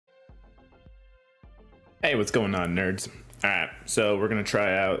Hey, what's going on, nerds? Alright, so we're going to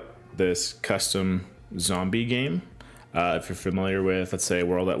try out this custom zombie game. If you're familiar with, let's say,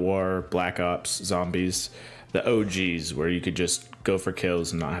 World at War, Black Ops, Zombies, the OGs, where you could just go for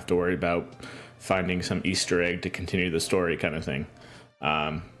kills and not have to worry about finding some Easter egg to continue the story kind of thing.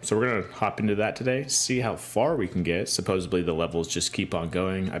 So we're going to hop into that today, see how far we can get. Supposedly the levels just keep on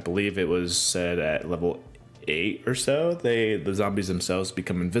going. I believe it was said at level 8 or so, the zombies themselves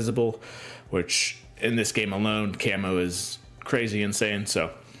become invisible, which in this game alone, camo is crazy insane.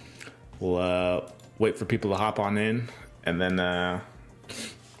 So we'll wait for people to hop on in, and then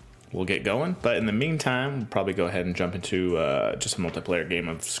we'll get going. But in the meantime, we'll probably go ahead and jump into just a multiplayer game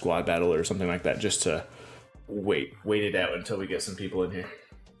of squad battle or something like that, just to wait it out until we get some people in here.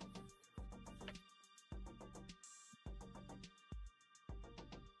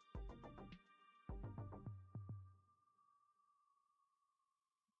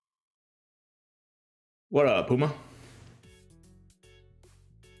 What up, Puma?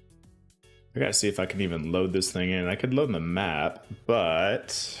 I gotta see if I can even load this thing in. I could load the map,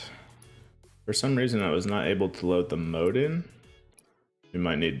 but for some reason I was not able to load the mode in. We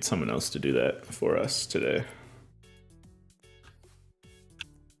might need someone else to do that for us today.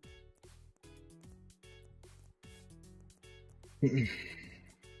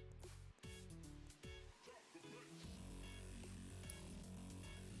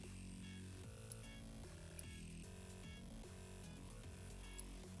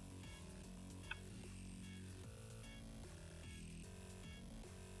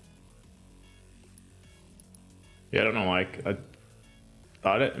 Yeah, I don't know why. I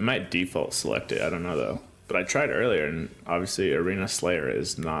thought it might default select it. I don't know though. But I tried earlier, and obviously Arena Slayer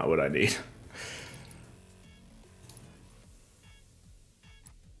is not what I need.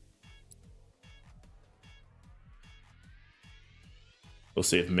 We'll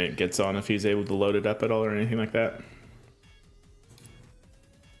see if Mint gets on, if he's able to load it up at all or anything like that.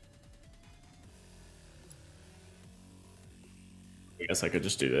 I guess I could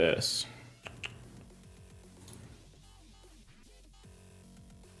just do this.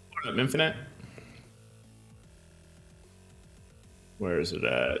 Infinite? Where is it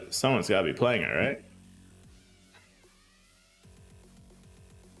at? Someone's got to be playing it,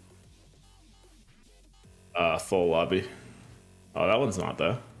 right? Full lobby. Oh, that one's not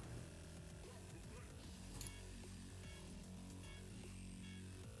though.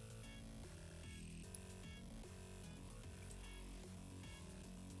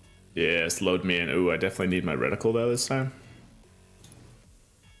 Yes, load me in. Ooh, I definitely need my reticle though this time.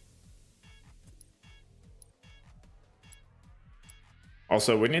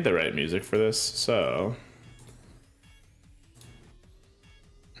 Also, we need the right music for this, so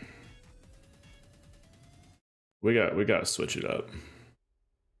we got to switch it up.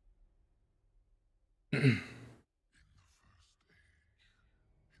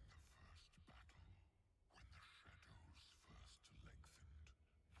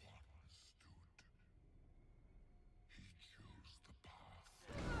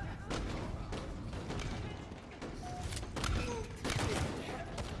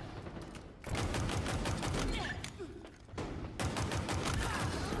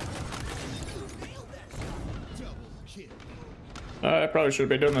 I probably should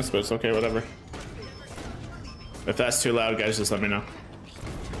be doing this, but it's okay, whatever. If that's too loud, guys, just let me know.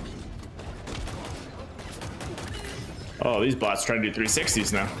 Oh, these bots trying to do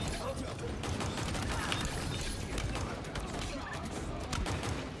 360s now.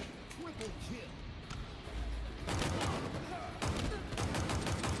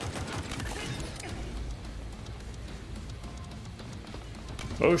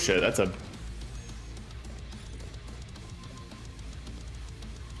 Oh shit, that's a...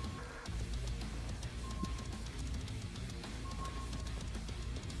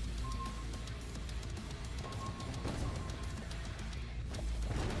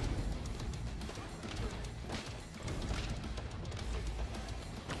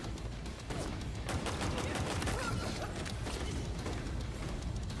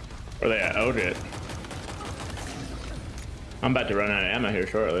 Where they at? Oh shit. I'm about to run out of ammo here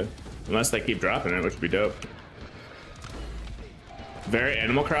shortly. Unless they keep dropping it, which would be dope. Very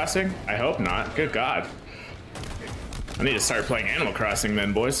Animal Crossing? I hope not. Good God. I need to start playing Animal Crossing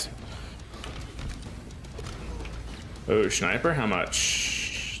then, boys. Oh, sniper? How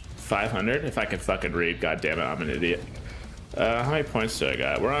much? 500? If I could fucking read. God damn it, I'm an idiot. How many points do I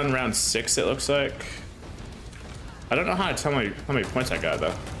got? We're on round 6, it looks like. I don't know how to tell how many points I got,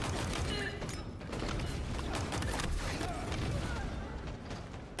 though.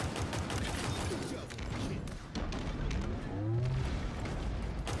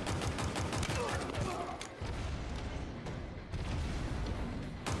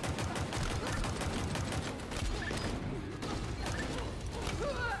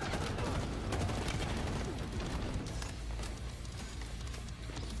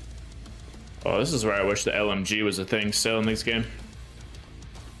 Oh, this is where I wish the LMG was a thing still in this game.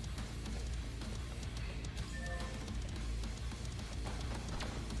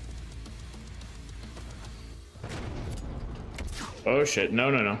 Oh shit, no,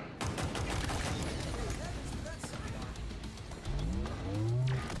 no, no.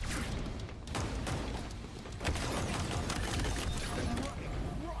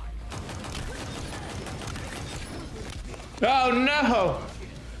 Oh no!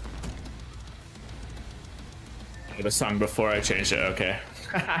 The song before I changed it, okay.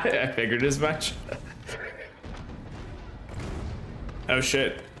 I figured as much. Oh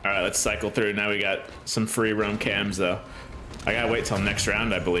shit. Alright, let's cycle through. Now we got some free roam cams though. I gotta wait till next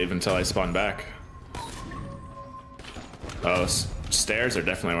round, I believe, until I spawn back. Oh, stairs are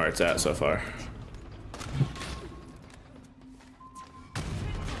definitely where it's at so far.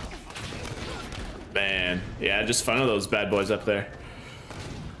 Man, yeah, just funnel those bad boys up there.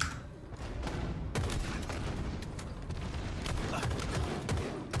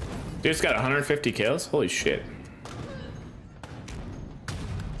 Dude's got 150 kills? Holy shit.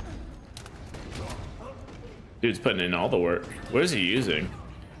 Dude's putting in all the work. What is he using?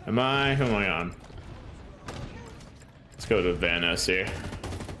 Who am I on? Let's go to Vanos here.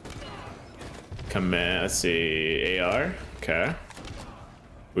 Command, let's see, AR, okay.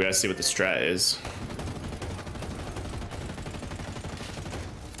 We gotta see what the strat is.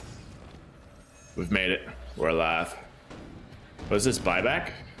 We've made it, we're alive. What is this, buyback?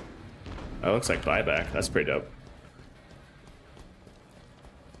 Oh, looks like buyback, that's pretty dope.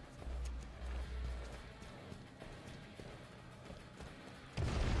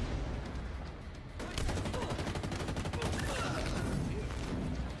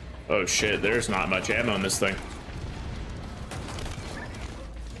 Oh shit, there's not much ammo in this thing.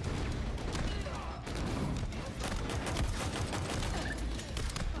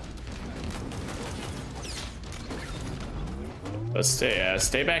 Let's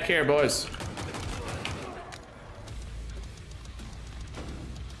stay back here, boys.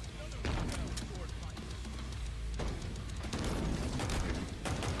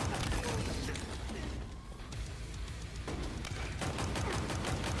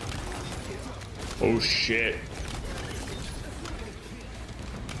 Oh shit.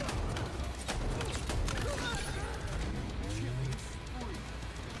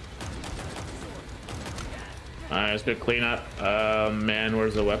 Alright, let's go clean up. Man,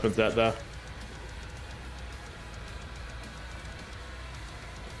 where's the weapons at though?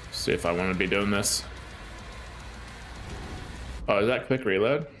 See if I want to be doing this. Oh, is that quick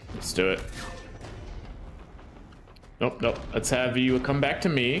reload? Let's do it. Nope, nope. Let's have you come back to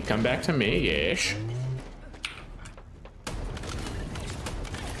me. Come back to me, yes.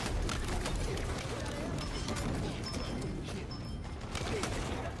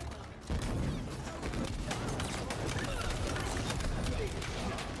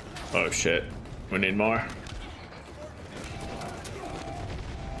 Oh shit. We need more.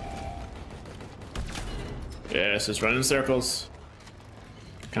 Yes, just run in circles.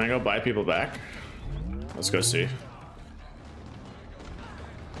 Can I go buy people back? Let's go see.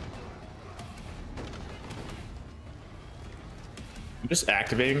 I'm just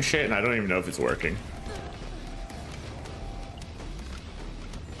activating shit and I don't even know if it's working.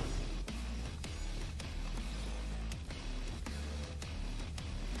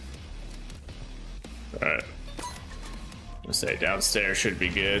 Alright. Let's say downstairs should be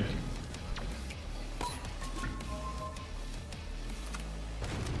good.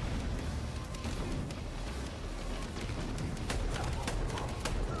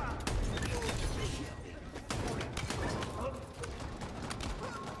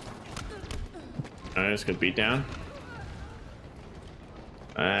 Alright, let's go beat down.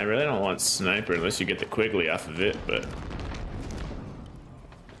 I really don't want sniper unless you get the Quigley off of it, but...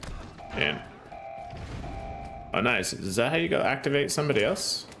 Man. Oh, nice. Is that how you go activate somebody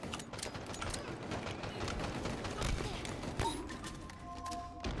else?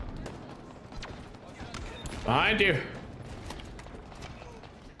 Behind you.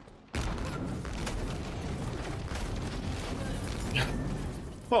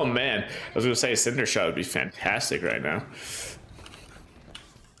 Oh man, I was gonna say Cinder Shot would be fantastic right now.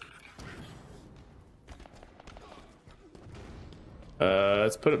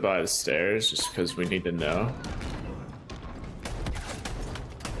 Let's put it by the stairs just because we need to know.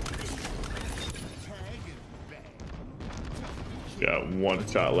 Got one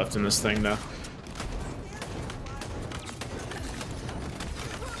shot left in this thing now.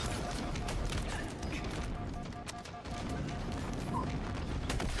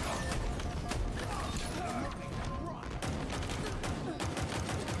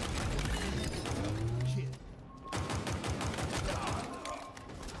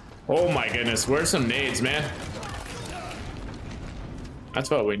 Oh my goodness, where's some nades, man? That's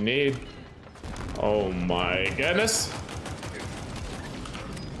what we need. Oh my goodness.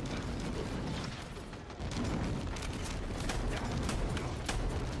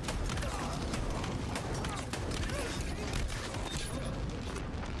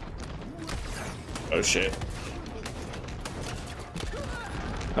 Oh shit.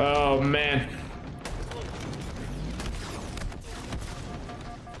 Oh man.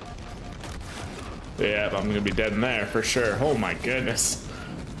 Yeah, I'm gonna be dead in there for sure. Oh my goodness.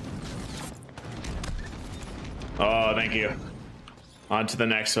 Oh, thank you. On to the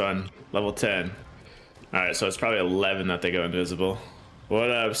next one. Level 10. Alright, so it's probably 11 that they go invisible.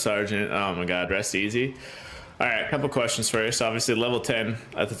 What up, Sergeant? Oh my god, rest easy. Alright, a couple questions first. Obviously, level 10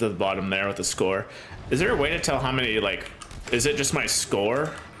 at the bottom there with the score. Is there a way to tell how many, like, is it just my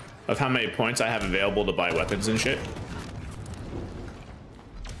score of how many points I have available to buy weapons and shit?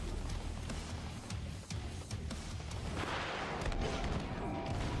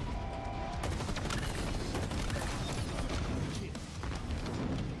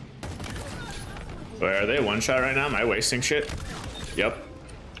 Where are they? One shot right now? Am I wasting shit? Yep.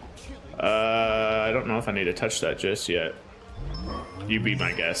 I don't know if I need to touch that just yet. You be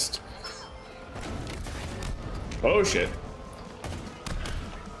my guest. Oh shit.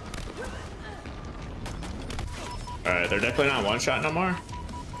 Alright, they're definitely not one shot no more.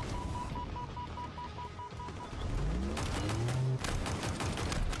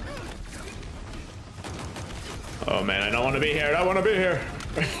 Oh man, I don't want to be here. I don't want to be here.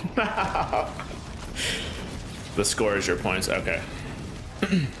 The score is your points. Okay.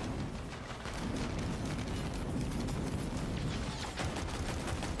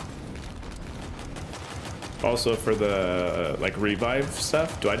 Also, for the like revive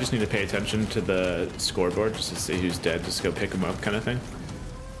stuff, do I just need to pay attention to the scoreboard just to see who's dead, just go pick them up kind of thing?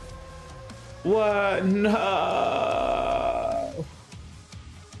 What? No.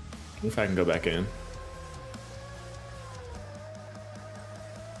 If I can go back in.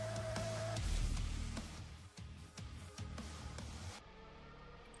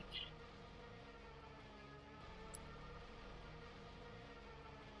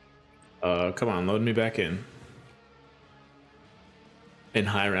 Come on, load me back in. In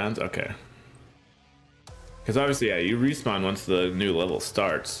high rounds? Okay. Because obviously, yeah, you respawn once the new level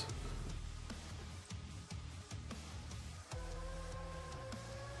starts.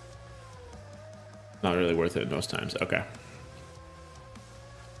 Not really worth it most times. Okay.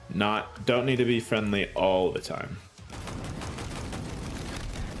 Don't need to be friendly all the time.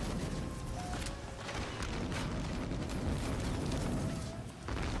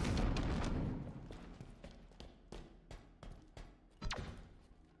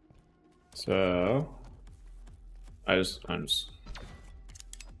 So I'm just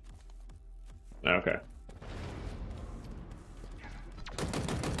okay.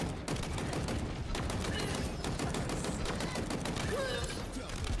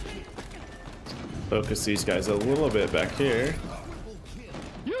 Focus these guys a little bit back here.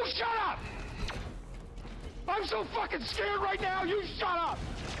 You shut up! I'm so fucking scared right now, you shut up!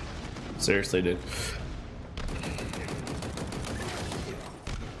 Seriously, dude.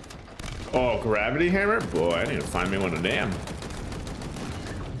 Oh, gravity hammer? Boy, I need to find me one of them.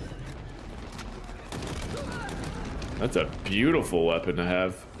 That's a beautiful weapon to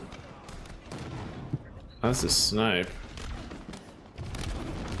have. That's a snipe.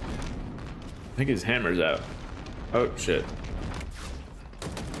 I think his hammer's out. Oh, shit.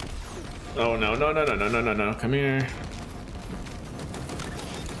 Oh, no, no, no, no, no, no, no, no. Come here.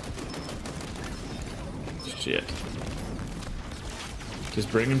 Shit. Just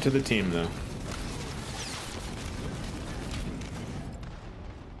bring him to the team, though.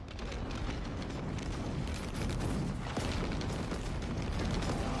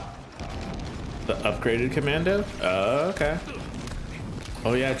 The upgraded commando? Oh, okay.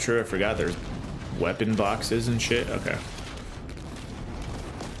 Oh, yeah, true. I forgot there's weapon boxes and shit. Okay.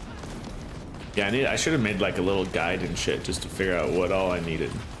 Yeah, I should have made like a little guide and shit just to figure out what all I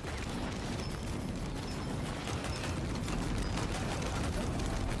needed.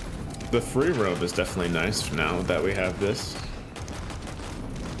 The free roam is definitely nice now that we have this.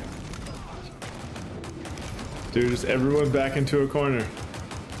 Dude, just everyone back into a corner.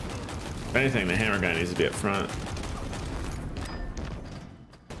 If anything, the hammer guy needs to be up front.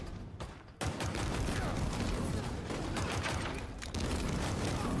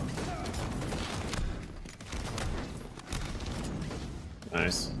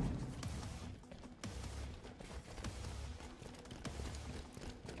 Nice.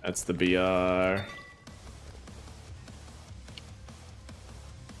 That's the BR.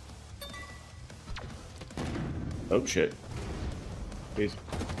 Oh shit. Please.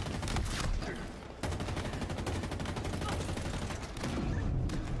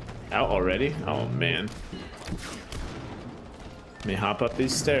 Out already? Oh man. Let me hop up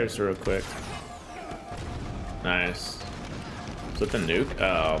these stairs real quick. Nice. Is that the nuke?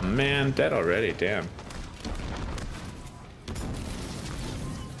 Oh man, dead already, damn.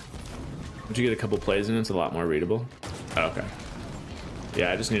 Once you get a couple plays in, it's a lot more readable. Oh, okay.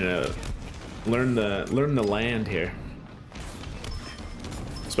 Yeah, I just need to learn the land here.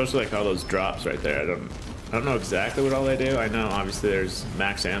 Especially like all those drops right there. I don't know exactly what all they do. I know obviously there's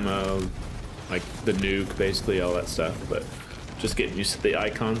max ammo, like the nuke, basically all that stuff, but just getting used to the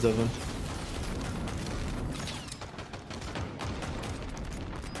icons of them.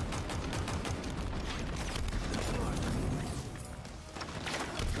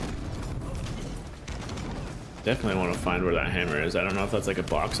 Definitely want to find where that hammer is. I don't know if that's like a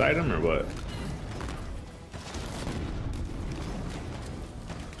box item or what.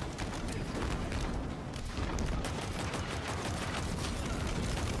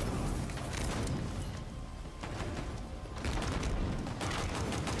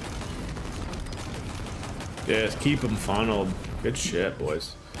 Yeah, just keep them funneled. Good shit,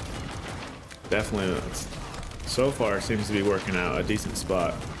 boys. Definitely, so far seems to be working out a decent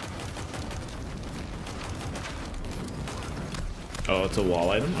spot. Oh, it's a wall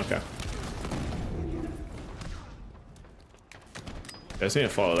item? Okay. I just need to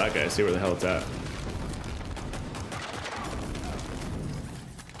follow that guy, see where the hell it's at.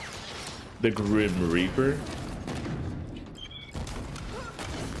 The Grim Reaper?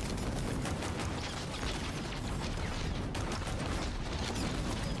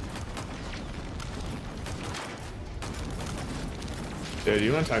 Dude,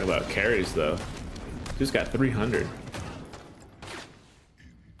 you want to talk about carries, though. Dude's got 300.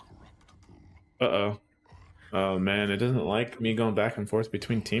 Uh-oh. Oh, man, it doesn't like me going back and forth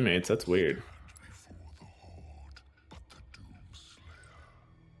between teammates. That's weird.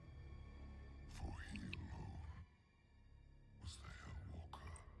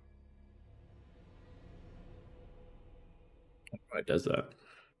 Why it does that?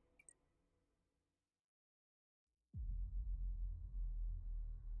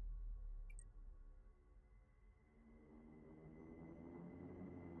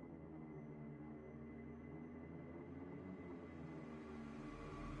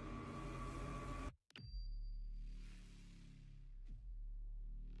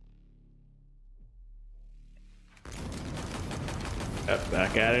 Yep,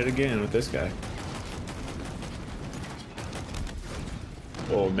 back at it again with this guy.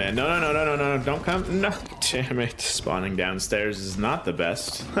 Oh man, no, don't come, no, damn it, spawning downstairs is not the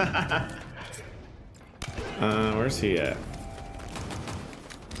best. Where's he at?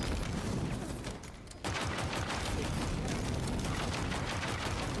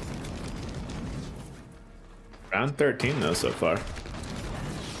 Round 13 though so far.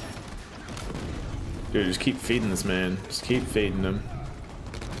 Dude, just keep feeding this man, just keep feeding him.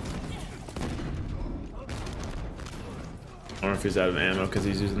 I don't know if he's out of ammo because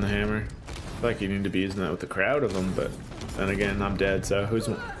he's using the hammer. I feel like you need to be using that with a crowd of them, but then again, I'm dead, so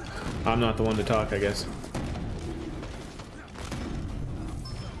I'm not the one to talk, I guess.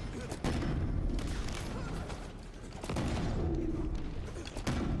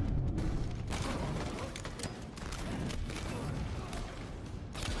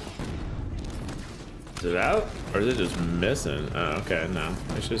 Is it out? Or is it just missing? Oh, okay, no.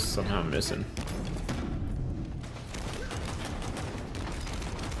 It's just somehow missing.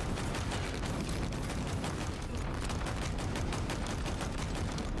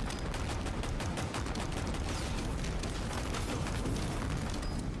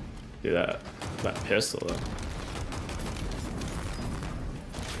 Dude, that pistol though.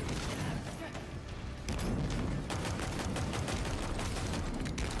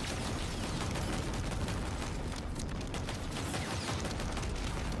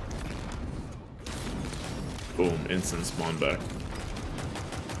 Boom, instant spawn back.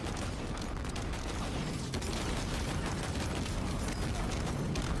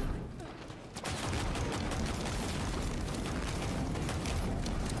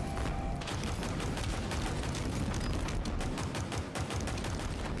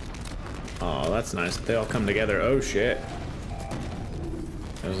 Oh, that's nice. They all come together. Oh shit.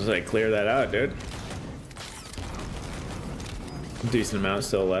 I was just like, clear that out, dude. Decent amount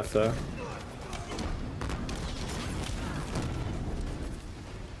still left though.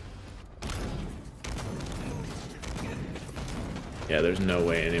 Yeah, there's no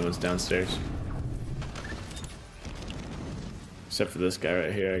way anyone's downstairs. Except for this guy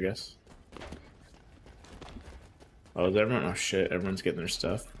right here, I guess. Oh, is everyone? Oh shit! Everyone's getting their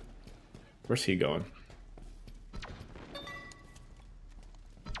stuff. Where's he going?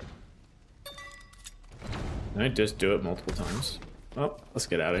 Can I just do it multiple times? Oh, let's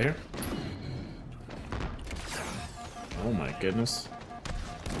get out of here. Oh my goodness.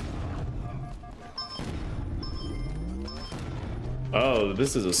 Oh,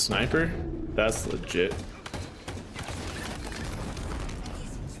 this is a sniper? That's legit.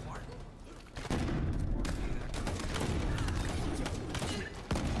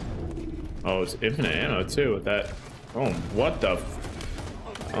 Oh, it's infinite ammo too with that. Oh, what the?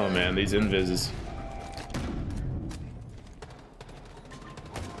 Oh man, these invises.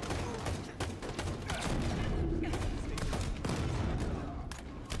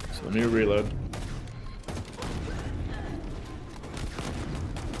 So let me reload.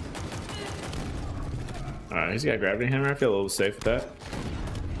 Alright, he's got a gravity hammer. I feel a little safe with that.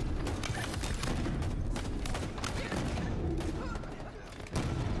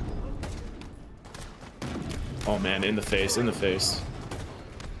 Oh man, in the face, in the face.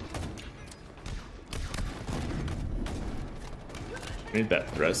 We need that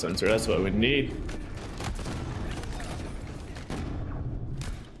threat sensor, that's what we need.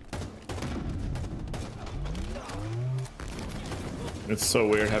 It's so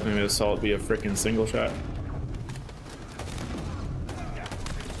weird having the assault be a freaking single shot.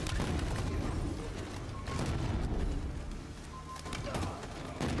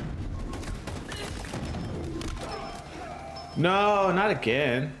 No, not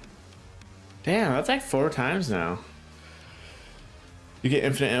again. Damn, that's like 4 times now. You get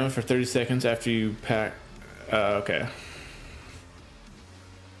infinite ammo for 30 seconds after you pack. Okay.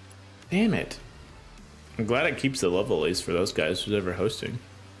 Damn it. I'm glad it keeps the level at least for those guys who's ever hosting.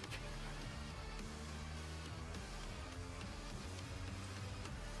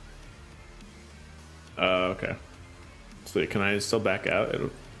 Okay. So can I still back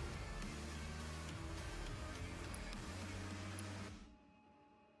out?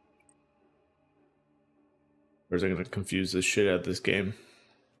 Or is it gonna confuse the shit out of this game?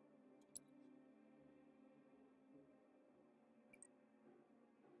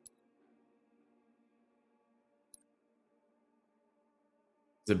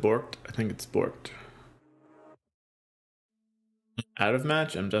 Is it borked? I think it's borked. Out of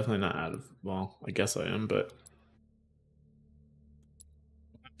match? I'm definitely not out of. Well, I guess I am, but.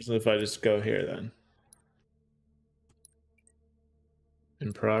 So if I just go here then.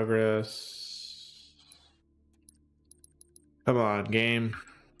 In progress. Come on, game.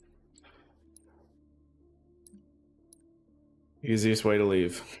 Easiest way to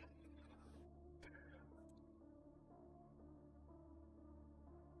leave.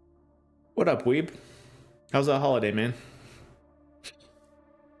 What up, weeb? How's that holiday, man?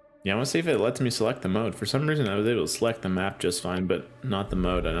 Yeah, I want to see if it lets me select the mode. For some reason, I was able to select the map just fine, but not the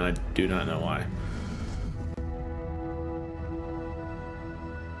mode, and I do not know why.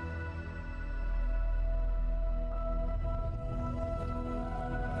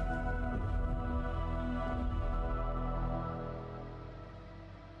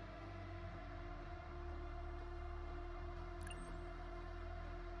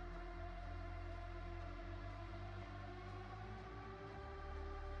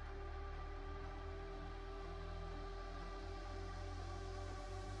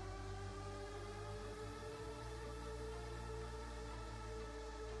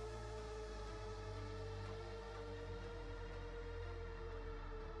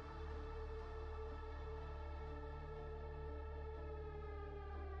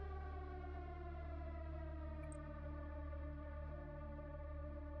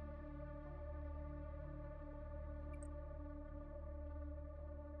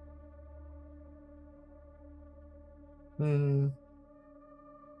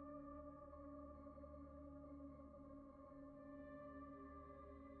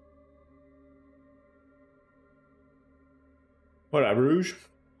 What up, Rouge?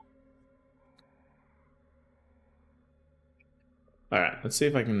 Alright, let's see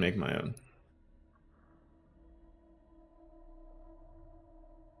if I can make my own.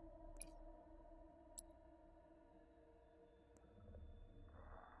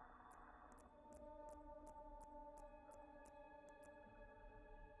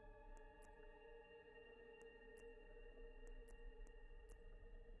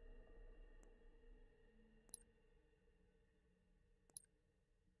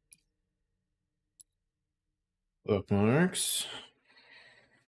 Bookmarks.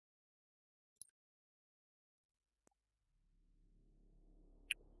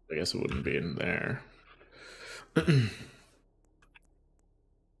 I guess it wouldn't be in there.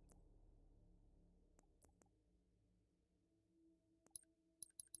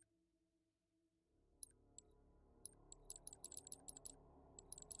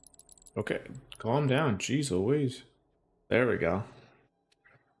 Okay, calm down. Jeez Louise. There we go.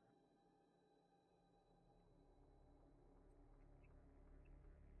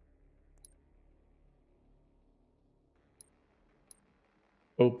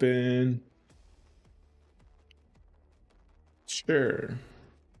 Open. Sure.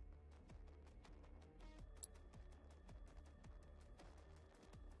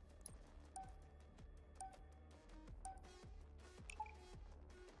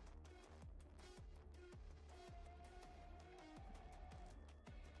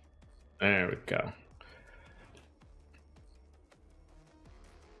 There we go.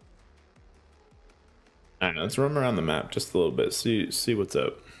 All right, let's run around the map just a little bit. See what's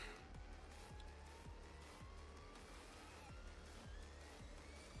up.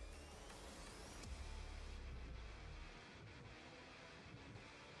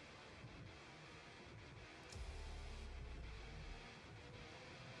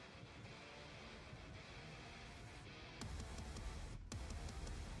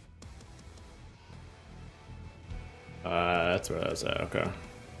 That's where I was at. Okay.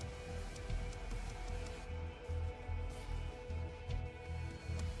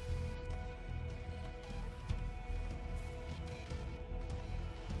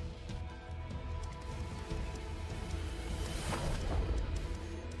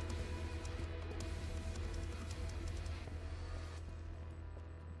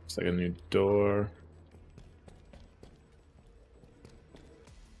 It's like a new door.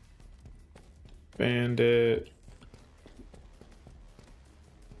 Bandit.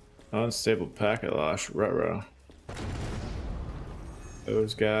 Unstable packet loss. Ruh-roh.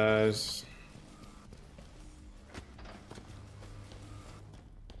 Those guys.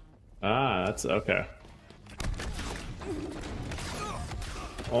 Ah, that's okay.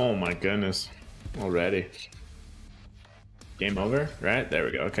 Oh my goodness. Already. Game over? Right? There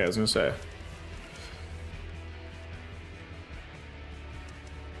we go. Okay, I was gonna say.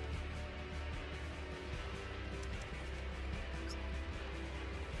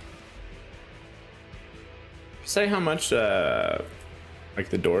 Say how much like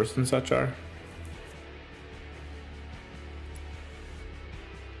the doors and such are.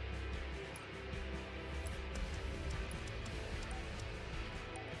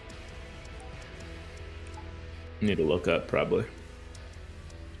 Need to look up probably.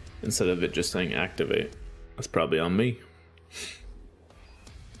 Instead of it just saying activate. That's probably on me.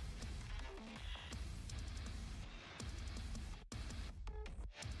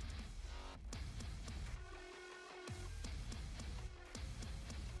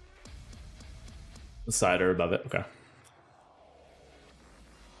 The side or above it, okay.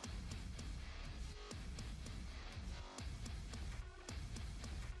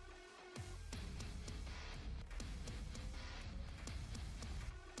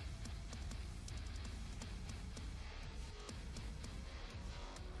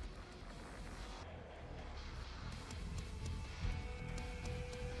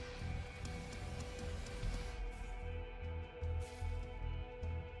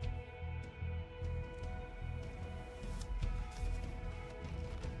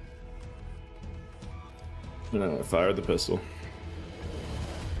 No, fire the pistol.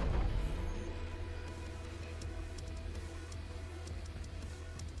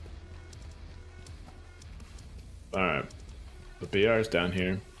 Alright. The BR is down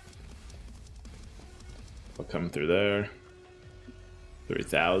here. I'll come through there.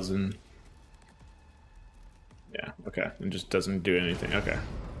 3,000. Yeah, okay. It just doesn't do anything. Okay.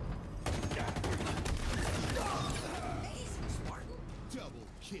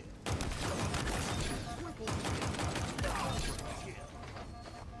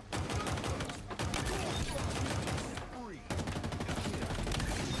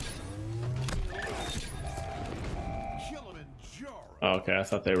 Oh, okay, I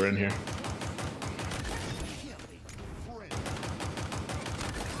thought they were in here.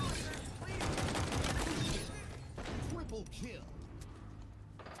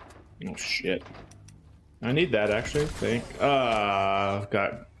 Oh shit. I need that actually, I think.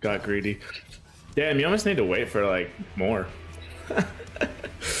 Got greedy. Damn, you almost need to wait for like more.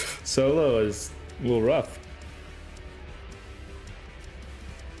 Solo is a little rough.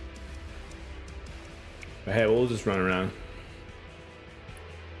 But hey, we'll just run around.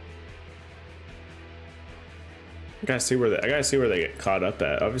 I gotta see where they get caught up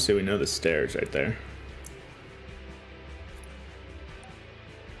at. Obviously, we know the stairs right there.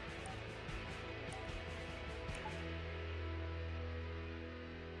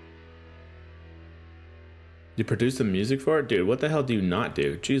 You produce the music for it? Dude, what the hell do you not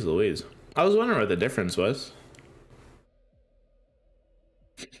do? Jeez Louise. I was wondering what the difference was.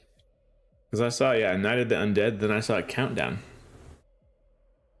 Because I saw, yeah, Night of the Undead, then I saw a countdown.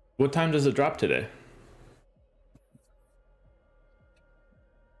 What time does it drop today?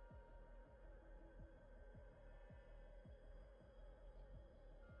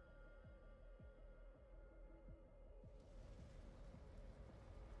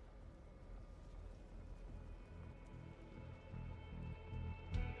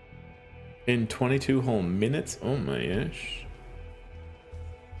 In 22 whole minutes? Oh my gosh.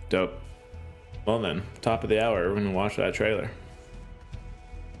 Dope. Well then, top of the hour, we're gonna watch that trailer.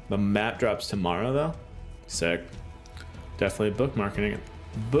 The map drops tomorrow though? Sick. Definitely bookmarking it.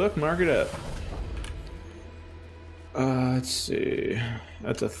 Bookmark it up. Let's see.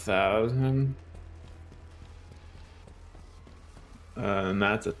 That's 1,000. And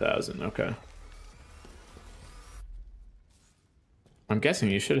that's 1,000, okay. I'm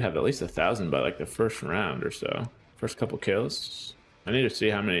guessing you should have at least 1,000 by like the first round or so. First couple kills. I need to see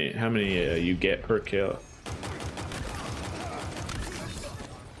how many you get per kill.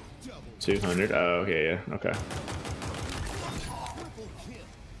 200. Oh, okay, yeah, okay.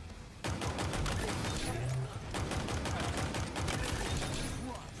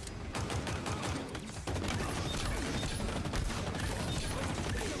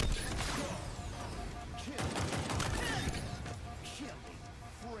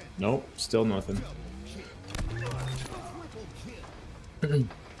 Nope, still nothing.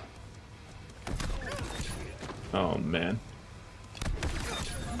 Oh man.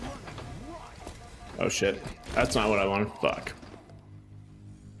 Oh shit. That's not what I wanted. Fuck.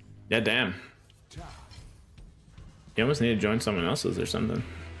 Yeah, damn. You almost need to join someone else's or something.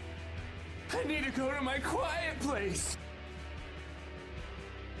 I need to go to my quiet place.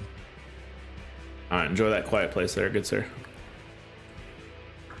 Alright, enjoy that quiet place there, good sir.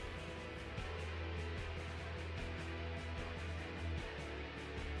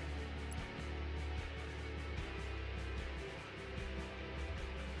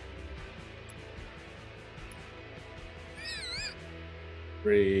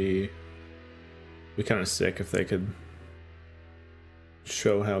 Be kind of sick if they could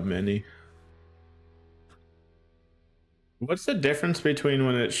show how many. What's the difference between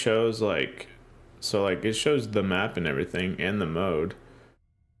when it shows like, so like it shows the map and everything and the mode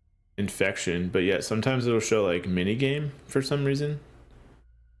infection, but yet sometimes it'll show like mini game for some reason.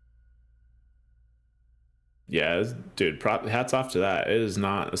 Yeah, dude, hats off to that. It is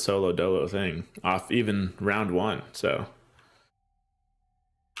not a solo dolo thing off even round 1, so.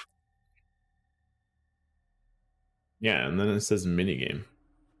 Yeah, and then it says minigame.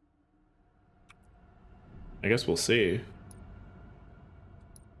 I guess we'll see.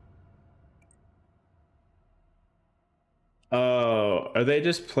 Oh, are they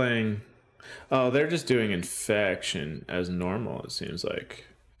just playing? Oh, they're just doing infection as normal, it seems like.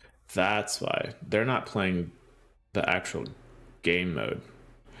 That's why. They're not playing the actual game mode.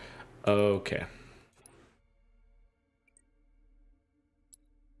 Okay.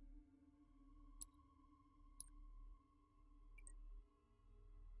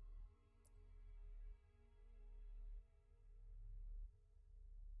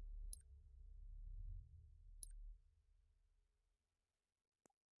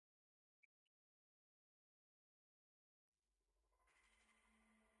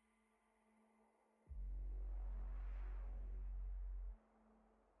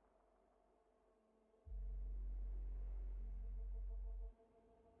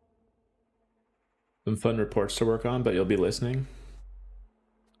 Some fun reports to work on, but you'll be listening.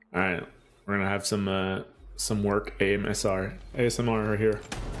 All right, we're gonna have some work ASMR right here.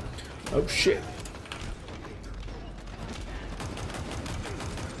 Oh shit.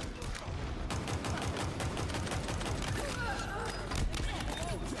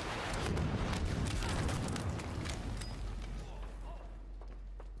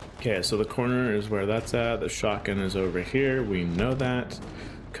 Okay, so the corner is where that's at. The shotgun is over here. We know that.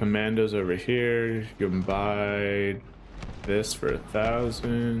 Commando's over here. You can buy this for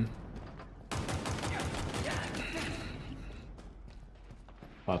 1,000.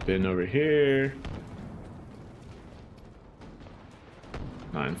 Pop in over here.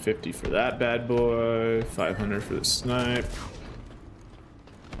 950 for that bad boy. 500 for the snipe.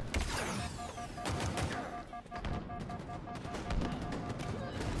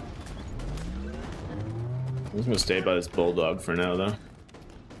 I'm just gonna stay by this bulldog for now, though.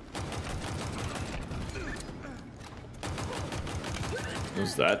 What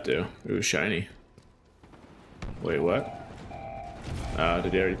does that do? Ooh, shiny. Wait, what?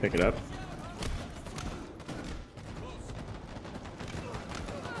 Did he already pick it up?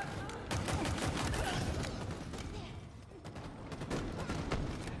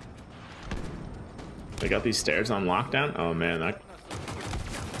 They got these stairs on lockdown? Oh man, that...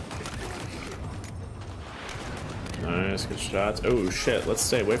 Nice, good shots. Oh shit, let's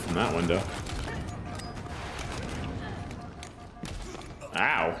stay away from that window.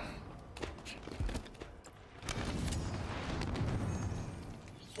 Ow.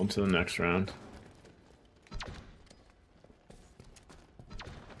 On to the next round.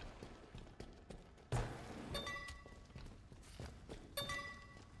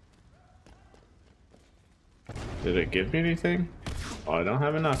 Did it give me anything? Oh, I don't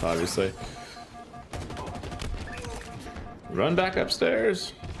have enough, obviously. Run back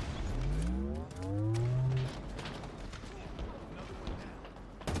upstairs.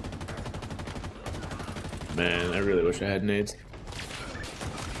 Man, I really wish I had nades.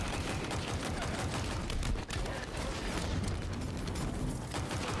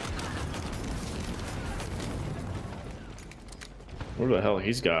 What the hell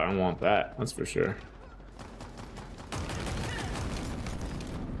he's got? I want that, that's for sure.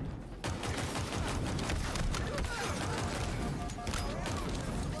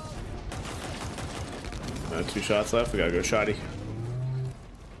 Two shots left, we gotta go shotty.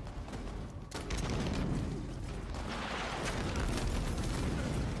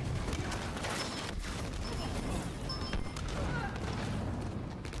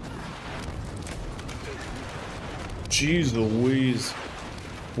 Jeez Louise.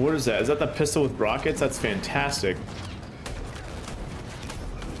 What is that? Is that the pistol with rockets? That's fantastic.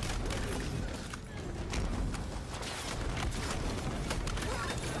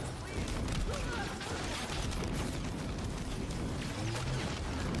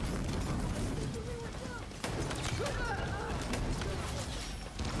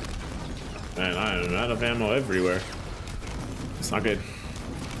 Man, I am out of ammo everywhere. It's not good.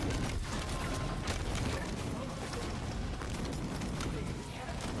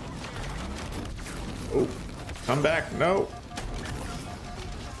 Oh, come back, no.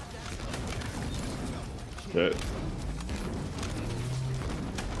 Good.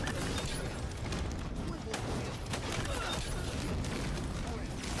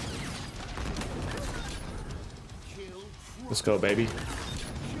 Let's go, baby.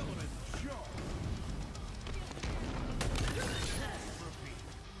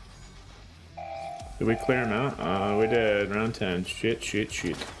 Did we clear him out? We did. Round 10. Shit, shit,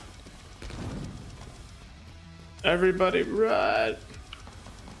 shit. Everybody run!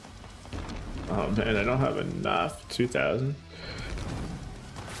 Oh man, I don't have enough. 2,000.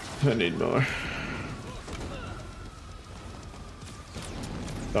 I need more.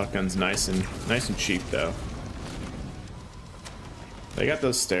 Shotgun's nice and cheap though. They got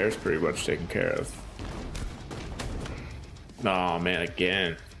those stairs pretty much taken care of. Oh man,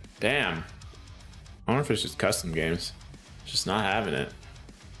 again. Damn. I wonder if it's just custom games. Just not having it.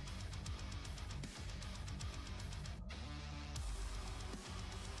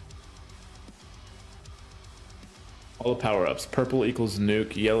 All the power-ups. Purple equals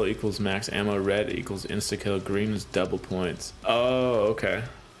nuke, yellow equals max ammo, red equals insta-kill, green is double points. Oh, okay.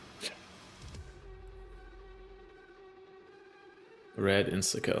 Red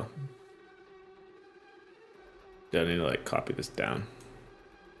insta-kill. Do I need to like copy this down?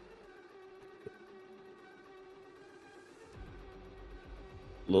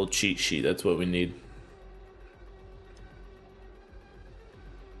 Little cheat sheet, that's what we need.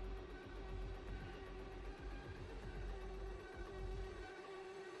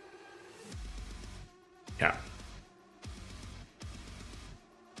 Yeah.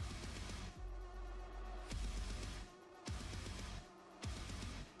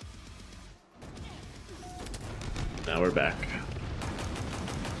 Now we're back.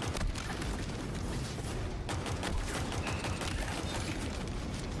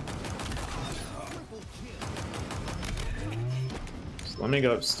 Just let me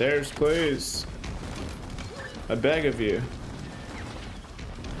go upstairs, please. I beg of you.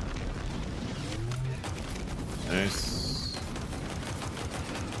 Nice.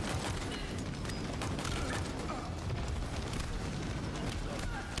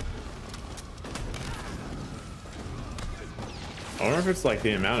 I wonder if it's like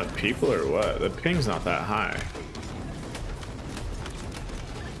the amount of people or what. The ping's not that high.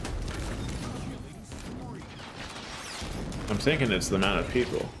 I'm thinking it's the amount of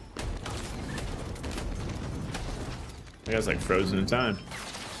people. I guess like frozen in time.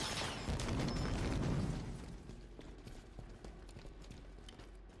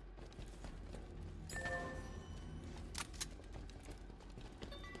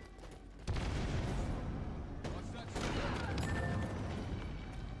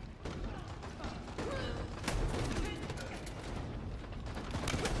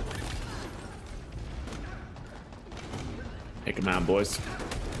 Take him out, boys.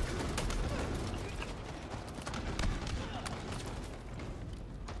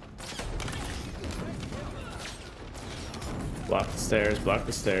 Block the stairs, block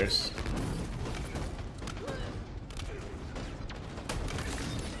the stairs.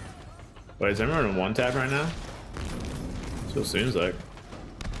 Wait, is everyone in one tap right now? So it seems like.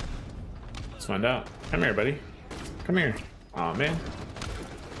 Let's find out. Come here, buddy. Come here. Aw, man.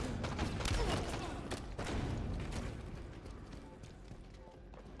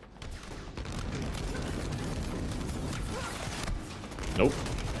 Nope.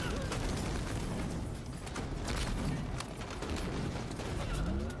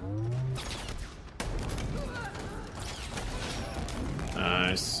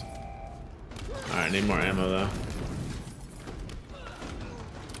 Nice. Alright, need more ammo though.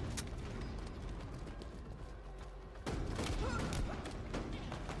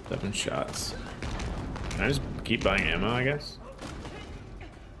 Seven shots. Can I just keep buying ammo, I guess?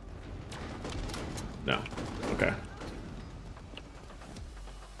 No. Okay.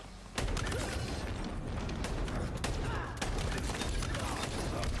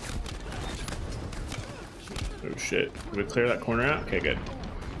 Oh shit. Did we clear that corner out? Okay, good.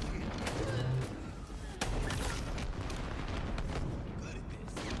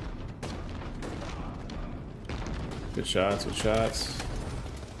 Good shots, good shots.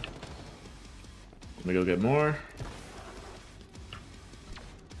 Let me go get more.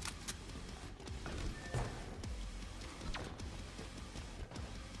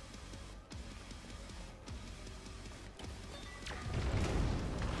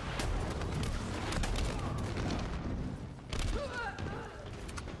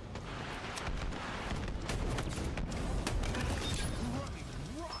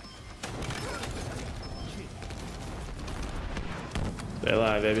 Stay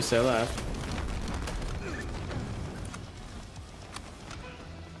alive, baby, stay alive.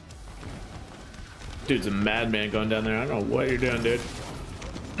 Dude's a madman going down there. I don't know what you're doing, dude.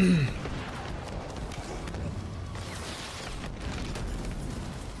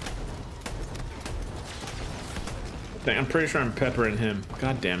 I'm pretty sure I'm peppering him.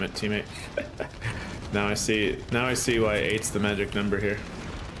 God damn it, teammate. Now I see why 8's the magic number here.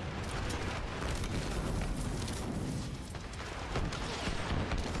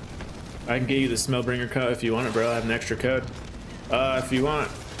 I can get you the Smellbringer code if you want it, bro. I have an extra code. If you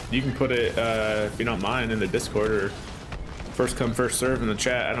want, you can put it, if you don't mind, in the Discord or first come, first serve in the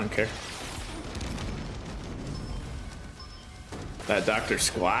chat. I don't care. That Dr.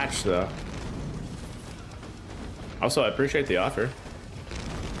 Squatch, though. Also, I appreciate the offer.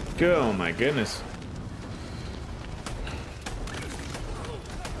 Oh my goodness.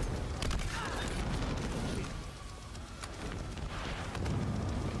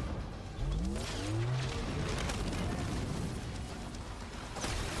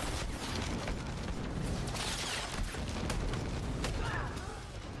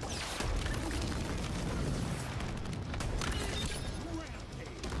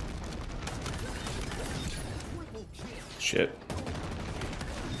 Shit.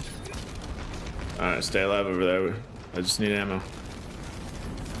 Alright, stay alive over there. I just need ammo.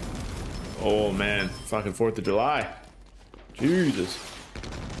 Oh man, fucking 4th of July. Jesus.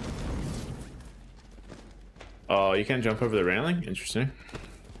 Oh, you can't jump over the railing? Interesting.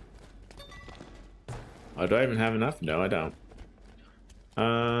 Oh, do I even have enough? No, I don't.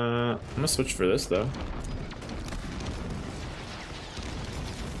 I'm gonna switch for this though.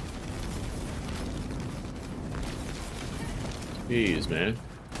 Jeez, man.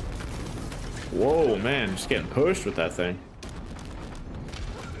 Whoa, man, just getting pushed with that thing.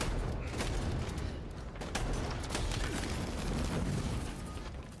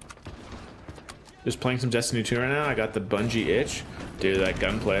 Just playing some Destiny 2 right now. I got the Bungie itch. Dude, that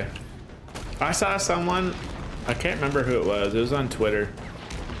gunplay. I saw someone, I can't remember who it was on Twitter.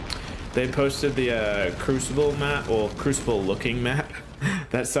 They posted the Crucible map, well, Crucible looking map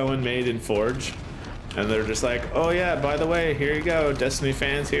that someone made in Forge. And they're just like, oh yeah, by the way, here you go, Destiny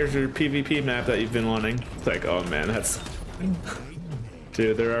fans, here's your PvP map that you've been wanting. It's like, oh man, that's...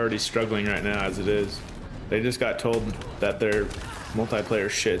 Dude, they're already struggling right now as it is. They just got told that their multiplayer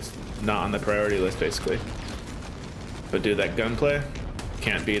shit's not on the priority list, basically. But dude, that gunplay,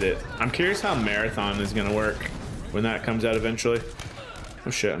 can't beat it. I'm curious how Marathon is gonna work when that comes out eventually.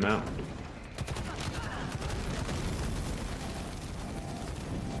 Oh shit, I'm out.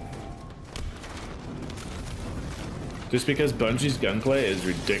 Just because Bungie's gunplay is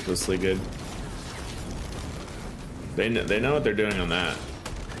ridiculously good. They know what they're doing on that.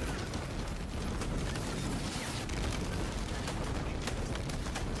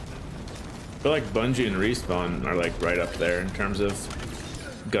 feel like Bungie and Respawn are like right up there in terms of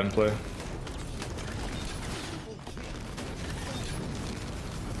gunplay.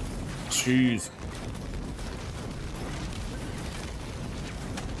 Jeez.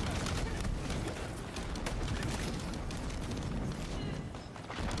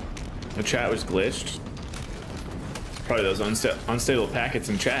 The chat was glitched. Probably those unstable packets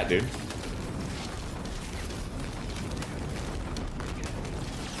in chat, dude.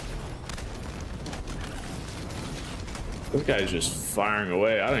 This guy's just firing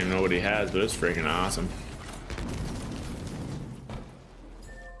away. I don't even know what he has, but it's freaking awesome.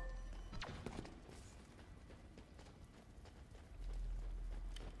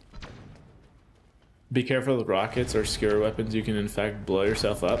 Be careful with rockets or skewer weapons. You can in fact blow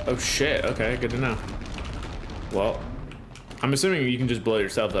yourself up. Oh shit, okay, good to know. Well, I'm assuming you can just blow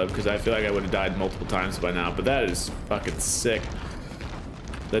yourself up because I feel like I would have died multiple times by now, but that is fucking sick.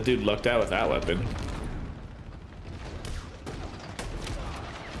 That dude lucked out with that weapon.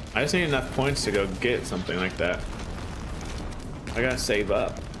 I just need enough points to go get something like that. I gotta save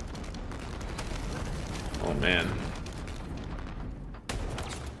up. Oh man.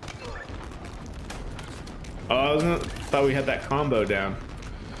 Oh, I thought we had that combo down.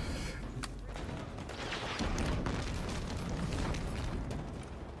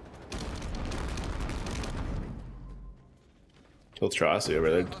 Filtrosity over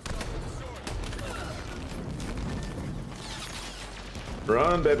there.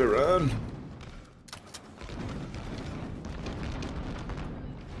 Run, baby, run.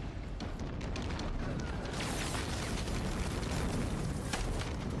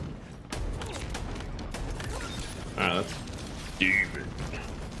 Alright, let's do it.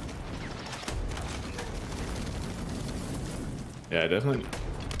 Yeah, definitely.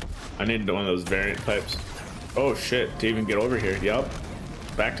 I need one of those variant pipes. Oh shit, to even get over here. Yup.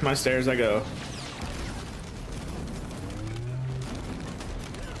 Back to my stairs I go.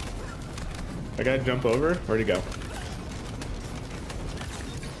 I gotta jump over? Where'd he go?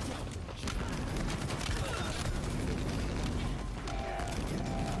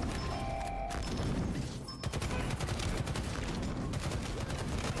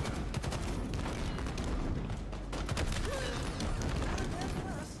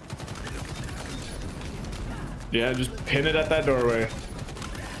 Yeah, just pin it at that doorway.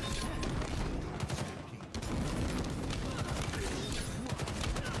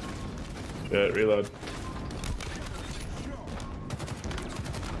 Shit, reload.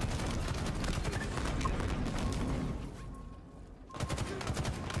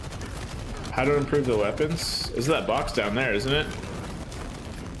 How to improve the weapons? Is that box down there, isn't it?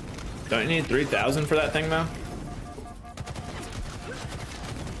 Don't you need 3,000 for that thing though?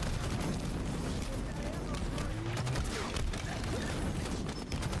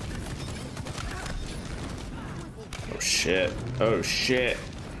 Oh shit. Oh shit.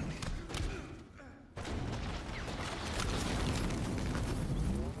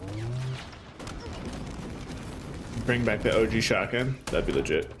 Bring back the OG shotgun. That'd be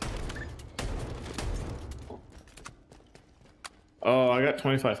legit. Oh, I got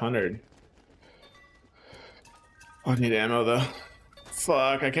 2,500. I need ammo though.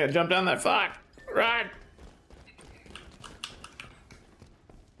 Fuck, I can't jump down that. Fuck. Right.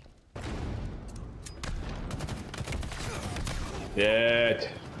 Yeah.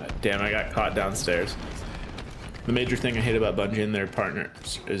 Damn, I got caught downstairs. The major thing I hate about Bungie and their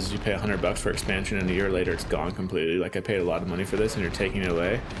partners is you pay $100 for expansion and a year later it's gone completely. Like, I paid a lot of money for this and you're taking it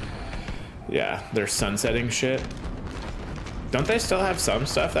away. Yeah, they're sunsetting shit. Don't they still have some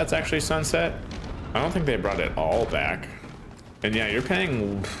stuff that's actually sunset? I don't think they brought it all back. And yeah, you're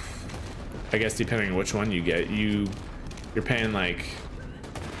paying, I guess depending on which one you get, you're paying like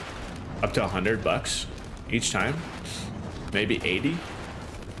up to $100 each time. Maybe 80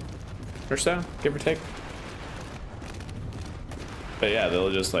 or so, give or take. But yeah, they'll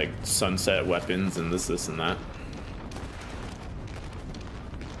just like sunset weapons and this, and that.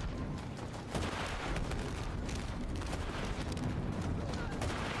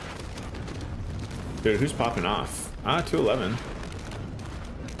 Dude, who's popping off? Ah, 211.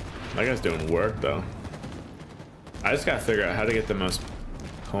 That guy's doing work though. I just gotta figure out how to get the most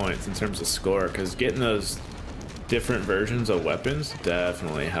points in terms of score, because getting those different versions of weapons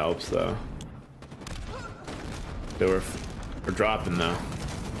definitely helps though. We're dropping though.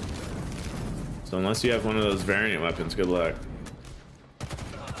 So unless you have one of those variant weapons, good luck.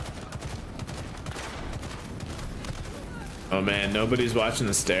 Oh man, nobody's watching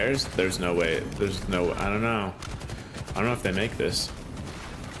the stairs? There's no way. There's no, I don't know. I don't know if they make this.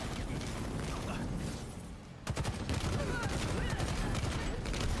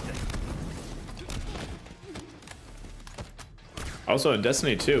 Also in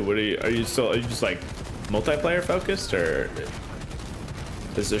Destiny 2, what are you just like multiplayer focused, or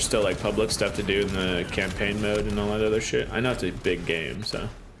is there still like public stuff to do in the campaign mode and all that other shit? I know it's a big game, so.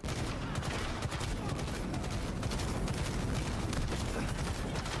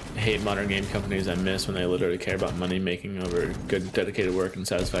 I hate modern game companies. I miss when they literally care about money making over good dedicated work and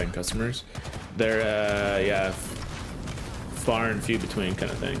satisfying customers. They're yeah, far and few between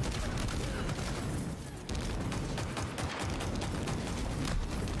kind of thing.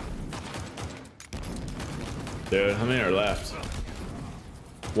 Dude, how many are left?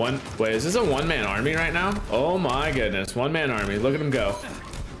 One. Wait, is this a one-man army right now? Oh my goodness, one-man army. Look at him go.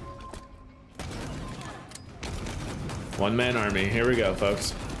 One-man army. Here we go,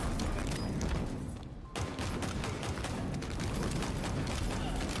 folks.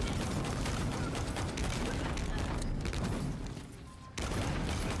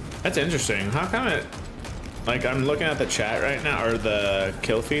 That's interesting. How come it? Like, I'm looking at the chat right now, or the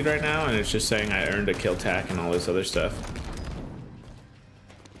kill feed right now, and it's just saying I earned a kill tack and all this other stuff.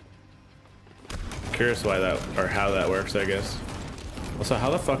 Curious why that, or how that works, I guess. Also, how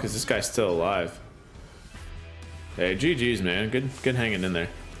the fuck is this guy still alive? Hey, GG's, man. Good hanging in there.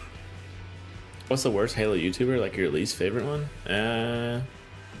 What's the worst Halo YouTuber? Like your least favorite one? I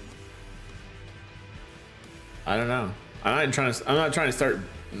don't know. I'm not trying to start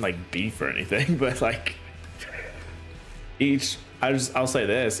like beef or anything, but like I'll say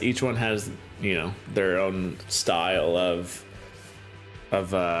this, each one has, you know, their own style of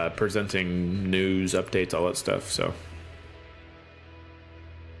presenting news, updates, all that stuff. So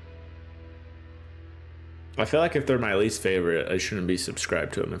I feel like if they're my least favorite, I shouldn't be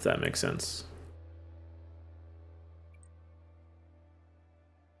subscribed to them, if that makes sense.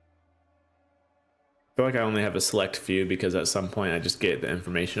 I feel like I only have a select few because at some point I just get the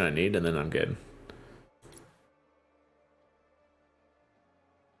information I need and then I'm good.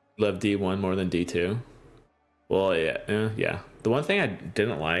 Love D1 more than D2. Well, yeah. The one thing I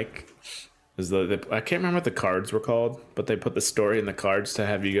didn't like is I can't remember what the cards were called, but they put the story in the cards to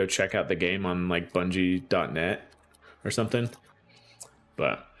have you go check out the game on like Bungie.net or something.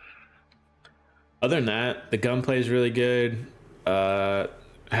 But other than that, the gunplay is really good.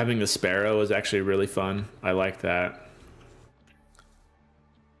 Having the Sparrow was actually really fun. I like that.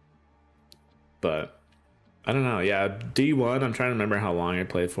 But I don't know. Yeah, D1, I'm trying to remember how long I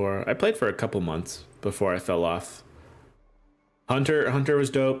played for. I played for a couple months before I fell off. Hunter was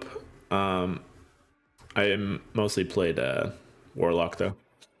dope. I mostly played Warlock though.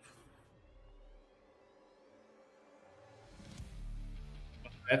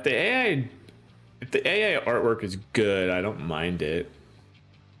 If the AI artwork is good, I don't mind it.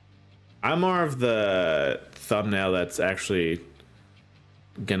 I'm more of the thumbnail that's actually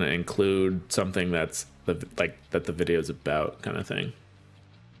gonna include something that's that the video is about, kind of thing.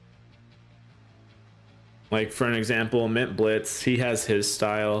 Like for an example, Mint Blitz, he has his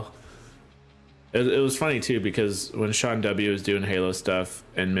style. It was funny too because when Sean W was doing Halo stuff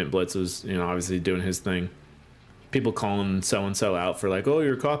and Mint Blitz was, you know, obviously doing his thing, people calling so and so out for like, oh,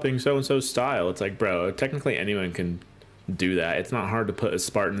 you're copying so and so's style. It's like, bro, technically anyone can do that. It's not hard to put a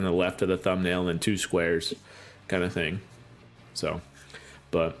Spartan in the left of the thumbnail and 2 squares, kind of thing. So,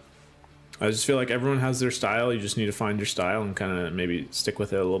 but I just feel like everyone has their style. You just need to find your style and kind of maybe stick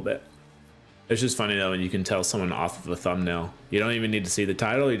with it a little bit. It's just funny though when you can tell someone off of a thumbnail. You don't even need to see the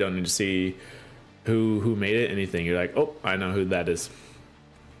title. You don't need to see who made it, anything. You're like, oh, I know who that is.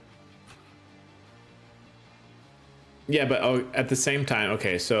 Yeah, but at the same time,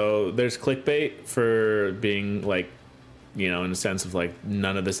 okay, so there's clickbait for being like, you know, in the sense of like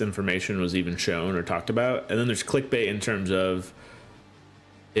none of this information was even shown or talked about. And then there's clickbait in terms of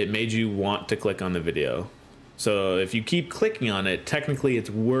it made you want to click on the video. So if you keep clicking on it, technically it's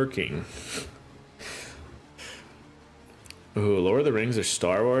working. Ooh, Lord of the Rings or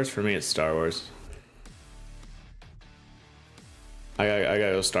Star Wars? For me, it's Star Wars. I gotta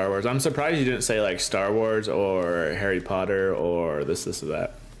go Star Wars. I'm surprised you didn't say like Star Wars or Harry Potter or this or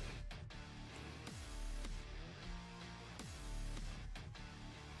that.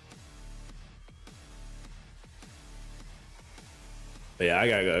 But yeah, I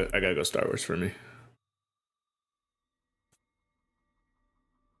gotta go Star Wars for me.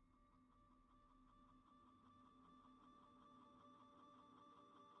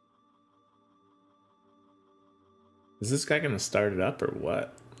 Is this guy gonna start it up or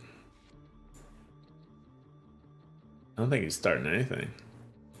what? I don't think he's starting anything.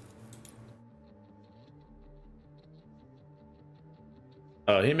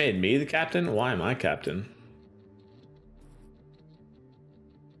 Oh, he made me the captain? Why am I captain?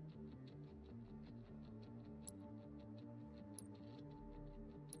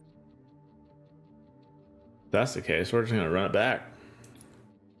 that's the case, we're just gonna run it back.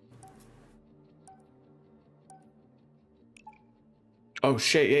 Oh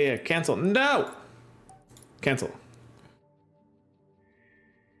shit, yeah, cancel. No! Cancel.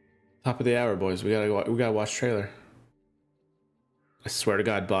 Top of the hour, boys. We gotta watch trailer. I swear to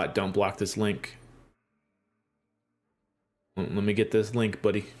God, bot, don't block this link. Let me get this link,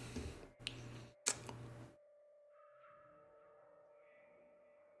 buddy.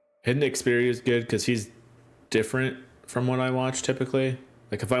 Hidden Experience is good because he's different from what I watch typically.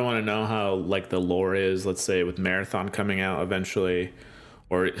 Like if I want to know how like the lore is, let's say with Marathon coming out eventually,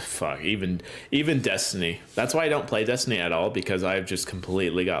 or fuck, even Destiny. That's why I don't play Destiny at all, because I've just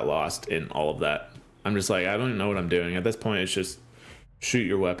completely got lost in all of that. I'm just like, I don't even know what I'm doing. At this point, it's just shoot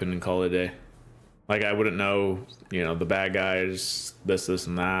your weapon and call it a day. Like I wouldn't know, you know, the bad guys, this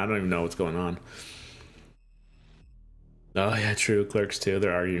and that. I don't even know what's going on. Oh yeah, true. Clerks too.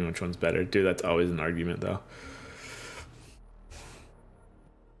 They're arguing which one's better. Dude, that's always an argument though.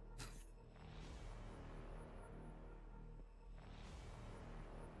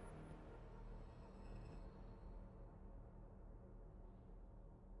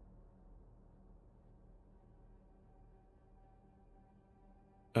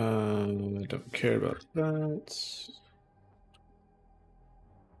 I don't care about that.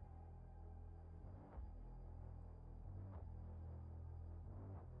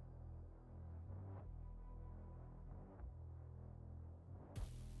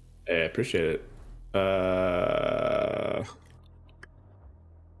 Hey, I appreciate it.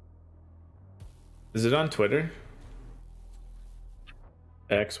 Is it on Twitter?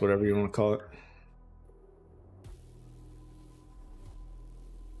 X, whatever you want to call it.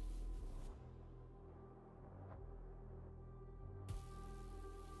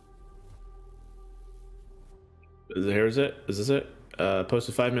 Here is it? Is this it?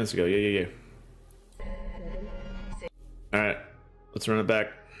 Posted 5 minutes ago. Yeah. All right, let's run it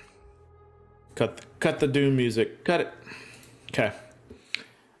back. Cut the Doom music. Cut it. Okay.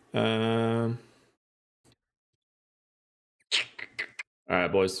 All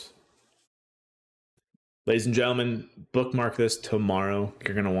right, boys. Ladies and gentlemen, bookmark this tomorrow.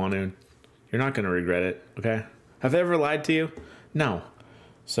 You're gonna want to. You're not gonna regret it. Okay. Have I ever lied to you? No.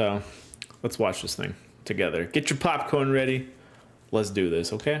 So, let's watch this thing together. Get your popcorn ready. Let's do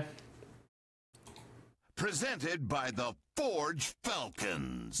this, okay? Presented by the Forge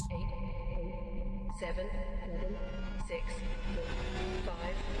Falcons. 8, 7, 6, 5,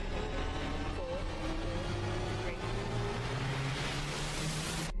 4, 3,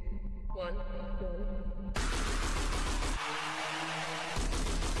 1.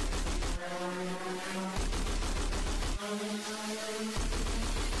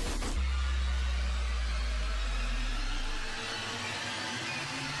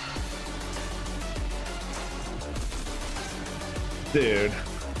 Dude.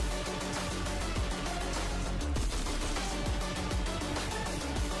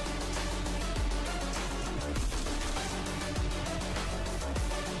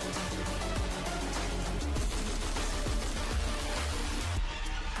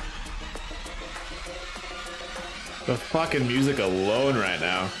 The fucking music alone right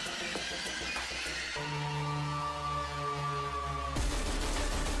now.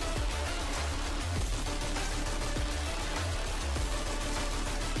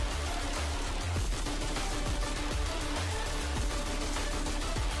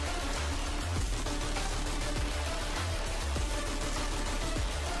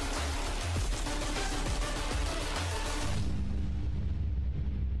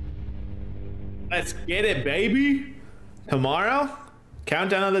 Let's get it, baby. Tomorrow,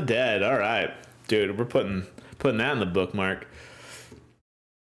 Countdown of the Dead. All right, dude, we're putting that in the bookmark.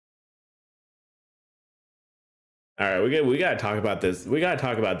 All right, we gotta talk about this. We gotta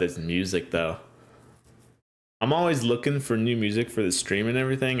talk about this music though. I'm always looking for new music for the stream and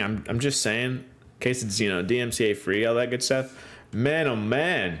everything. I'm just saying, in case it's, you know, DMCA free, all that good stuff. Man, oh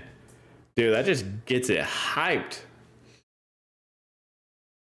man, dude, that just gets it hyped.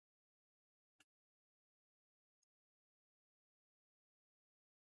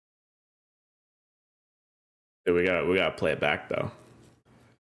 Dude, we gotta play it back though.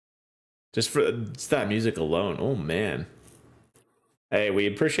 Just for that music alone. Oh man. Hey, we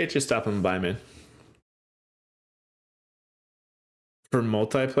appreciate you stopping by, man. For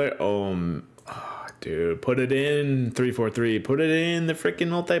multiplayer, oh, dude, put it in 343. Put it in the freaking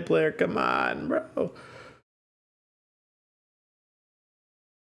multiplayer. Come on, bro.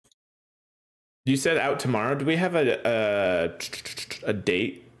 You said out tomorrow. Do we have a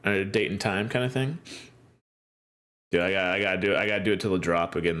date and time kind of thing? Dude, I gotta do it till the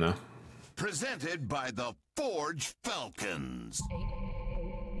drop again though. Presented by the Forge Falcons. 8,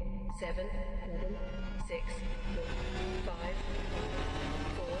 7, 6, 5,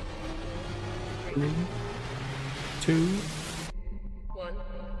 4, 3, 2. 1.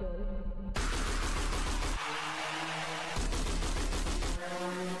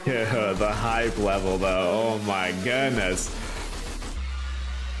 Yeah, the hype level though. Oh my goodness.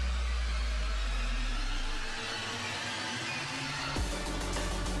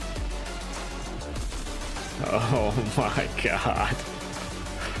 Oh my god.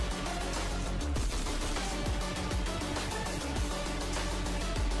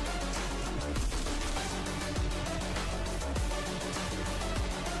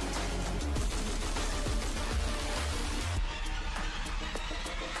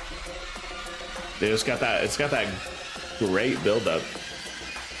 Dude, it's got that great build-up.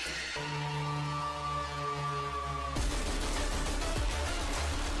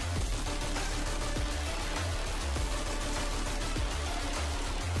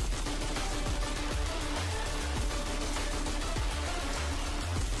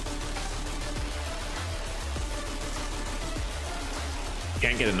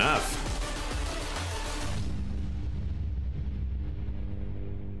 Can't get enough.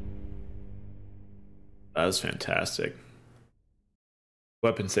 That was fantastic.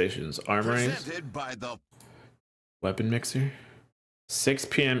 Weapon stations, armor range, Presented by the weapon mixer. 6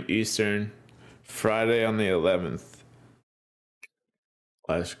 p.m. Eastern, Friday on the 11th.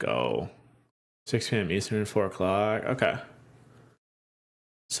 Let's go. 6 p.m. Eastern, 4 o'clock. Okay.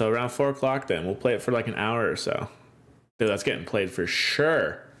 So around 4 o'clock then. We'll play it for like an hour or so. Dude, that's getting played for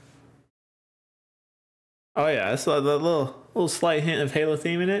sure. Oh yeah, that's a little slight hint of Halo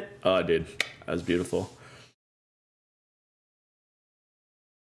theme in it. Oh dude, that was beautiful.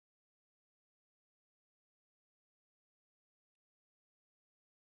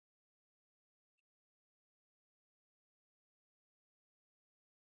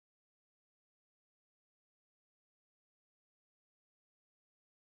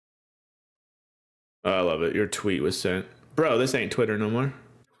 Oh, I love it. Your tweet was sent. Bro, this ain't Twitter no more.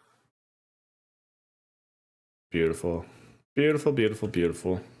 Beautiful. Beautiful, beautiful,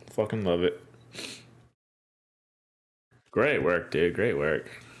 beautiful. Fucking love it. Great work, dude. Great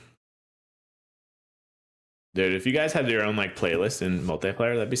work. Dude, if you guys had your own like playlist in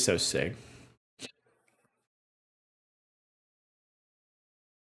multiplayer, that'd be so sick.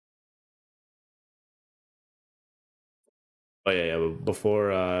 Oh yeah, yeah. But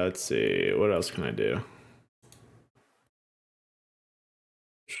before, let's see, what else can I do?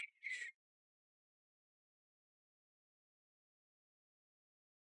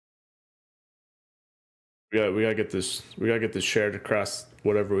 We gotta get this. We gotta get this shared across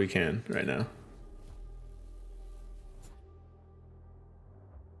whatever we can right now.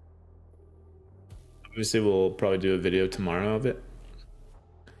 Obviously, we'll probably do a video tomorrow of it.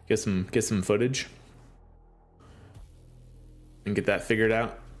 Get some footage and get that figured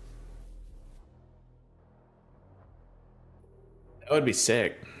out. That would be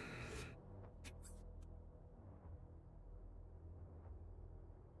sick.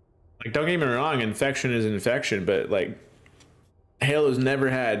 Like, don't get me wrong, infection is infection, but like, Halo's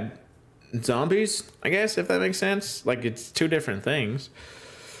never had zombies, I guess, if that makes sense. Like, it's two different things.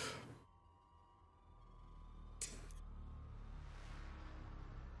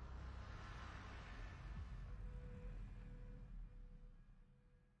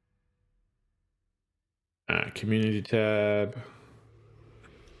 Community tab.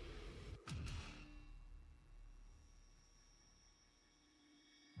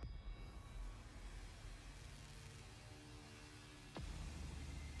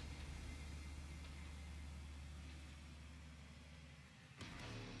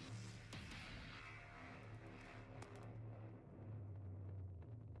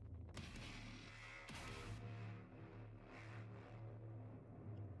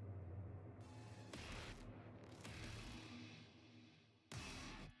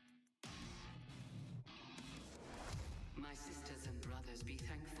 My sisters and brothers, be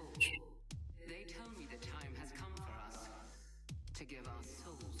thankful. They tell me the time has come for us to give our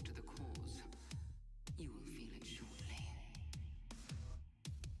souls to the cause. You will feel it shortly.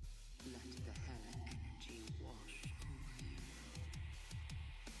 Let the hell energy wash over you.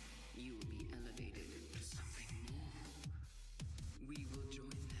 You will be elevated to something more. We will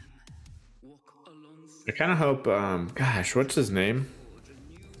join them. Walk alongside. I kind of hope, gosh, what's his name?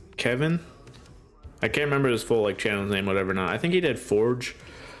 Kevin? I can't remember his full like channel's name, whatever. Not. I think he did Forge,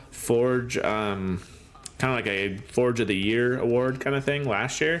 kind of like a Forge of the Year award kind of thing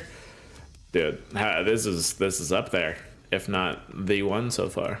last year. Dude, this is up there, if not the one so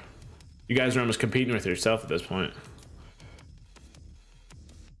far. You guys are almost competing with yourself at this point.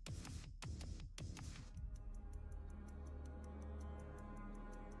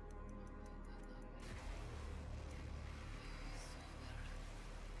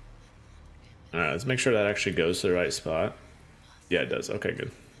 All right, let's make sure that actually goes to the right spot. Yeah, it does. Okay,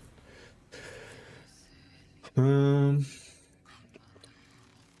 good.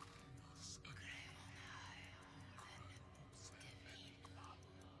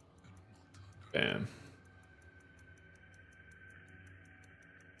 Bam.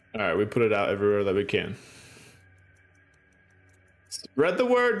 All right, we put it out everywhere that we can. Spread the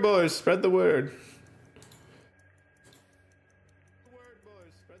word, boys. Spread the word.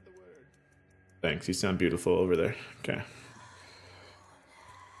 Thanks. You sound beautiful over there. Okay.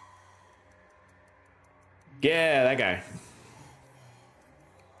 Yeah, that guy.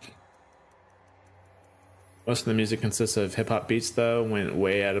 Most of the music consists of hip-hop beats, though. Went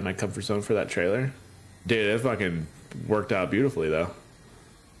way out of my comfort zone for that trailer. Dude, it fucking worked out beautifully, though.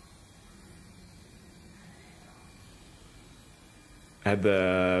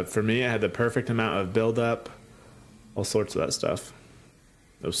 For me, I had the perfect amount of build-up. All sorts of that stuff.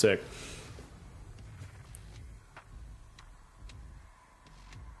 It was sick.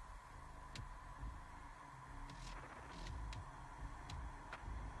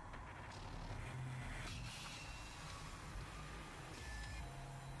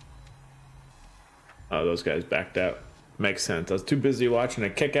 Oh, those guys backed out. Makes sense. I was too busy watching a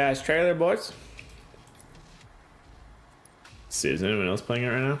kick-ass trailer, boys. See, is anyone else playing it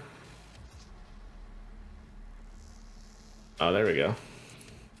right now? Oh, there we go.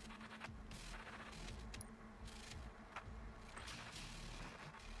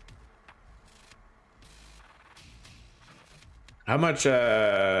 How much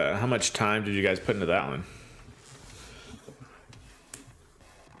time did you guys put into that one?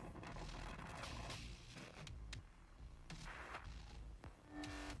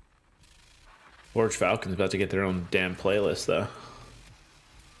 Forge Falcon's about to get their own damn playlist, though.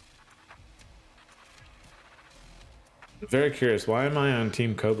 I'm very curious, why am I on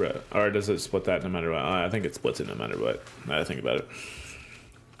Team Cobra? Or does it split that no matter what? I think it splits it no matter what. Now that I think about it.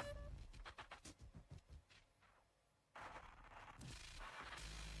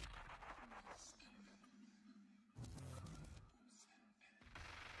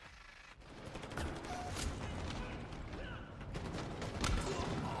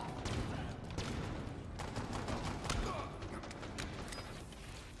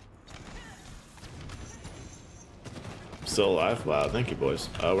 Still alive? Wow, thank you, boys.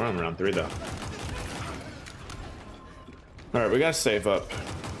 We're on round 3, though. Alright, we gotta save up.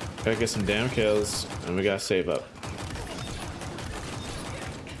 Gotta get some damn kills, and we gotta save up.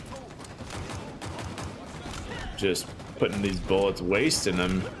 Just putting these bullets, wasting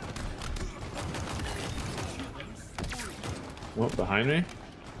them. What, behind me?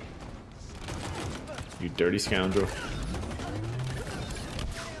 You dirty scoundrel.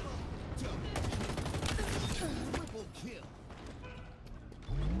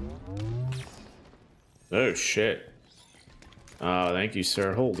 Oh shit. Oh, thank you,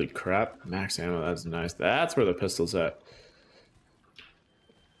 sir. Holy crap. Max ammo, that's nice. That's where the pistol's at.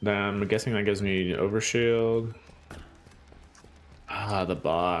 Then I'm guessing that gives me overshield. Ah, the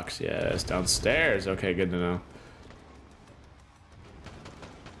box. Yes, downstairs. Okay, good to know.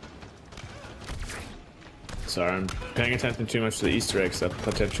 Sorry, I'm paying attention too much to the Easter egg stuff,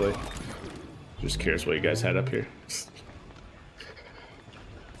 potentially. Just curious what you guys had up here.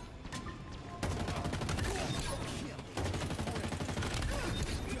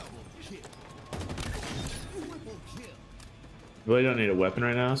 Really don't need a weapon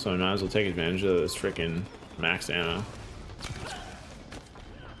right now, so I might as well take advantage of this freaking max ammo.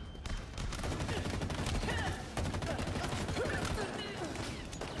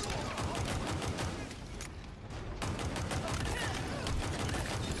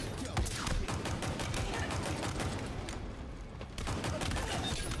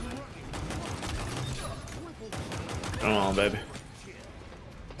 Come on, baby.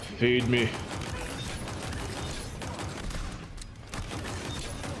 Feed me.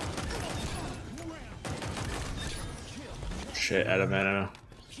 Shit, out of ammo.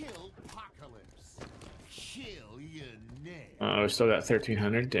 Oh, we still got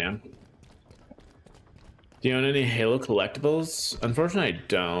 1,300. Damn. Do you own any Halo collectibles? Unfortunately, I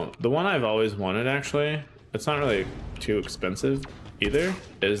don't. The one I've always wanted, actually, it's not really too expensive either,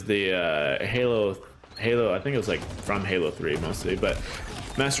 is the Halo, I think it was like from Halo 3 mostly, but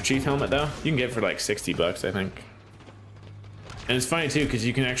Master Chief helmet though, you can get it for like $60, I think. And it's funny too, because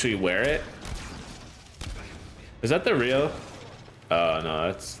you can actually wear it. Is that the real? Oh no,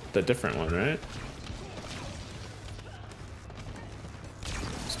 that's the different one, right?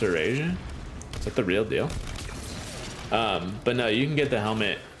 Duration? Is that the real deal? But no, you can get the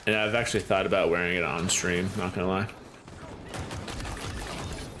helmet, and I've actually thought about wearing it on stream, not gonna lie.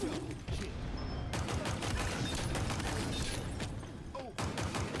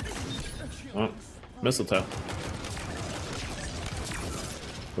 Oh, mistletoe.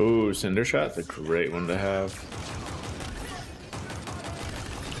 Ooh, Cinder Shot's a great one to have.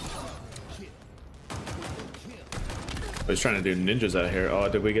 I was trying to do ninjas out here. Oh,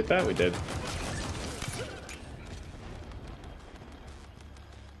 did we get that? We did.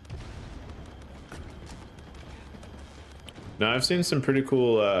 Now, I've seen some pretty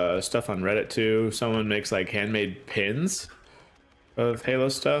cool stuff on Reddit too. Someone makes like handmade pins of Halo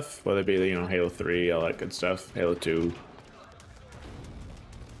stuff, whether it be, you know, Halo 3, all that good stuff, Halo 2.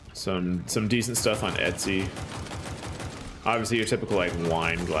 Some decent stuff on Etsy. Obviously your typical like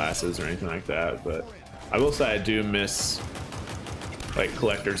wine glasses or anything like that, but I will say I do miss like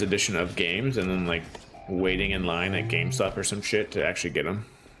collector's edition of games and then like waiting in line at GameStop or some shit to actually get them.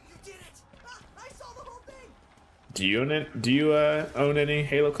 Do you own it? Do you own any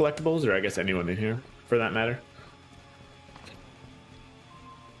Halo collectibles, or I guess anyone in here for that matter?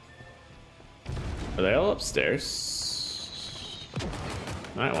 Are they all upstairs?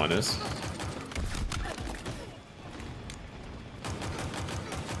 That one is.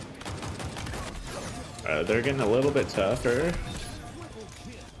 They're getting a little bit tougher.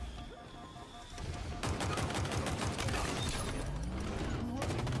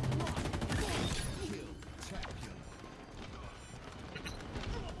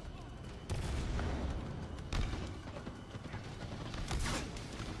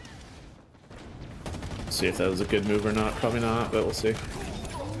 See if that was a good move or not. Probably not, but we'll see.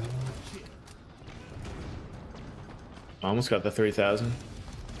 Almost got the 3,000.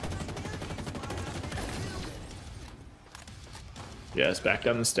 Yes, back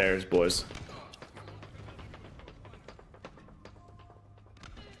down the stairs, boys.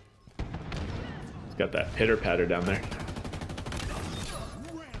 It's got that pitter patter down there.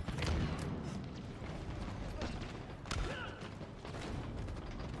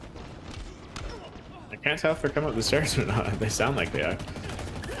 I can't tell if they're coming up the stairs or not. They sound like they are.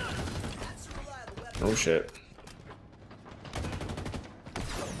 Oh shit.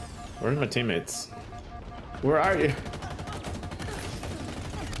 Where are my teammates? Where are you?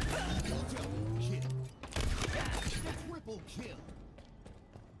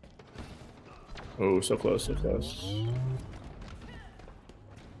 Oh, so close, so close.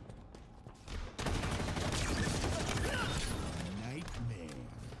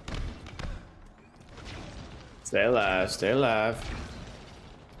 Stay alive, stay alive.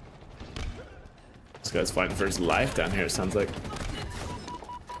 This guy's fighting for his life down here, it sounds like.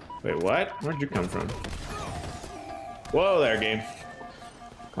 Wait, what? Where'd you come from? Whoa there, game.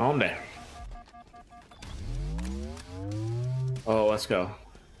 Calm down. Oh, let's go.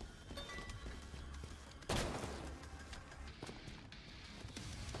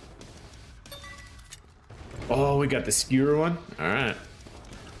 Oh, we got the skewer one? Alright.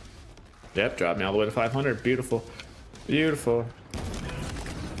 Yep, dropped me all the way to 500. Beautiful. Beautiful.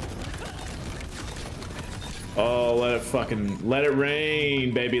 Oh, let it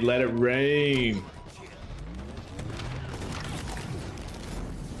rain, baby. Let it rain.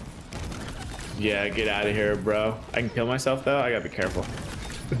 Yeah, get out of here, bro. I can kill myself, though. I gotta be careful.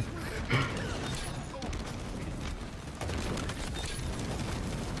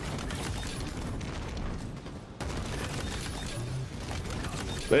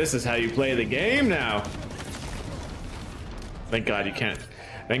 This is how you play the game now. Thank God you can't.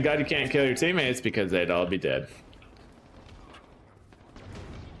 Thank God you can't kill your teammates because they'd all be dead.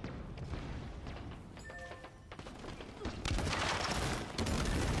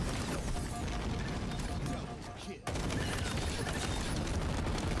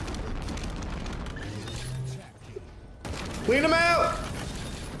 Clean them out!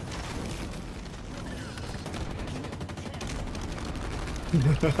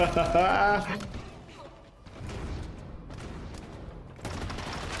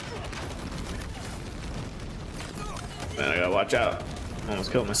 Man, I gotta watch out.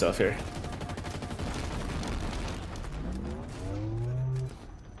 Almost killed myself here.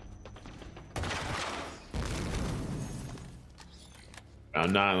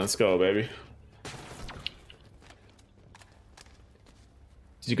 Round 9, let's go, baby.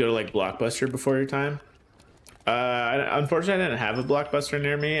 Did you go to like Blockbuster before your time? Unfortunately, I didn't have a Blockbuster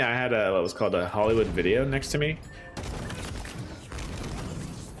near me. I had what was called a Hollywood Video next to me.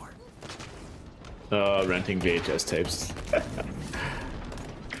 Oh, renting VHS tapes.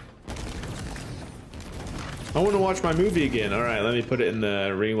 I want to watch my movie again. All right, let me put it in the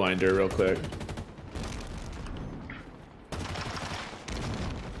rewinder real quick.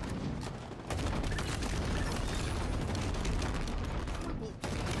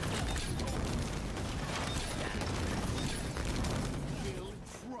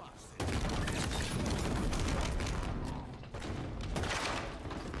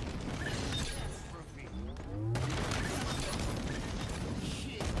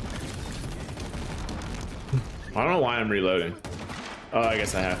 I don't know why I'm reloading. Oh, I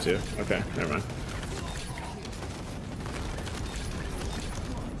guess I have to. Okay, never mind.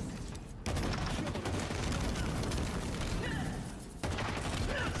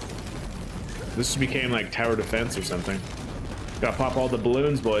 This became like tower defense or something. Gotta pop all the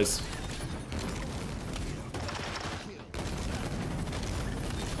balloons, boys.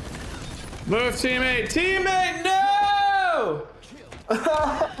 Move, teammate! Teammate, no!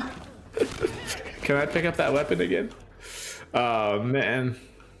 Can I pick up that weapon again? Oh, man.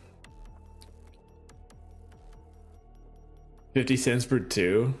 50 cents per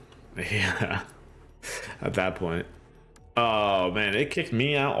two? Yeah. At that point. Oh, man. It kicked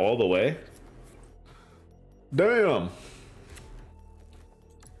me out all the way. Damn.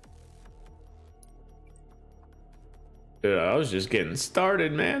 Dude, I was just getting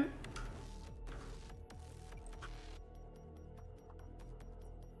started, man.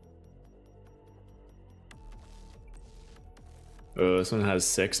 Oh, this one has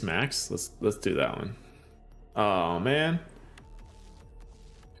 6 max. Let's do that one. Oh man.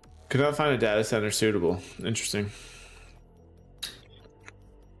 Could not find a data center suitable. Interesting.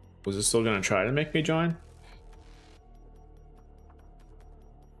 Was it still gonna try to make me join?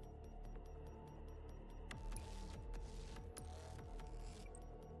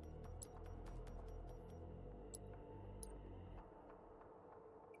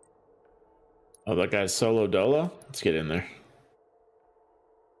 Oh, that guy's solo dolo? Let's get in there.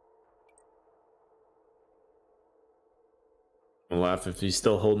 I'll laugh if he's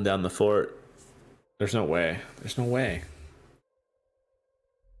still holding down the fort. There's no way. There's no way.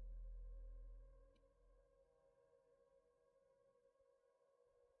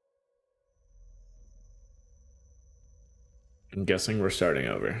 I'm guessing we're starting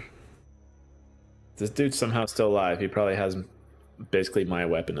over. This dude's somehow still alive. He probably has basically my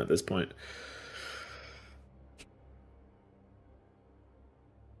weapon at this point.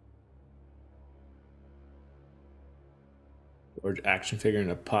 Or action figure and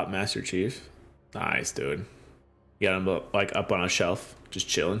a pop Master Chief. Nice, dude. You got him like up on a shelf, just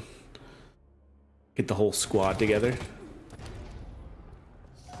chilling. Get the whole squad together.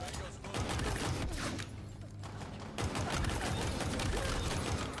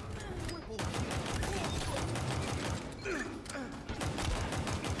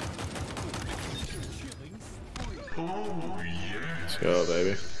 Let's go,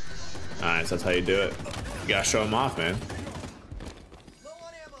 baby. Nice, that's how you do it. You gotta show them off, man.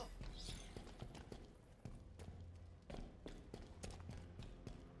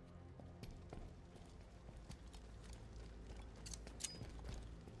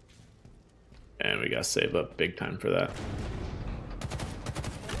 And we gotta save up big time for that.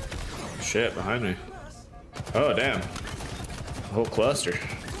 Shit, behind me. Oh, damn. A whole cluster.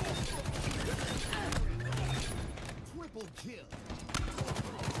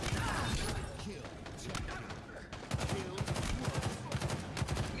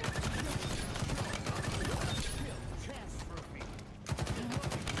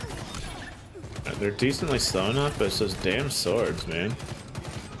 They're decently slow enough, but it's those damn swords, man.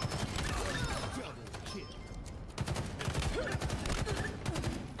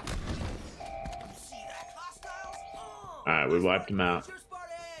 Alright, we wiped him out.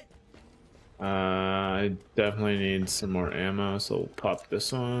 I definitely need some more ammo, so we'll pop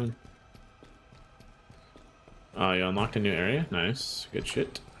this one. Oh, you unlocked a new area? Nice. Good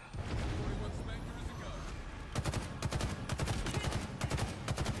shit.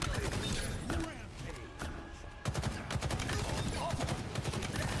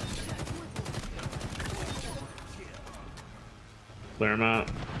 Clear him out.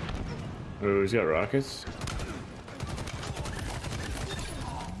 Oh, he's got rockets.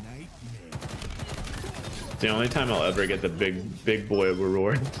 The only time I'll ever get the big boy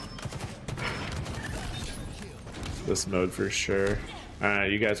reward. This mode for sure.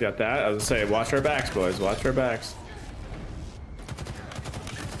 Alright, you guys got that? I was gonna say, watch our backs, boys. Watch our backs.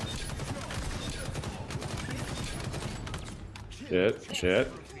 Shit,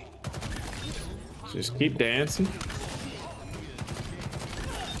 shit. Just keep dancing.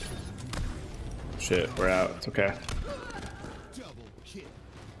 Shit, we're out. It's okay.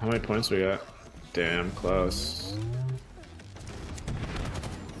 How many points we got? damn close.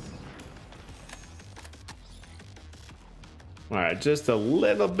 Alright, just a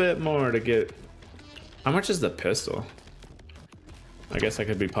little bit more to get. How much is the pistol? I guess I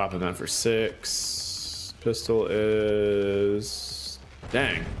could be popping that for 6. Pistol is.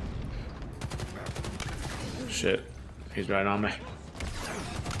 Dang. Shit. He's right on me.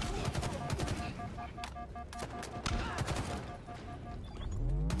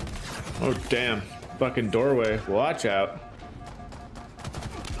 Oh, damn. Fucking doorway. Watch out.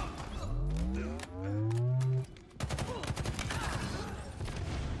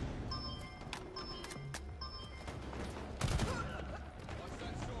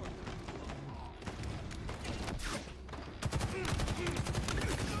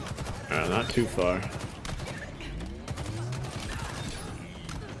 Not too far.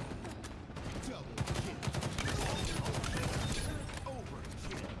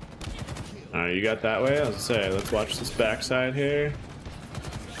 Alright, you got that way? I was gonna say, let's watch this backside here.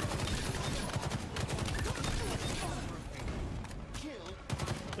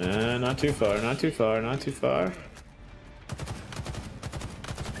 Not too far, not too far, not too far.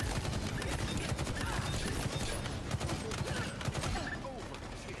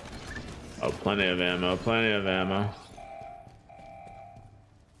 Oh, plenty of ammo, plenty of ammo.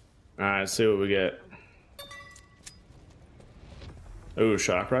 Alright, let's see what we get. Ooh,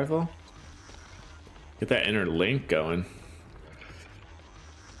 shock rifle? Get that inner link going.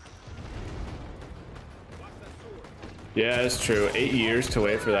 Yeah, it's true. 8 years to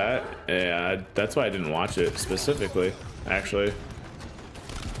wait for that. Yeah, that's why I didn't watch it specifically, actually.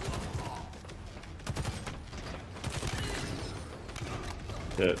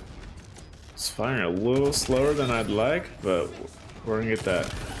 It's firing a little slower than I'd like, but we're gonna get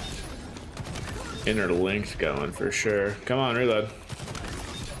that inner link going for sure. Come on, reload.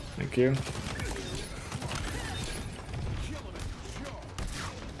 Thank you.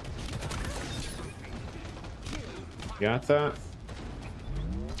 Got that?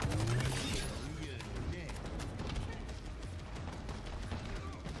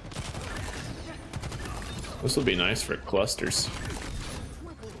 This will be nice for clusters.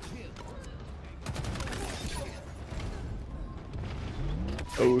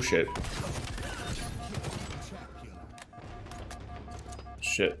 Oh shit.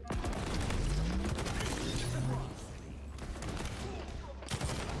 Shit.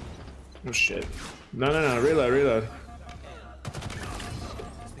 Oh shit. No, no, no, reload, reload.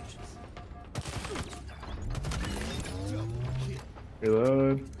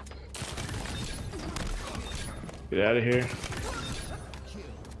 Reload. Get out of here.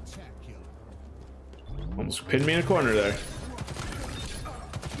 Almost pinned me in a corner there.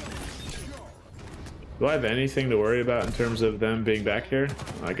 Do I have anything to worry about in terms of them being back here?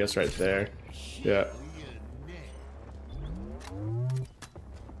 I guess right there. Yeah.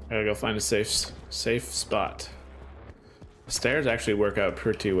 I gotta go find a safe spot. The stairs actually work out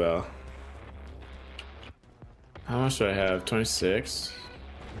pretty well. How much do I have? 26?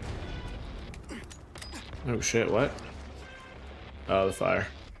 Oh shit, what? Oh, the fire.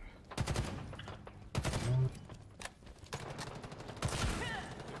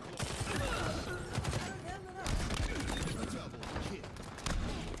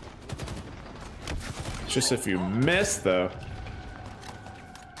 It's just if you miss, though.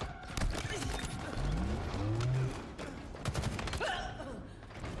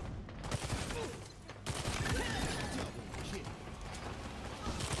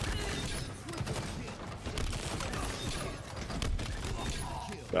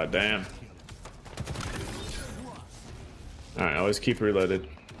 God damn. Alright, always keep reloaded.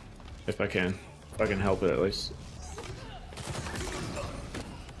 If I can. If I can help it at least.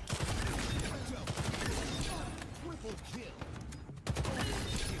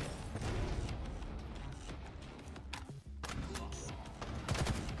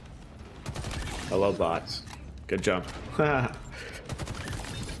 Hello, bots. Good jump.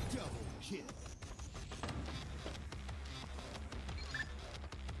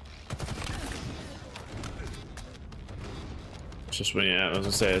 Just when, yeah, I was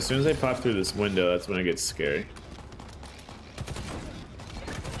gonna say, as soon as they pop through this window, that's when it gets scary.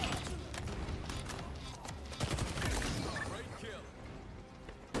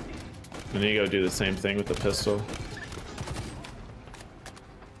 And then you go do the same thing with the pistol.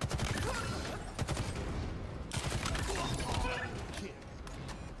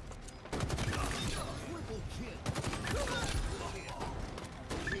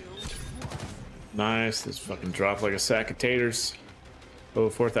 Nice, this fucking drop like a sack of taters. Oh,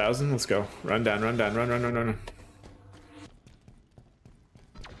 4,000, let's go. Run down, run down, run, run, run, run, run.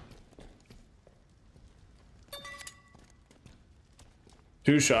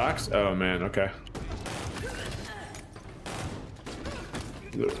 2 shocks? Oh man, okay.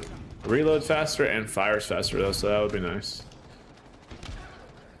 Reload faster and fires faster though, so that would be nice.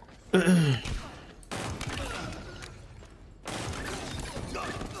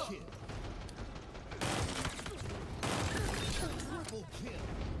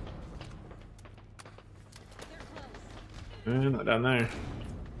 Not down there.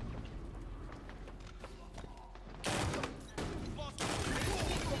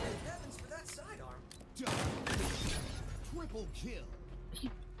 Triple kill.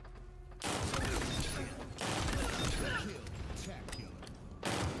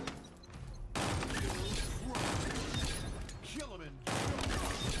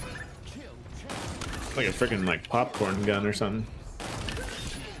 Like a freaking like popcorn gun or something.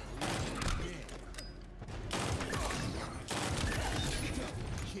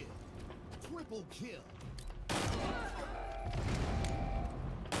 Triple kill.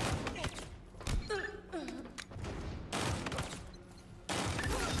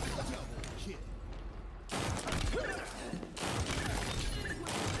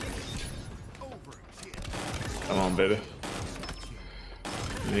 Come on, baby.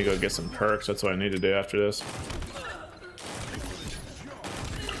 I need to go get some perks. That's what I need to do after this.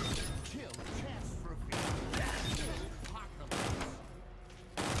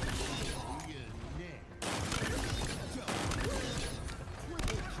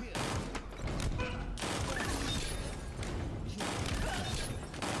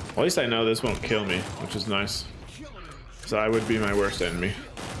 Well, at least I know this won't kill me, which is nice. So I would be my worst enemy.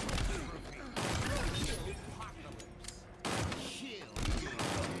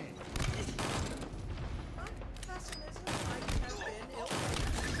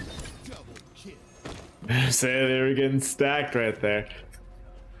 Say they were getting stacked right there.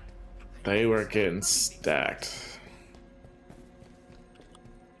 They were getting stacked.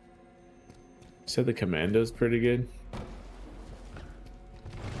 Said the commando's pretty good.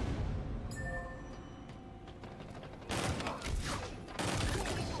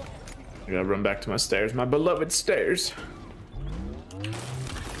 I gotta run back to my stairs, my beloved stairs.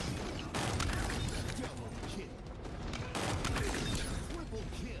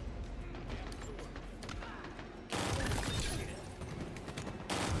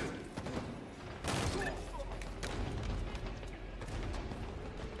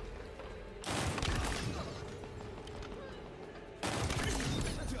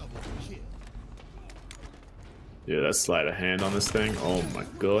 Dude, that sleight of hand on this thing. Oh my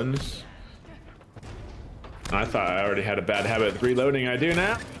goodness. I thought I already had a bad habit of reloading. I do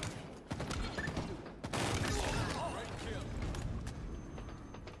now.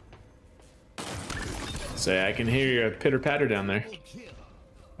 Say, I can hear your pitter patter down there.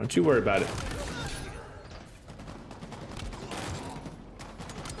 Don't you worry about it.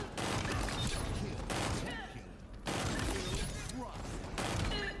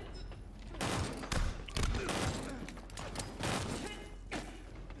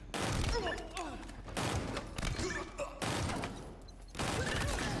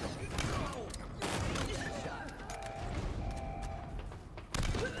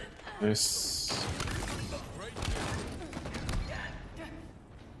 Nice.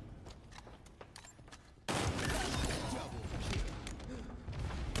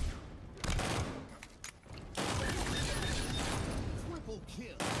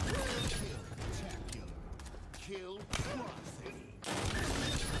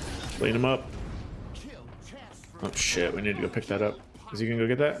 Clean him up. Oh shit, we need to go pick that up. Is he gonna go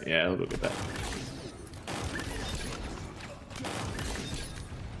get that? Yeah, he'll go get that.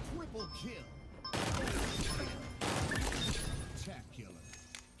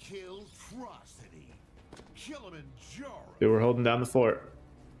 Dude, we're holding down the fort.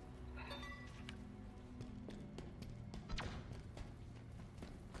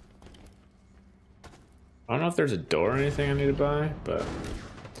 I don't know if there's a door or anything I need to buy, but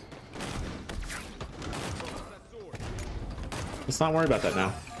let's not worry about that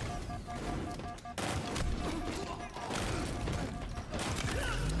now.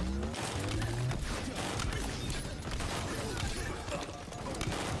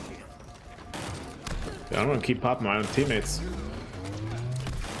 Dude, I'm gonna keep popping my own teammates.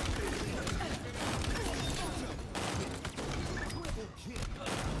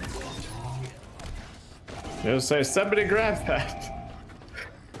 You'll say, somebody grab that.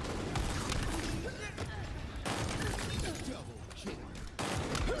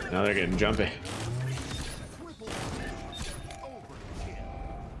 Now they're getting jumpy.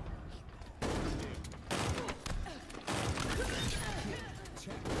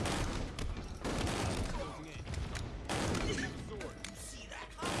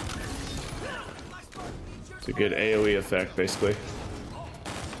 It's a good AoE effect, basically.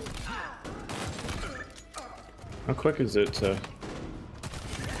 How quick is it to...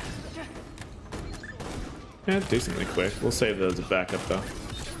 Yeah, decently quick. We'll save those as a backup, though.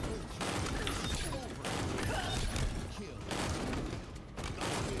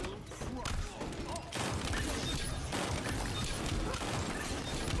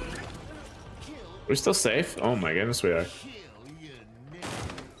 We're still safe? Oh my goodness, we are.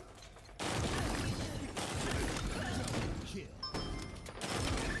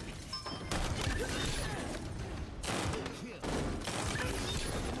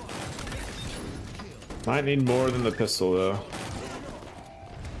 Might need more than the pistol, though.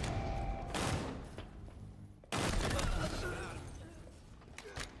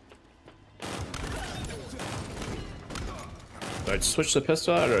 Do I switch the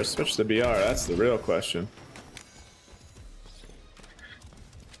pistol out or I switch the BR? That's the real question.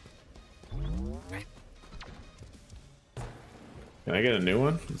 Can I get a new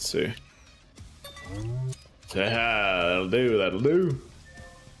one? Let's see. Yeah, that'll do, that'll do.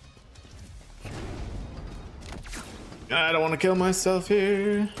 I don't want to kill myself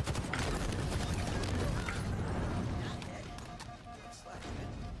here.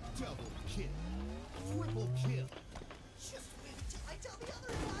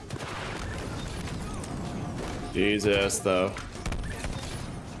 Jesus, though.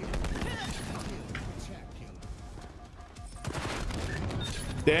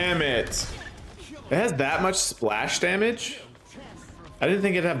 Damn it. It has that much splash damage? I didn't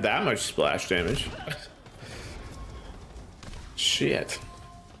think it'd have that much splash damage. Shit.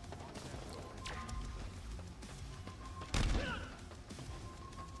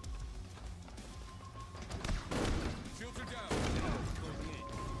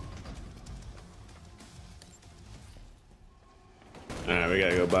 Alright, we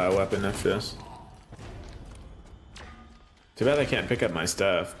gotta go buy a weapon after this. Too bad I can't pick up my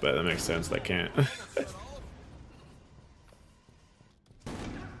stuff, but that makes sense, I can't.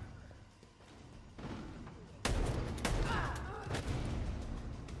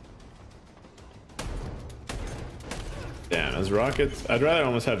 Damn, those rockets. I'd rather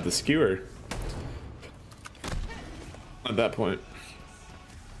almost have the skewer at that point.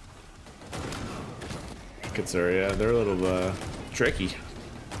 Rockets are, yeah, they're a little tricky.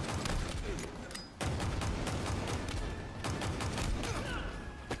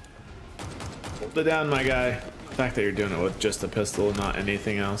 Hold it down, my guy. The fact that you're doing it with just a pistol, not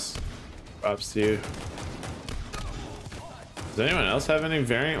anything else. Props to you. Does anyone else have any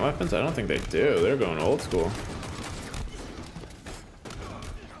variant weapons? I don't think they do. They're going old school.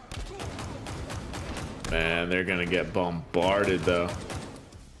 Man, they're gonna get bombarded though.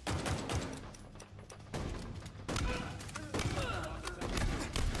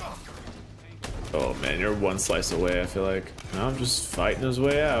 Oh man, you're one slice away, I feel like. No, I'm just fighting his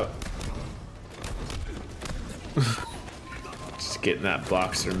way out. Just getting that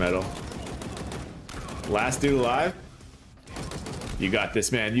boxer medal. Last dude alive? You got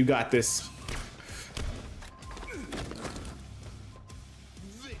this, man. You got this.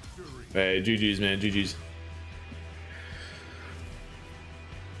 Hey, GG's, man. GG's.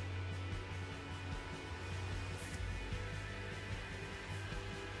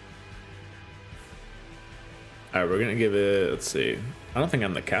 Alright, we're gonna give it, let's see. I don't think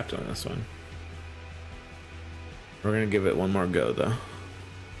I'm the captain on this one. We're gonna give it one more go, though.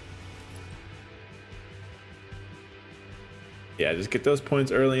 Yeah, just get those points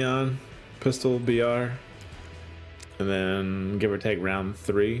early on. Pistol, BR. And then give or take round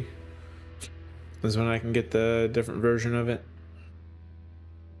 3 is when I can get the different version of it.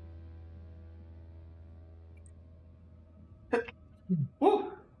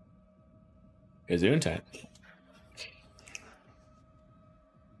 Woo! It's doing time.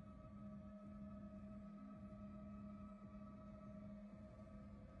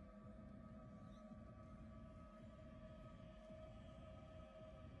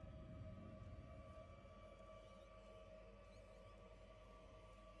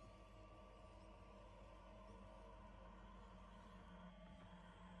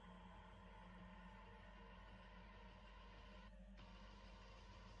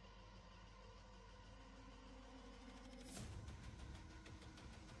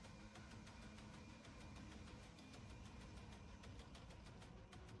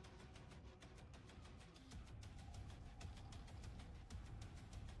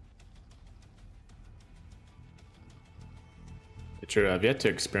 True, I've yet to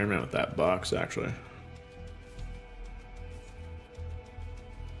experiment with that box, actually.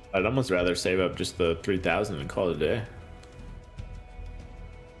 I'd almost rather save up just the 3,000 and call it a day.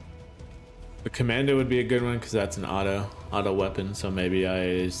 The commando would be a good one because that's an auto weapon, so maybe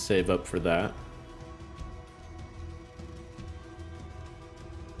I save up for that.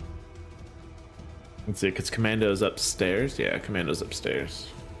 Let's see, because commando's upstairs. Yeah, commando's upstairs.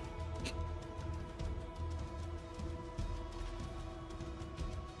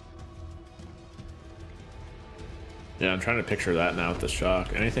 Yeah, I'm trying to picture that now with the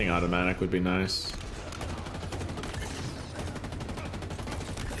shock. Anything automatic would be nice.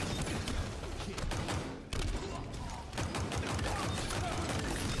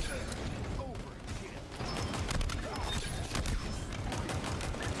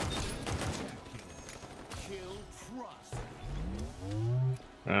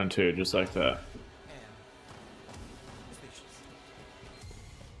 Round 2, just like that.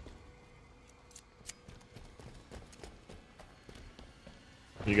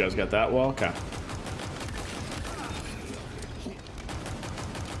 You guys got that wall? Okay.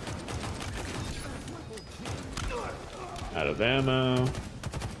 Out of ammo.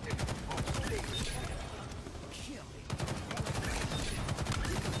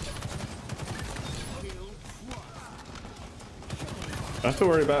 I have to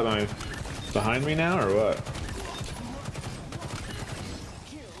worry about my behind me now or what?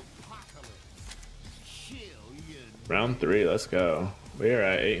 Round 3, let's go. We are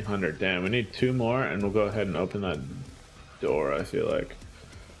at 800. Damn, we need 2 more and we'll go ahead and open that door, I feel like.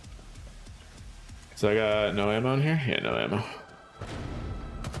 So I got no ammo in here? Yeah, no ammo.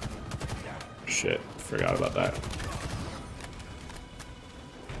 Shit, forgot about that.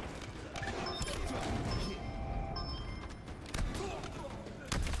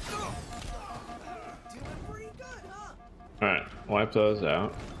 Alright, wipe those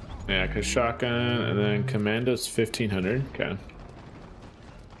out. Yeah, because shotgun and then commando's 1500. Okay.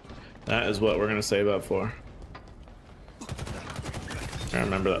 That is what we're gonna save up for. I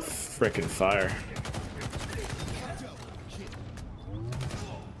remember that frickin' fire.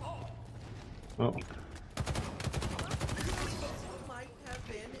 Oh.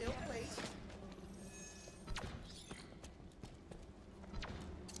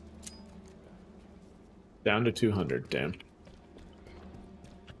 Down to 200, damn.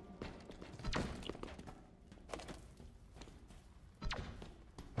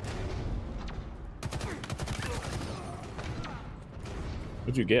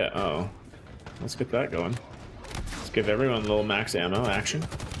 What'd you get? Oh. Let's get that going. Let's give everyone a little max ammo action.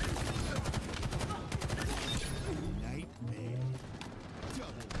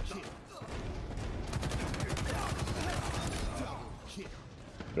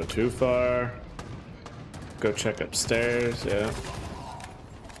 Go too far. Go check upstairs, yeah.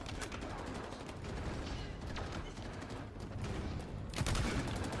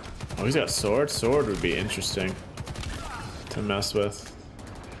 Oh, he's got sword? Sword would be interesting to mess with.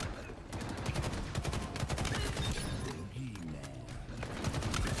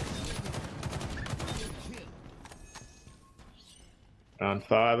 Round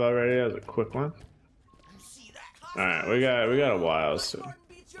 5 already, that was a quick one. Alright, we got a while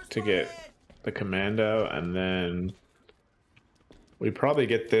to get the commando, and then we probably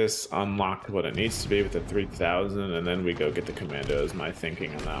get this unlocked what it needs to be with the 3000, and then we go get the commando is my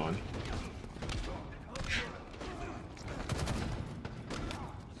thinking on that one.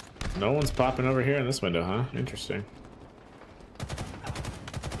 No one's popping over here in this window, huh? Interesting.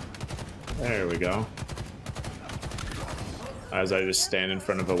 There we go. As I just stand in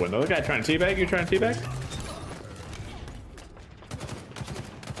front of a window. The guy trying to teabag? You trying to teabag?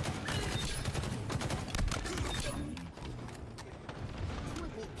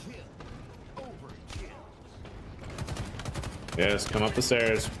 Yes, come up the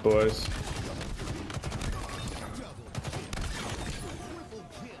stairs, boys.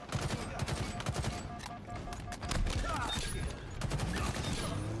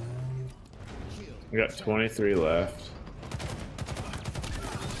 We got 23 left.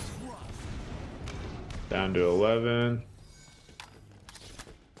 Down to 11.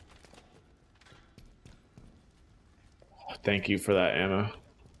 Thank you for that ammo.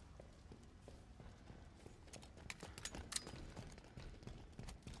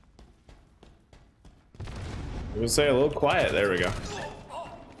 We'll say a little quiet. There we go.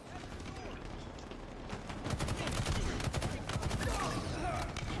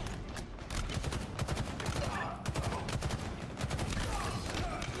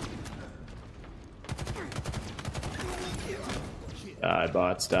 Die,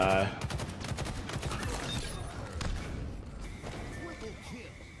 bots, die.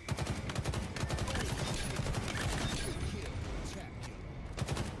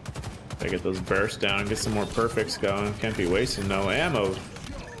 Gotta get those bursts down, get some more perfects going. Can't be wasting no ammo.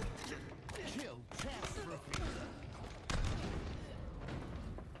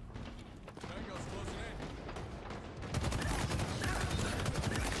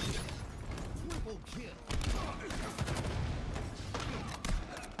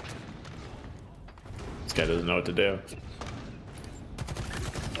 This guy doesn't know what to do.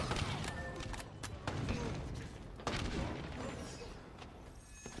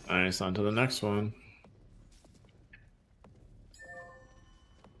 Nice, on to the next one.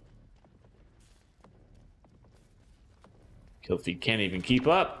 Kill feed can't even keep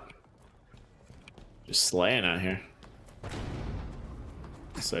up. Just slaying out here.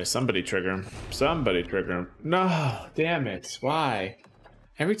 So somebody trigger him. Somebody trigger him. No, damn it. Why?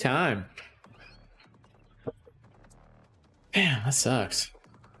 Every time. Damn, that sucks.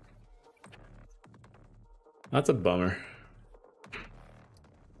 That's a bummer.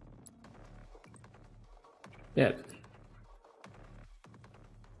 Yeah.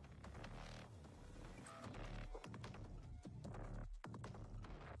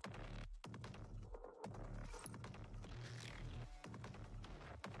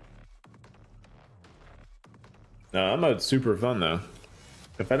 No, that mode's super fun though.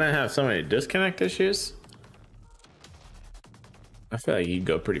 If I didn't have so many disconnect issues, I feel like you'd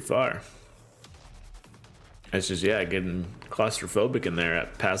go pretty far. It's just, yeah, getting claustrophobic in there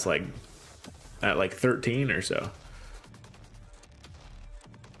at past like 13 or so.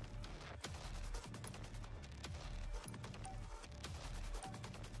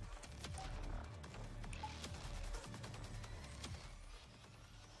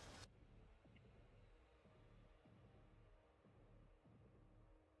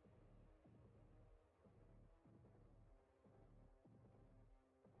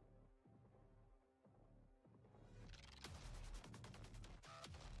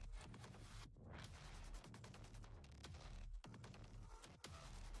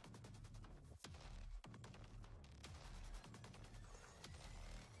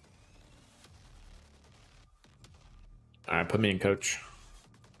 All right, put me in, coach.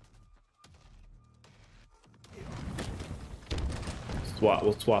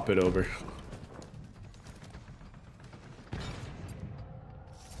 We'll swap it over.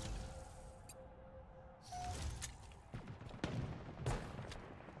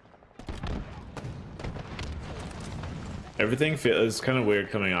 Everything feels kind of weird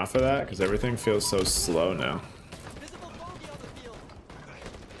coming off of that because everything feels so slow now.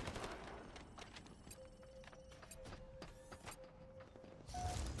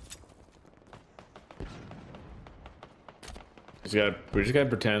 We just gotta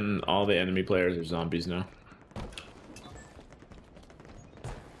pretend all the enemy players are zombies now.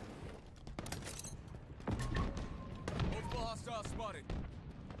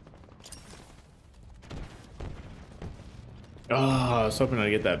 Oh, I was hoping I'd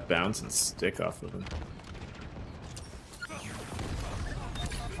get that bounce and stick off of him.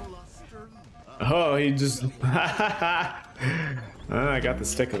 Oh, he just... I got the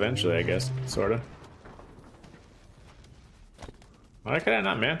stick eventually, I guess, sorta. Why could I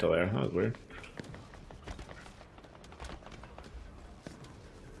not mantle there? That was weird.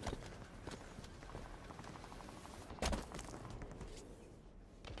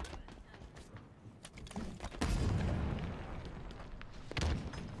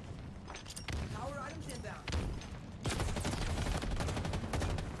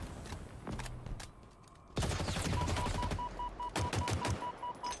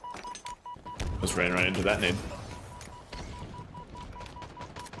 Just ran right into that nade.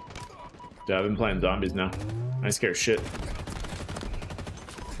 Yeah, I've been playing zombies now. I scare shit.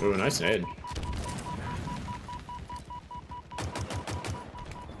 Ooh, nice nade.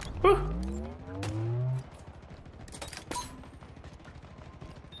 Woo.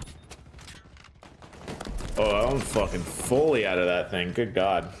 Oh, I'm fucking fully out of that thing. Good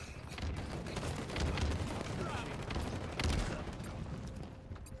God.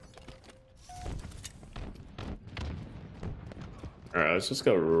 Alright, let's just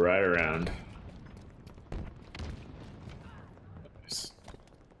go right around. Nice.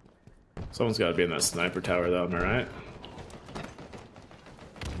 Someone's got to be in that sniper tower, though, am I right?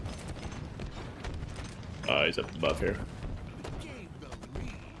 Oh, he's up above here.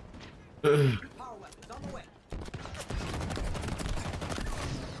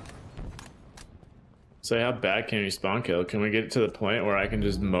 So how bad can you spawn kill? Can we get to the point where I can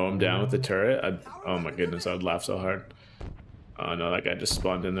just mow him down with the turret? Oh my goodness, I would laugh so hard. Oh no, that guy just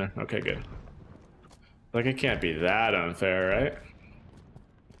spawned in there. Okay, good. Like, it can't be that unfair, right?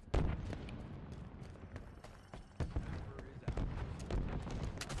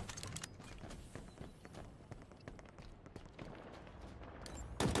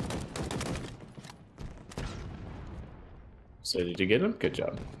 So did you get him? Good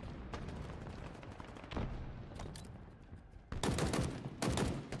job.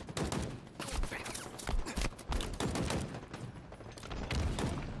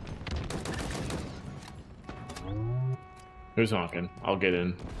 Who's honking? I'll get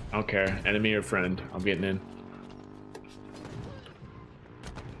in. I don't care. Enemy or friend. I'm getting in.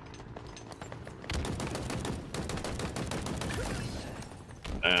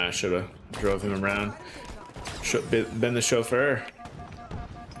 I should have drove him around. Should been the chauffeur.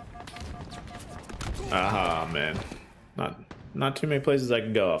 Aha, man. Not too many places I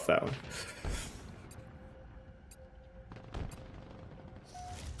can go off that one.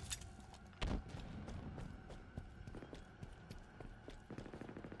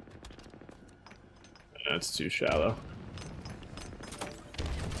 That's too shallow.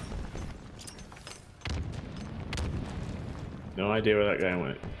 No idea where that guy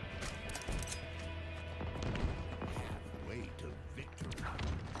went. Way to victory.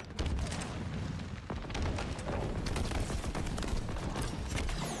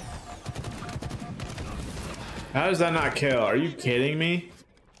 How does that not kill? Are you kidding me?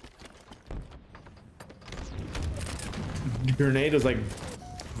 The grenade was like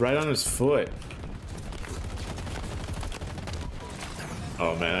right on his foot.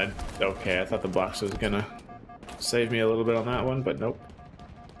 Oh man, okay, I thought the box was gonna save me a little bit on that one, but nope.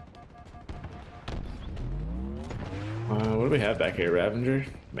 What do we have back here? Ravager?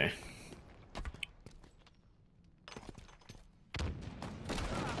 Meh.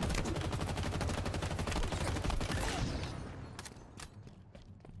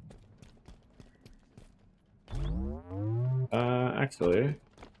 Actually.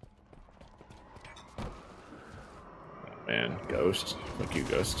 Oh man, Ghost. Fuck you,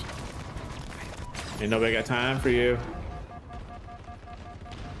 Ghost. Ain't nobody got time for you.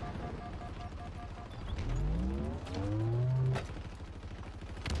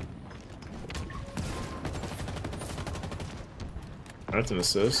 That's an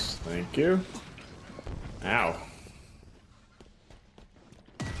assist. Thank you. Ow.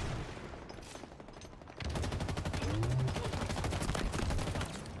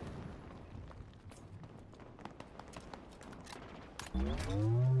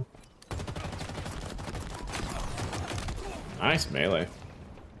 Nice melee.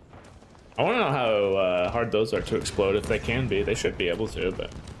 I want to know how hard those are to explode, if they can be. They should be able to,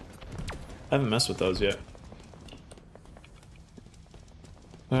 but I haven't messed with those yet.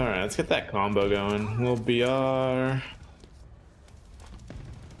 Alright, let's get that combo going. Little BR.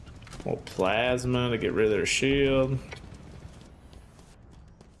 Little plasma to get rid of their shield.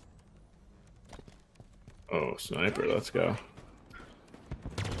 Oh, sniper, let's go.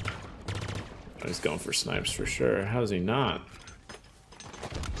 Oh, he's going for snipes for sure. How is he not?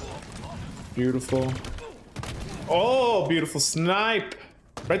 Beautiful. Oh, beautiful snipe!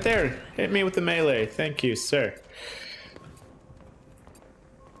 Right there. Hit me with the melee. Thank you, sir.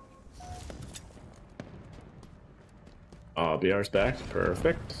 Oh, BR's back.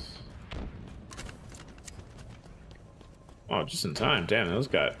 Perfect. Oh, just in time. Damn, those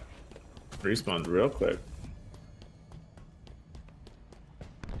got respawned real quick.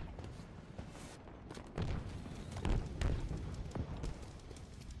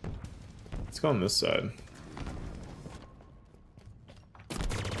 Let's go on this side.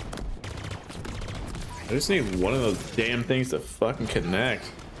 I just need one of those damn things to fucking connect.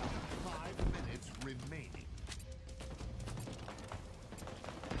 5 minutes remaining.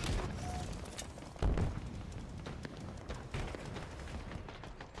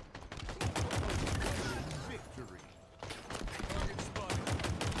 Victory. Target spotted.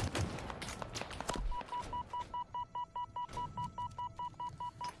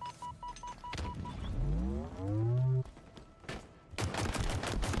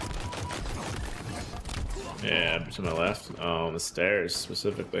 Yeah, to my left. Oh, on the stairs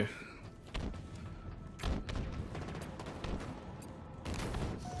specifically.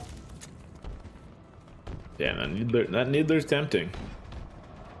 Damn, that needler's tempting.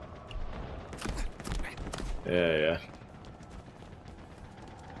 Yeah.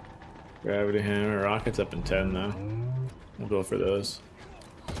 Gravity hammer, rockets up in 10 though. We'll go for those.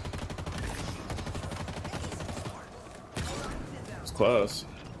 It's close.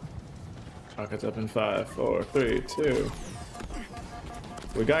 Rockets up in 5, 4, 3, 2.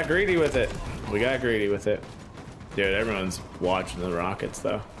 We got greedy with it. Dude, everyone's watching the rockets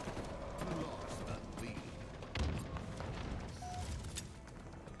though.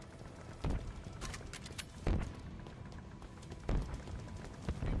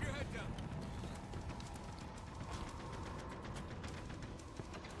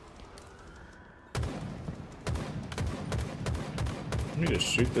 Let me just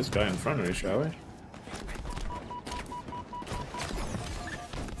shoot this guy in front of me, shall we?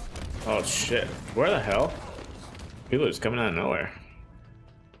 Oh shit. Where the hell? People are just coming out of nowhere.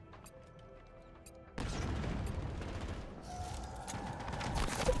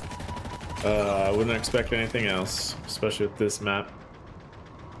 I wouldn't expect anything else, especially with this map.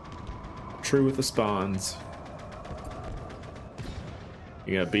 True with the spawns.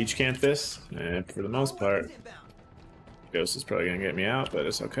 You gonna beach camp this? And for the most part, Ghost is probably gonna get me out, but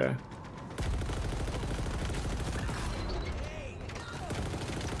it's okay.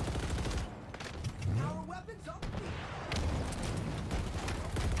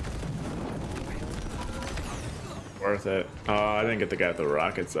 Worth it. Oh, I didn't get the guy with the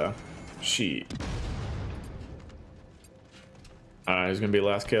rockets though. Shit. Alright, he's gonna be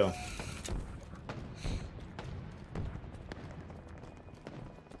last kill.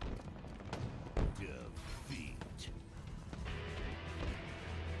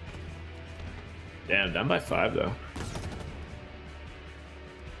 Damn, down by 5 though.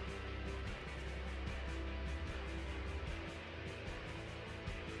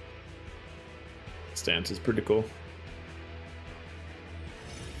 Stance is pretty cool.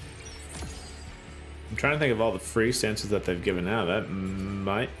 I'm trying to think of all the free stances that they've given out. That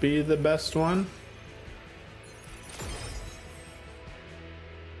might be the best one.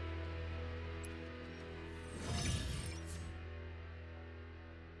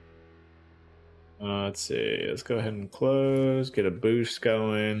 Let's see. Let's go ahead and close. Get a boost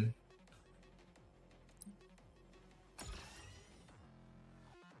going.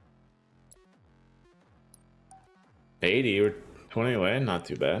 $80 or 20 away. Not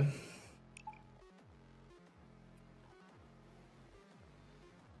too bad.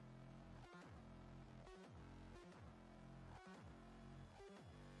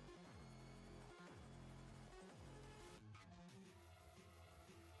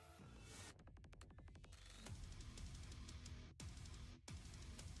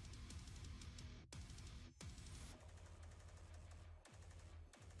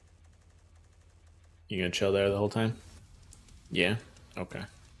 You gonna chill there the whole time? Yeah? Okay.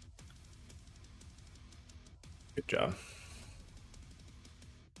 Good job.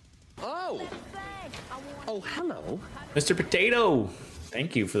 Oh! Oh, hello. Mr. Potato!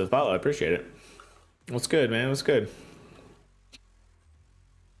 Thank you for the follow. I appreciate it. What's good, man? What's good?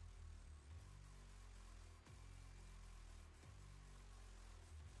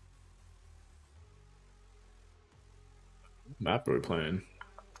 What map are we playing?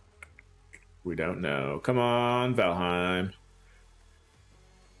 We don't know. Come on, Valheim.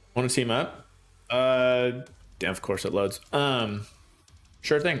 Want to team up? Yeah, of course it loads.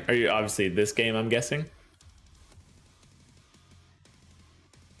 Sure thing. Are you obviously this game, I'm guessing?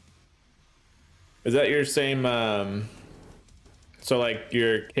 Is that your same, so like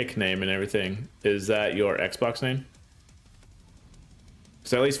your kick name and everything, is that your Xbox name?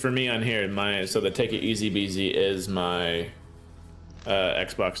 So at least for me on here, so the Take It Easy Beezy is my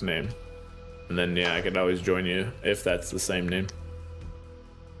Xbox name. And then, yeah, I could always join you if that's the same name.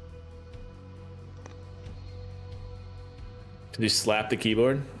 Did you slap the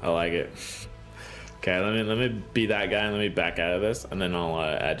keyboard? I like it. Okay, let me be that guy and let me back out of this, and then I'll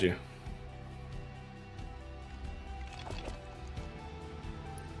add you.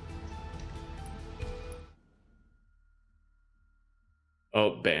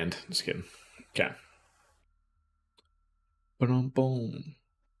 Oh, banned. Just kidding. Okay. Boom.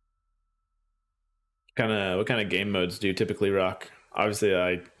 What kind of game modes do you typically rock? Obviously,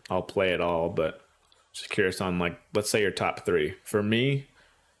 I'll play it all, but just curious on, like, let's say your top 3. For me,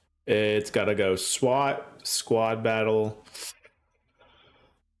 it's got to go SWAT, squad battle,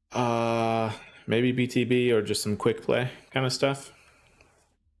 maybe BTB or just some quick play kind of stuff,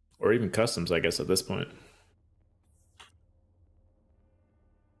 or even customs, I guess, at this point.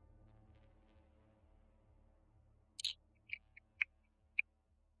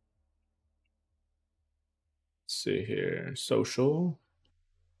 Let's see here, social.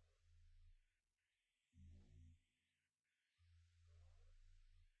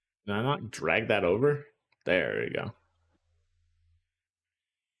 Did I not drag that over? There you go.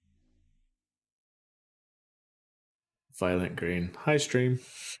 Violent green. Hi, stream.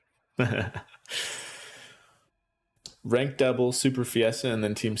 Rank double, super fiesta, and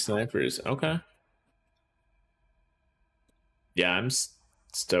then team snipers. Okay. Yeah, I'm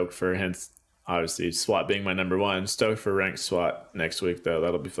stoked for, hence, obviously, SWAT being my number 1. Stoked for ranked SWAT next week, though.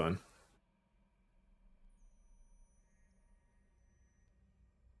 That'll be fun.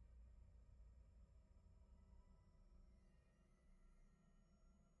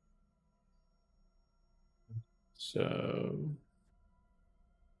 So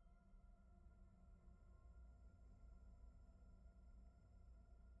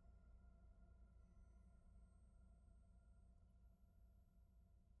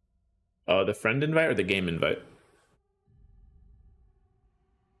oh, the friend invite or the game invite?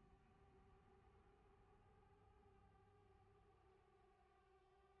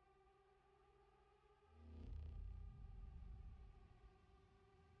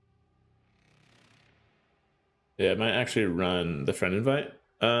 Yeah, it might actually run the friend invite.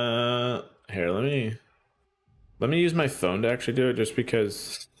 Here, let me use my phone to actually do it, just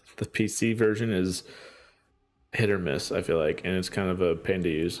because the PC version is hit or miss, I feel like, and it's kind of a pain to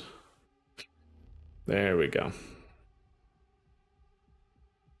use. There we go.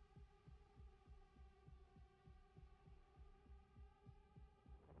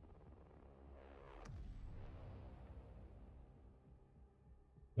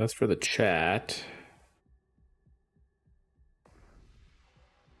 That's for the chat.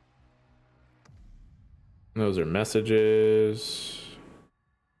 Those are messages.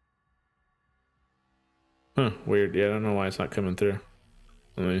 Huh, weird. Yeah, I don't know why it's not coming through.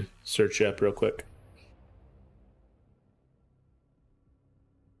 Let me search you up real quick.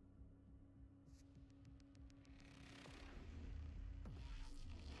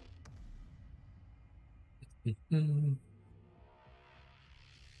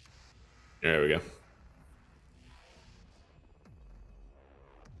 There we go.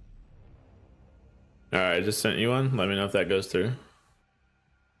 All right, I just sent you one. Let me know if that goes through.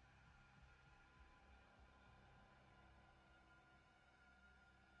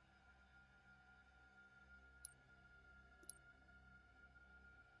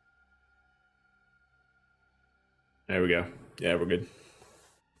 There we go. Yeah, we're good.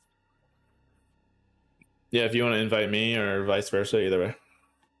 Yeah, if you want to invite me or vice versa, either way.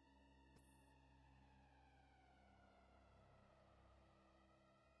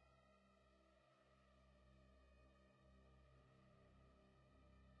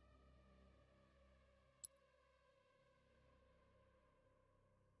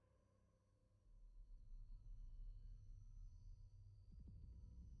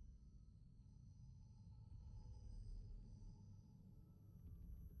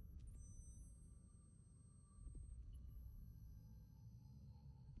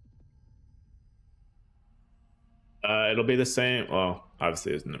 It'll be the same. Well,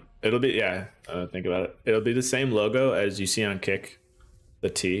 obviously, isn't it? It'll be, yeah. Think about it. It'll be the same logo as you see on Kick. The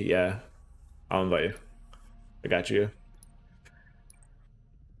T, yeah. I'll invite you. I got you.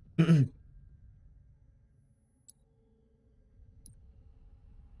 And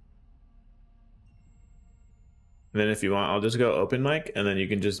then if you want, I'll just go open mic, and then you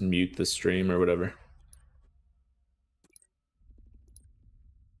can just mute the stream or whatever.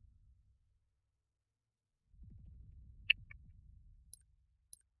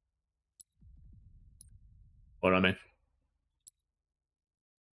 What I mean?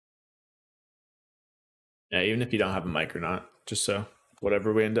 Yeah, even if you don't have a mic or not, just so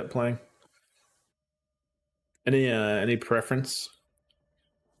whatever we end up playing. Any preference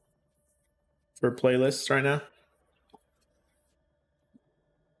for playlists right now?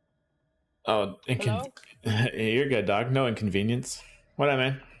 Oh, you're good, dog. No inconvenience. What I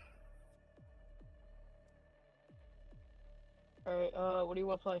mean? Alright, what do you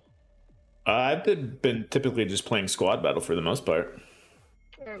want to play? I've been typically just playing squad battle for the most part.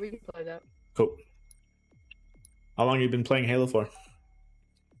 Alright, we can play that. Cool. How long have you been playing Halo for?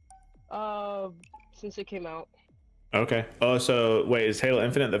 Since it came out. Okay. Oh, so wait, is Halo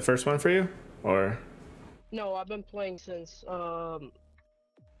Infinite the first one for you? Or? No, I've been playing since,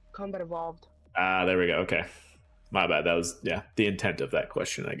 Combat Evolved. Ah, there we go. Okay. My bad. That was, yeah, the intent of that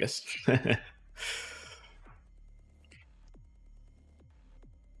question, I guess.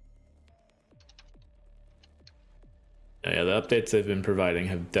 Yeah, the updates they've been providing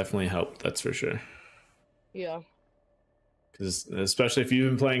have definitely helped, that's for sure. Yeah. Because especially if you've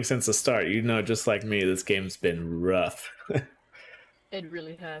been playing since the start, you know, just like me, this game's been rough. It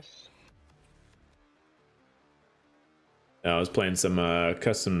really has. I was playing some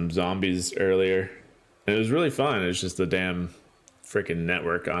custom zombies earlier, and it was really fun. It's just the damn freaking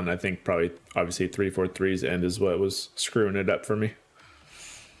network on, I think, probably, obviously, 343's end is what was screwing it up for me.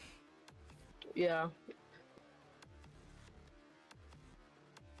 Yeah.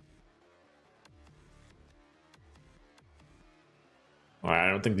 Well, I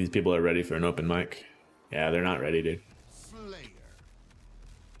don't think these people are ready for an open mic. Yeah, they're not ready, dude.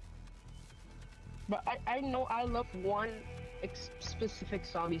 But I know I love one specific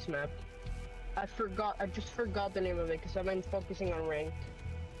zombies map. I just forgot the name of it because I've been focusing on ranked.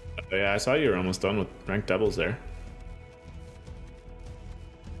 Oh, yeah, I saw you were almost done with ranked doubles there.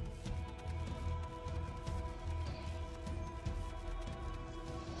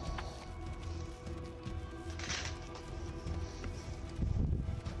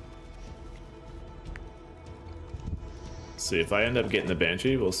 See, if I end up getting the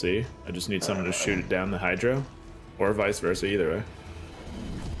Banshee, we'll see. I just need someone to shoot it down the Hydro, or vice versa, either way.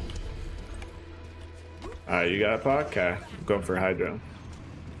 Alright, you got it, Pac? Okay, I'm going for Hydro.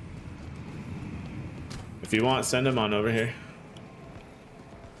 If you want, send him on over here.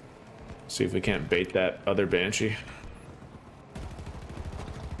 See if we can't bait that other Banshee.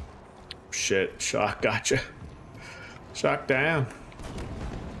 Shit, Shock, gotcha. Shock down.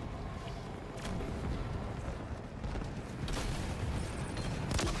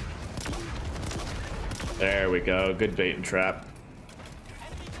 There we go, good bait and trap.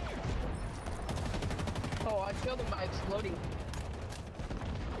 Oh, I killed him by exploding.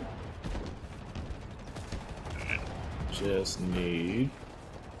 Just need...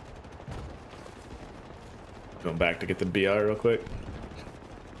 Going back to get the BR real quick.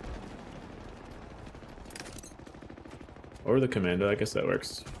 Or the commando, I guess that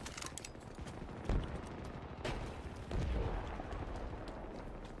works.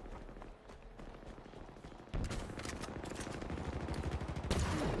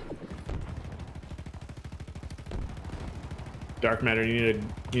 Dark Matter, you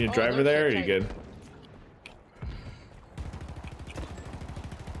need a driver there, or are you good?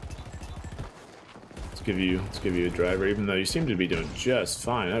 Let's give you a driver, even though you seem to be doing just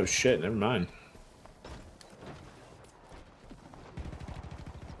fine. Oh shit, never mind.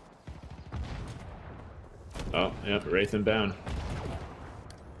 Oh, yep, Wraith inbound.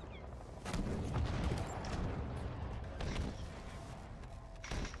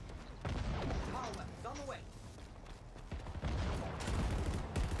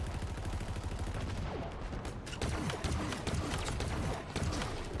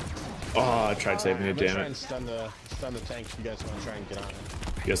 Oh, I tried saving you, damn it. Stun the tank if you guys want to try and get on it.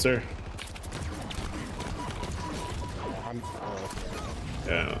 Yes, sir. Oh.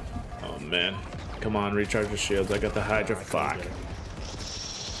 Yeah. Oh man. Come on, recharge the shields. I got the Hydra. Fuck.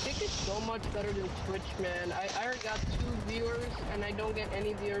 Kick is so much better than Twitch, man. I already got 2 viewers, and I don't get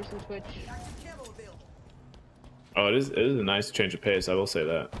any viewers in Twitch. Oh, it is a nice change of pace. I will say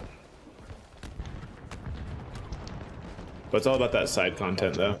that. But it's all about that side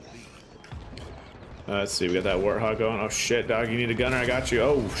content, though. Let's see, we got that Warthog going. Oh shit, dog, you need a gunner? I got you.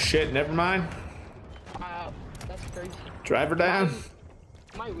 Oh shit, never mind. That's crazy. Driver down.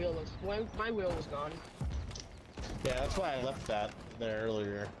 My wheel was gone. Yeah, that's why I left that there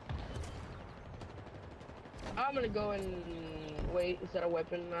earlier. I'm gonna go and wait. Is that a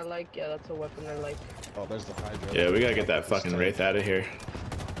weapon I like? Yeah, that's a weapon I like. Oh, there's the Hydra. Yeah, we gotta get that fucking Wraith out of here.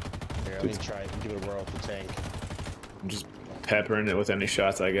 Here, let me try and give it a whirl with the tank. I'm just peppering it with any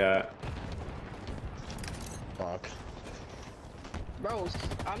shots I got. Fuck. Bros,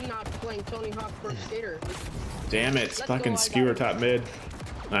 I'm not playing Tony Hawk Pro Skater. Damn it, Let's fucking go, skewer top mid.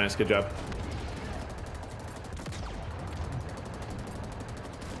 Nice, good job.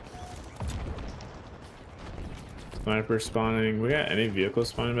 Sniper spawning. We got any vehicles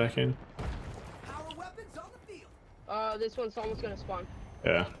spawning back in? This one's almost gonna spawn.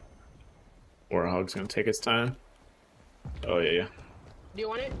 Yeah. Warhog's gonna take its time. Oh yeah, yeah. Do you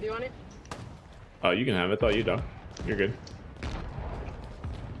want it? Do you want it? Oh, you can have it. Thought you dog. You're good. Here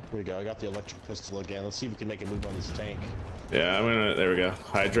we go. I got the electric pistol again. Let's see if we can make a move on this tank. Yeah, I'm gonna. There we go.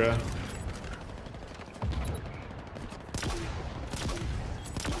 Hydra.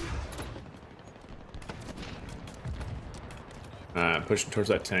 Pushing towards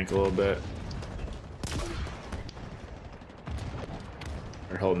that tank a little bit.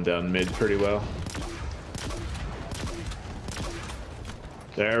 We're holding down mid pretty well.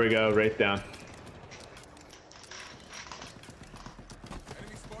 There we go. Right down.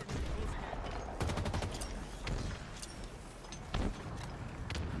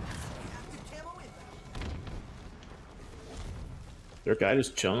 Is there a guy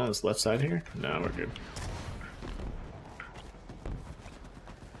just chilling on this left side here? No, we're good.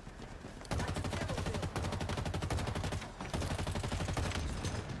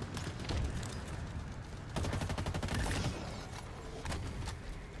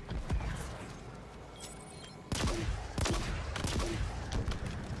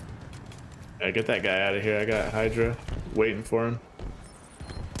 Yeah, get that guy out of here. I got Hydra waiting for him.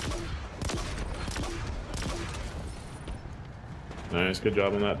 Nice, good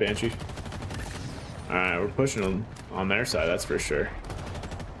job on that Banshee. Alright, we're pushing them on their side, that's for sure.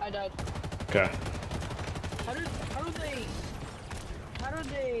 I died. Okay. How do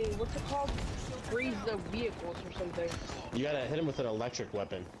they, what's it called? Freeze the vehicles or something. You gotta hit him with an electric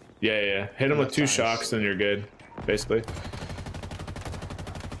weapon. Yeah, yeah. Hit him with 2 shocks, then you're good, basically.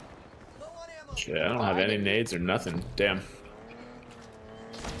 Shit, I don't have any nades or nothing. Damn.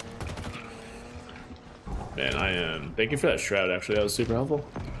 Man, I am. Thank you for that shroud, actually. That was super helpful.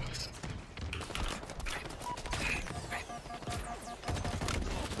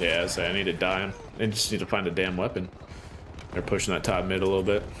 Yeah, so I need to die him. I just need to find a damn weapon. They're pushing that top mid a little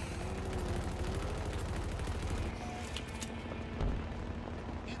bit.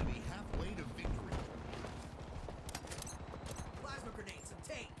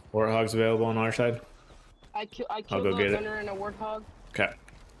 Warthog's available on our side. I I'll killed go a get it. gunner and a warthog. Okay.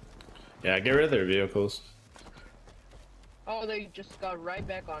 Yeah, get rid of their vehicles. Oh, they just got right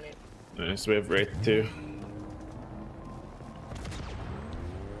back on it. Nice, we have Wraith too.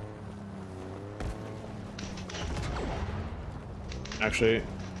 Actually,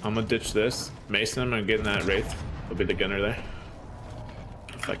 I'm gonna ditch this. Mason, I'm gonna get in that Wraith. I'll be the gunner there.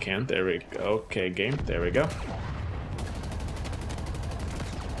 If I can. There we go. Okay, game. There we go.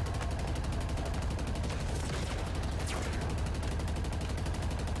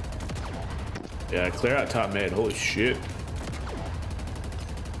 Yeah, clear out top mid. Holy shit.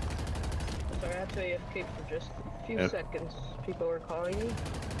 Sorry, I had to AFK for just a few seconds. People were calling me.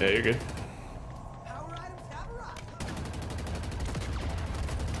 Yeah, you're good.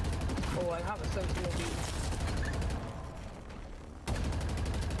 Oh, I have a sentinel beat.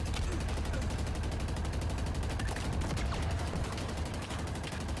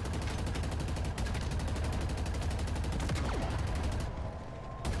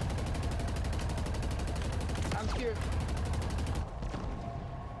 I'm scared.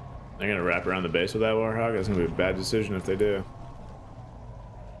 They're gonna wrap around the base with that Warthog. That's gonna be a bad decision if they do.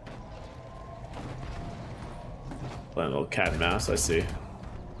 Playing a little cat and mouse, I see.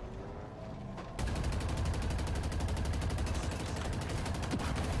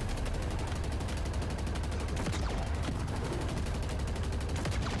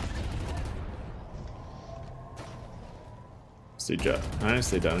 See,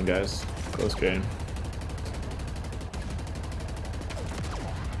 nicely done, guys. Close game.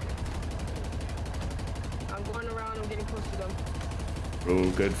 I'm going around. I'm getting close to them. Oh,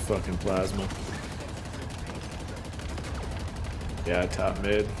 good fucking plasma. Yeah, top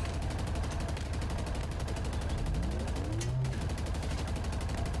mid.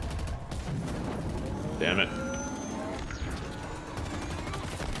 Damn it.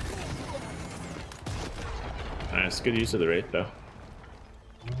 Nice, good use of the Wraith though.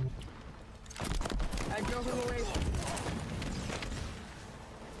 I drove him away.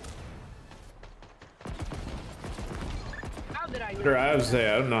 How did I? Sure, I would say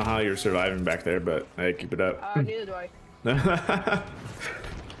I don't know how you're surviving back there, but hey, keep it up. Neither do I.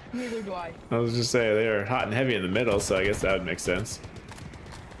 Neither do I. I was just saying they are hot and heavy in the middle, so I guess that would make sense.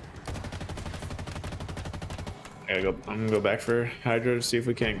 I'm gonna go back for Hydra to see if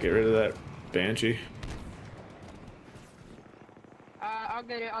we can't get rid of that Banshee. I'll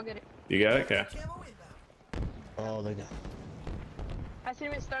get it. I'll get it. You got it? Okay. Oh, they got.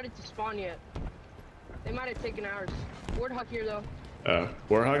 Hasn't even started to spawn yet. They might have taken ours. Warthog here though.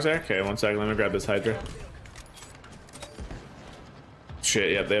 Warthog's there? Okay, one second, let me grab this Hydra.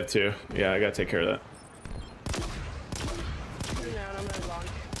 Shit, yep, they have two. Yeah, I gotta take care of that. I'm gonna launch.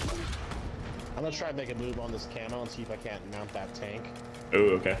 I'm gonna try and make a move on this camo and see if I can't mount that tank. Oh,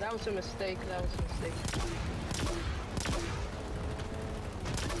 okay. That was a mistake. That was a mistake.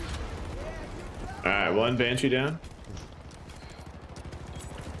 Alright, one Banshee down.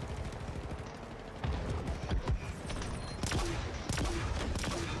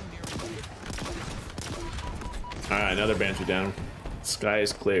 Alright, another Banshee down. Sky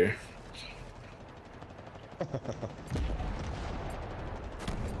is clear.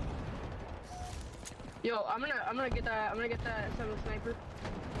 Yo, I'm gonna get that seven sniper.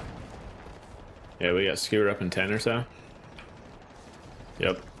 Yeah, we got Skewer up in 10 or so.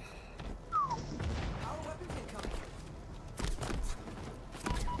 Yep.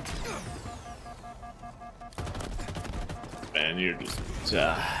 Man, you're just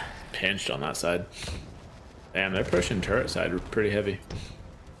pinched on that side. Damn, they're pushing turret side pretty heavy.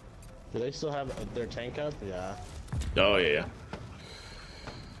 Do they still have their tank up? Yeah. Oh, yeah.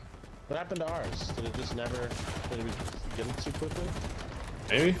 What happened to ours? Did it just never... Did we get it too quickly?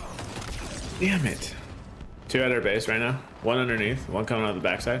 Maybe? Damn it. Two at our base right now. One underneath, one coming out the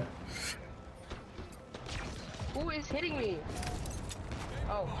backside. Who is hitting me?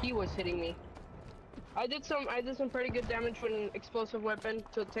 Oh, he was hitting me. I did some pretty good damage with an explosive weapon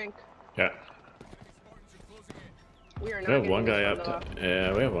to a tank. Yeah. We are not. We have one guy getting up this top.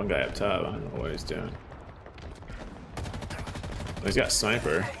 Yeah, we have one guy up top. I don't know what he's doing. He's got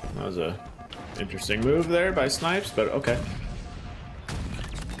sniper. That was a interesting move there by Snipes, but okay.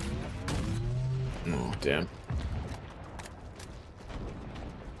 Oh, damn.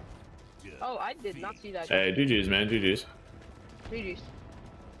 Oh, I did not see that. Hey, GG's, man. GG's. GG's.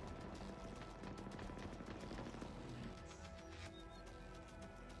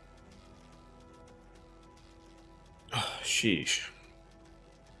 Sheesh.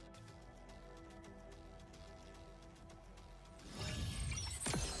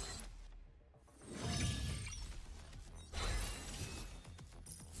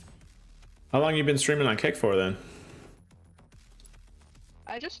 How long you been streaming on Kick for then?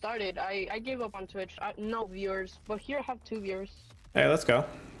 I just started. I gave up on Twitch. No viewers, but here I have 2 viewers. Hey, let's go.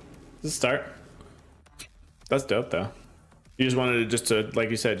 Let's start. That's dope though. You just wanted to like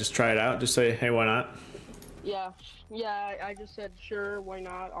you said, just try it out. Just say, hey, why not? Yeah, I just said, sure, why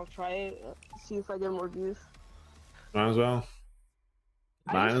not? I'll try it, see if I get more views. Might as well.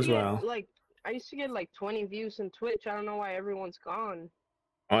 Mine as well. I used to get like 20 views in Twitch. I don't know why everyone's gone.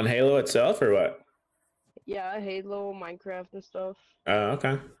 On Halo itself or what? Yeah, Halo, Minecraft and stuff. Oh,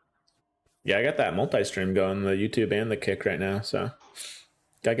 okay. Yeah, I got that multi-stream going, the YouTube and the Kick right now, so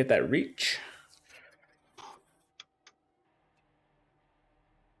gotta get that reach.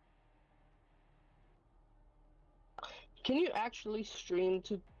 Can you actually stream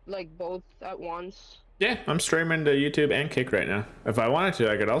to like both at once? Yeah, I'm streaming to YouTube and Kick right now. If I wanted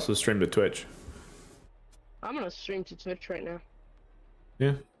to, I could also stream to Twitch. I'm gonna stream to Twitch right now.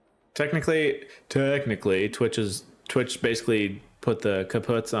 Yeah. Technically, Twitch basically put the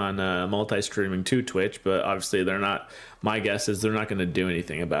kaputs on multi-streaming to Twitch, but obviously they're not. My guess is they're not going to do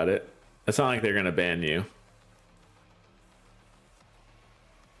anything about it. It's not like they're going to ban you.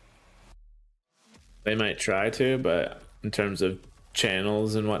 They might try to, but in terms of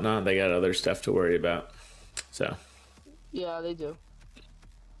channels and whatnot, they got other stuff to worry about. So. Yeah, they do.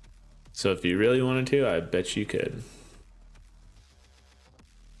 So if you really wanted to, I bet you could.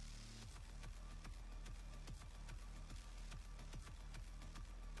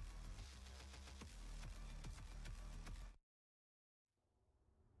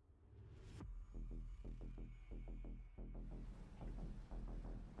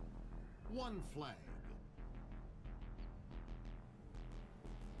 One flag.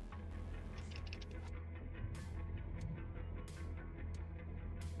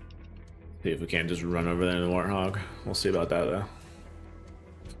 See if we can't just run over there in the Warthog. We'll see about that though.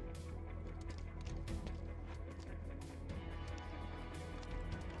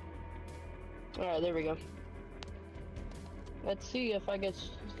 Alright, there we go. Let's see if I get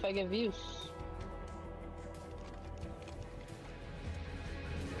views.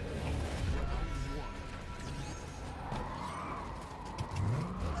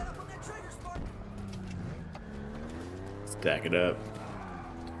 Stack it up.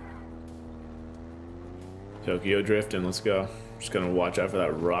 Tokyo drifting, let's go. Just gonna watch out for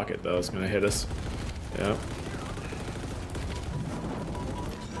that rocket though, it's gonna hit us. Yep.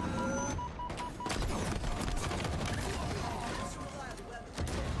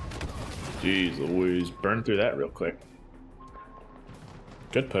 Jeez Louise, burn through that real quick.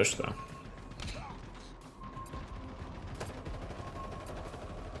 Good push though.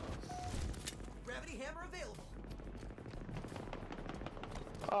 Gravity hammer available.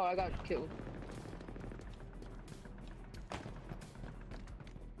 Oh, I got killed.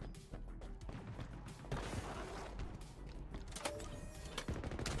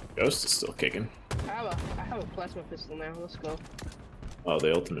 Ghost is still kicking. I have a plasma pistol now. Let's go. Oh,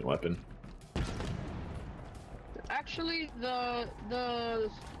 the ultimate weapon. Actually, it's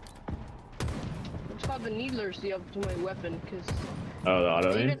called the Needler's the ultimate weapon, because Oh, the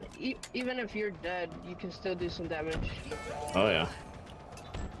auto aim? even if you're dead, you can still do some damage. Oh yeah.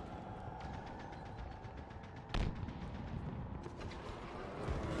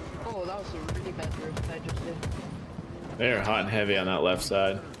 Oh, that was a really bad drift I just did. They're hot and heavy on that left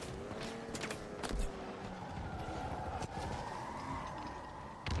side.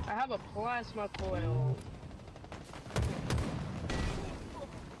 I have a plasma coil.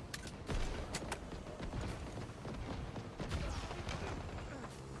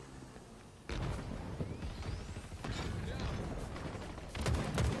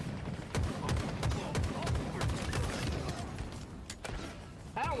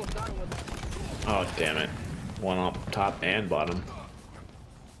 I almost got him with that. Oh, damn it. One up top and bottom.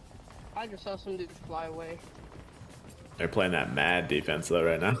 I just saw some dudes fly away. They're playing that mad defense though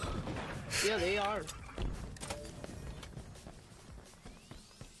right now. Yeah, they are.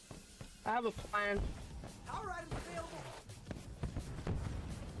 I have a plan. All right, I'm available.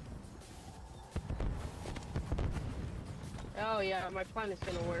 Oh yeah, my plan is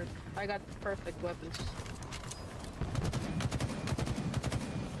gonna work. I got the perfect weapons.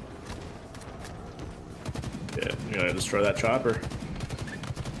 Yeah, you gotta destroy that chopper.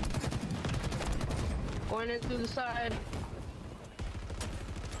 Going in through the side.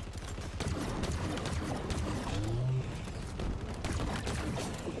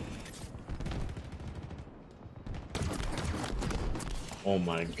 Oh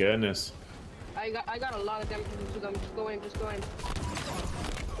my goodness. I got a lot of damage to them. Just going.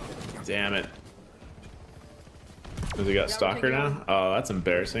 Damn it. Has he got Yeah, Stalker we're taking now? Oh, that's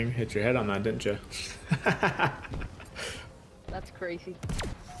embarrassing. Hit your head on that, didn't you? That's crazy.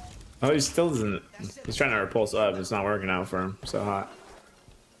 Oh, he still doesn't. He's trying to repulse up. It's not working out for him. So hot.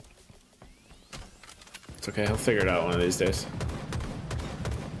 It's okay. He'll figure it out one of these days.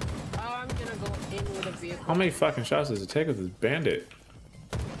 Oh, I'm gonna go in with a vehicle. How many fucking shots does it take with this bandit?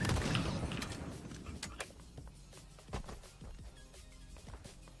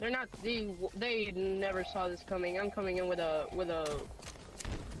 They're not. They never saw this coming. I'm coming in with a.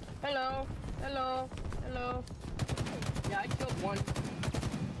 Hello, hello, hello. Yeah, I killed one.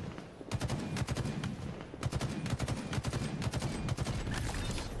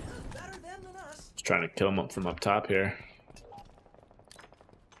 Better them than us. Just trying to kill him up from up top here.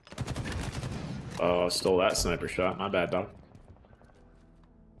 Oh, stole that sniper shot. My bad, dog.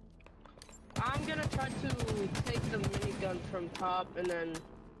 I'm gonna try to take the minigun from top and then.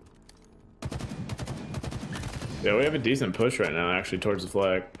 Yeah, we have a decent push right now, actually, towards the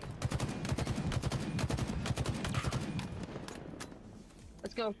flag.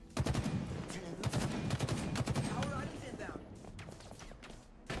 Let's go. Power items inbound.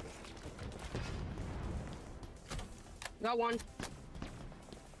 Got one.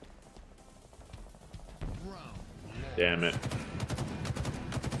 Damn it.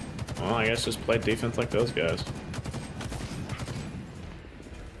 Well, I guess just play defense like those guys.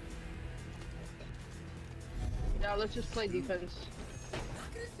 Yeah, let's just play defense.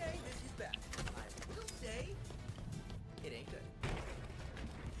 Not gonna say this is bad. I will say it ain't good.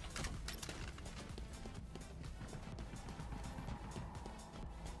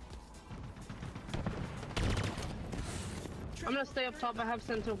 I'm gonna stay up top. I have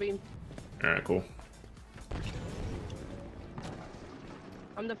Sentinel Beam. Alright, cool.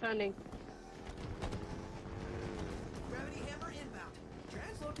 I'm defending. Gravity hammer inbound.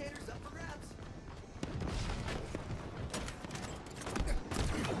 Translocator's up for grabs.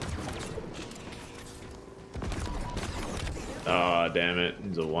 Oh, damn it.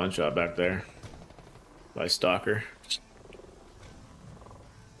 There's a one shot back there. By Stalker.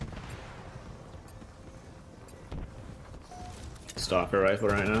 Stalker rifle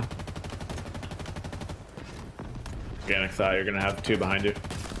right now. Organic thought you're gonna have two behind you.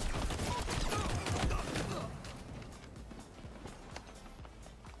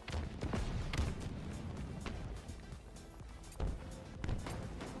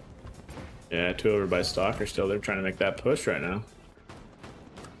 Yeah, two over by Stalker still. They're trying to make that push right now.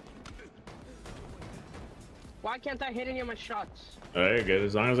 Why can't I hit any of my shots? Oh, you're good.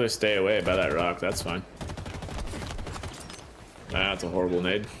 As long as I stay away by that rock, that's fine. That's a horrible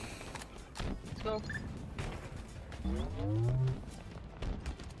nade. Let's go.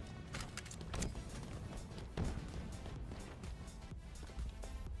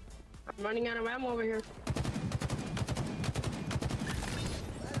 I'm running out of ammo over here.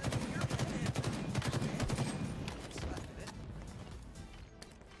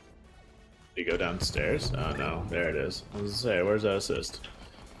 You go downstairs? Oh no, there it is. I was gonna say, where's that assist?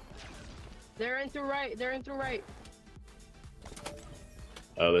 They're in through right. They're in through right.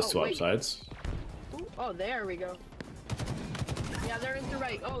 Oh, they Oh, swap wait. sides? Ooh, oh, there we go. Yeah, they're in through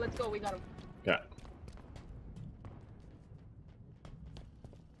right. Oh, let's go. We got them. Yeah.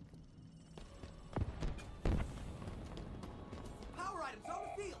 Power items on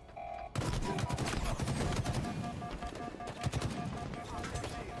the field.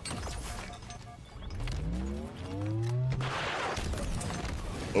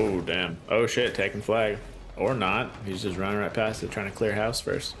 Oh, damn. Oh shit, taking flag. Or not. He's just running right past it, trying to clear house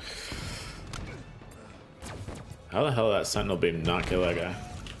first. How the hell did that Sentinel beam not kill that guy?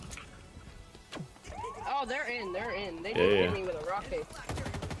 Oh, they're in. They're in. They just Yeah, hit yeah. me with a rocket.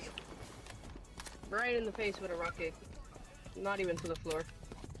 Right in the face with a rocket. Not even to the floor.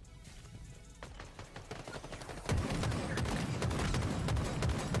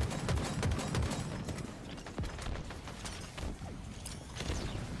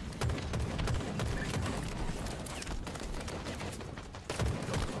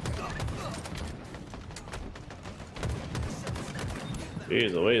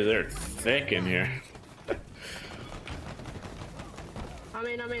 Jeez Louise, they're thick in here. I'm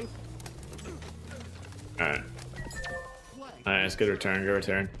in. Alright. Nice, good return, good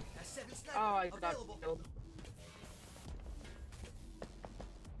return. Oh, I got killed.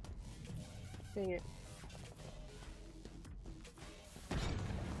 Dang it.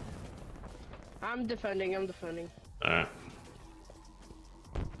 I'm defending. Alright.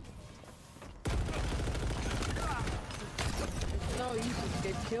 So easy to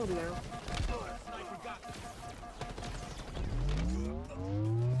get killed now.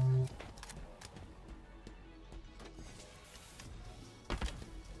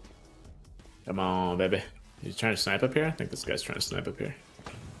 Come on, baby. He's trying to snipe up here? I think this guy's trying to snipe up here.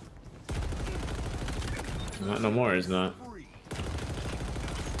 Not no more, he's not.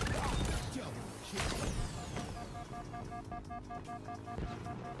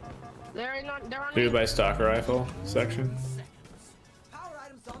 They're on Dude by stalker rifle section. Power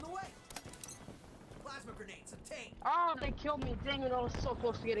items on the way. Plasma grenades obtained. Oh, they killed me. Dang it, I was so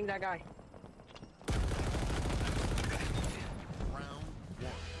close to getting that guy.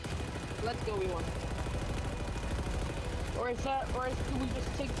 Let's go, we won. Or do we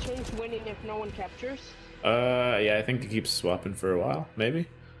just take turns winning if no one captures? Yeah, I think it keeps swapping for a while, maybe.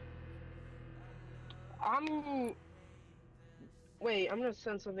 Wait, I'm gonna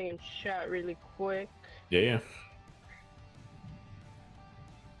send something in chat really quick. Yeah.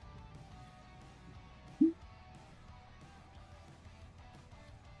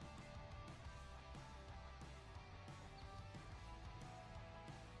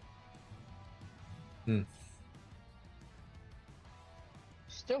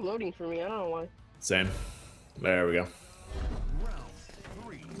 Still loading for me, I don't know why. Same. There we go.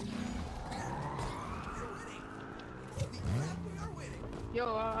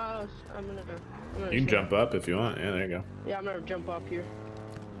 Yo, I'm gonna You can jump up if you want. Yeah, there you go. Yeah, I'm gonna jump up here.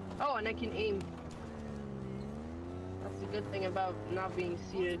 Oh, and I can aim. That's the good thing about not being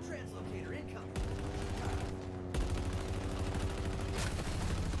seated. Translocator incoming.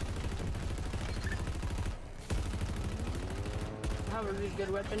 I have a really good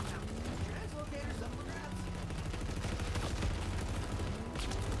weapon. Translocators up for grabs.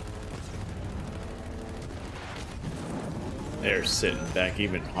 They're sitting back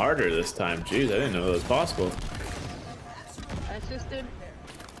even harder this time. Jeez, I didn't know that was possible. I assisted.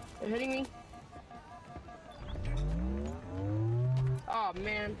 They're hitting me. Oh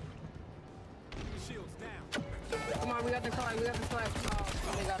man. Come on, we got the flag, we got the flag.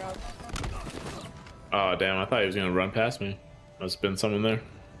 Oh, they got up. Oh damn, I thought he was gonna run past me. Must have been someone there.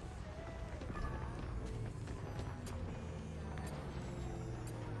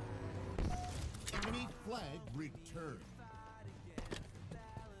 Enemy flag returned.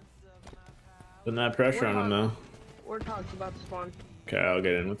 Putting that pressure on him though. Warthog's about to spawn. Okay, I'll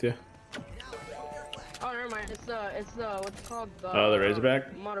get in with you. Oh, never mind. It's what's it called? Oh, the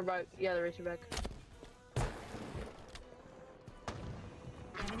Razorback? Motorbike. Yeah, the Razorback.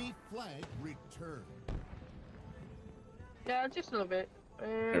 Enemy flag returned. Yeah, just a little bit.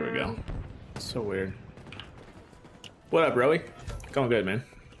 There we go. So weird. What up, Rowie? Going good, man.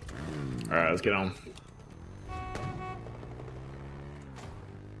 Alright, let's get on.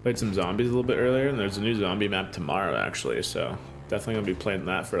 Played some zombies a little bit earlier, and there's a new zombie map tomorrow, actually, so definitely gonna be playing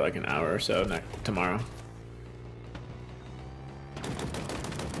that for like an hour or so tomorrow.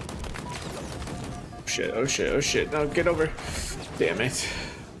 Shit, oh shit, oh shit. No, get over. Damn it.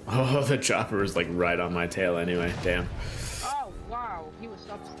 Oh, the chopper was like right on my tail anyway. Damn. Oh, wow. He was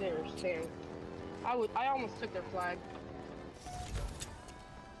upstairs. Damn. I almost took their flag.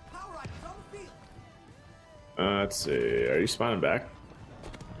 Power items on the field. Let's see. Are you spawning back?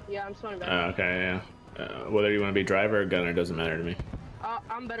 Yeah, I'm spawning back. Okay, yeah. Whether you want to be driver or gunner doesn't matter to me.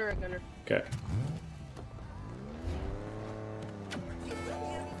 I'm better at gunner. Okay.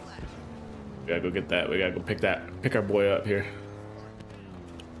 We gotta go get that. We gotta go pick our boy up here.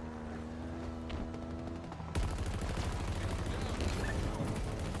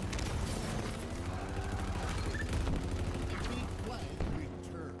 Enemy flag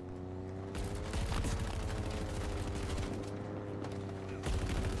returned.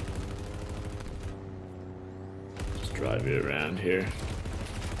 Just drive it around here.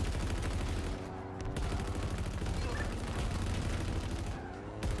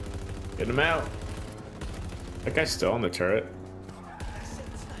 Get him out. That guy's still on the turret.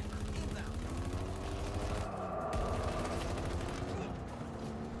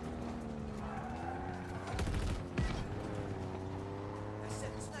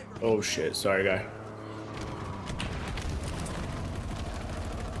 Oh shit, sorry guy.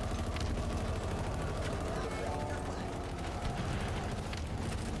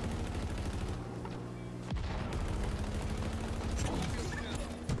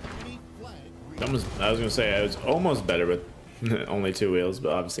 I was gonna say I was almost better with only 2 wheels,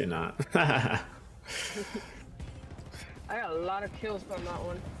 but obviously not. I got a lot of kills on that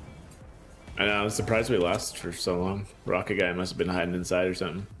one. I know, I was surprised we lost for so long. Rocket guy must have been hiding inside or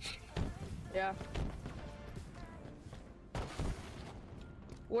something. Yeah.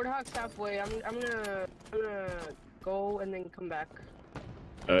 Warthog's halfway. I'm gonna go and then come back.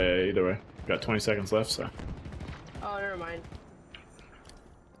 Oh yeah, either way. Got 20 seconds left, so. Oh, never mind.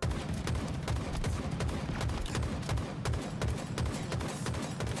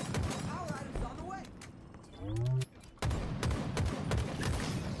 Power items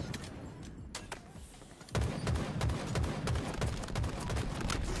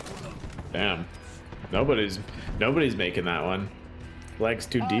Damn. Nobody's making that one. Leg's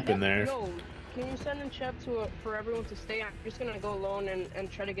too deep in there. Yo, can you send in chat for everyone to stay? I'm just gonna go alone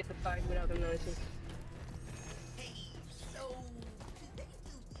and try to get the fight without them noticing. Hey, so did they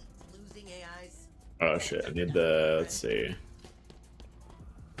do losing AIs? Oh shit, I need the, let's see.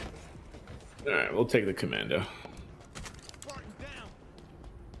 Alright, we'll take the commando.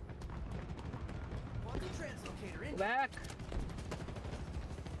 Back.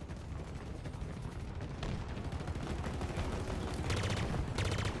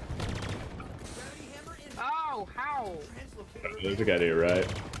 Oh, how? There's a guy to your right.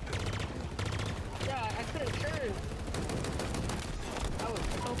 Yeah, I couldn't turn. I was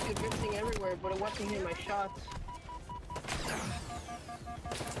so convincing everywhere, but it wasn't hitting my shots.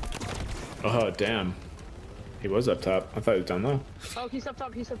 Oh damn. He was up top. I thought he was down low. Oh, he's up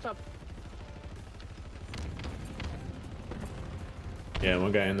top, he's up top. Yeah,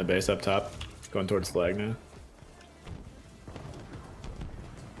 one guy in the base up top. Going towards flag now.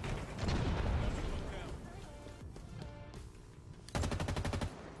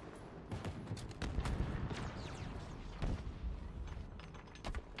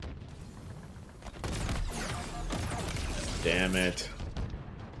 Damn it.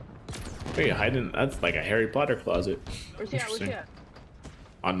 Wait, hiding? That's like a Harry Potter closet. Where's he at? Where's he at?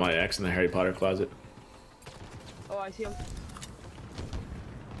 On my X in the Harry Potter closet. Oh, I see him.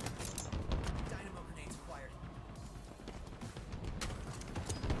 Dynamo grenades acquired.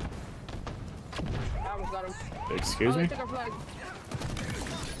 I almost got him. Excuse me? They took our flag.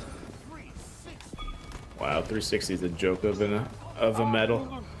 Wow, 360 is a joke of a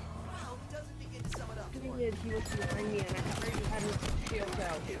medal. He was behind me and I already had his shield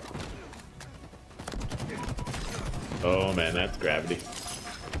out. Oh man, that's gravity.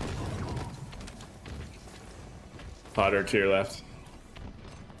 Potter to your left.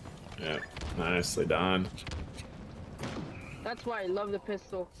 Yeah, nicely done. That's why I love the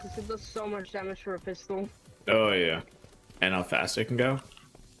pistol, because it does so much damage for a pistol. Oh yeah. And how fast it can go?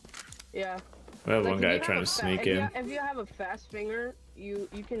 Yeah. We have Like, one if guy you trying to have sneak in. If you have a fast finger, you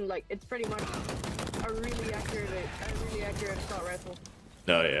can like, it's pretty much a really accurate assault rifle.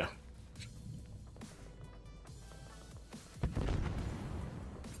 Oh yeah.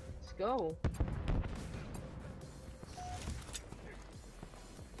 Let's go.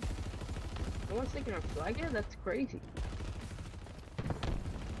 No one's taking our flag yet? That's crazy.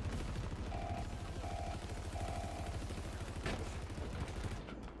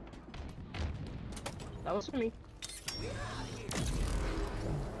 That was for me.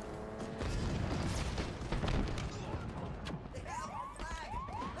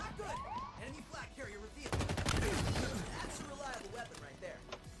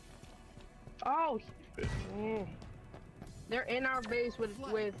 Oh, they're in our base with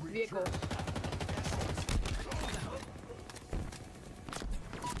vehicles.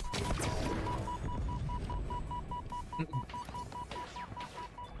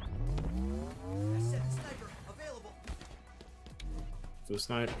 So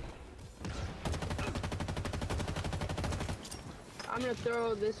snipe. I'm gonna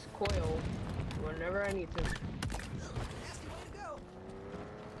throw this coil whenever I need to.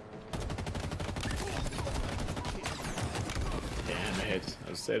 Damn it. I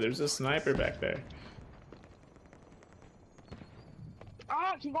was say there's a sniper back there.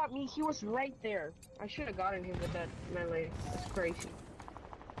 Oh, he got me. He was right there. I should have gotten him with that melee. That's crazy.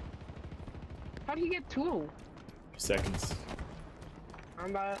 How did he get 2? Seconds.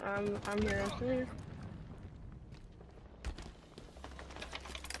 I'm here. I'm still here.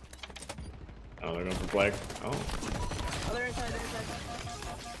 Oh, they're going for flag. Oh. Oh, they're inside.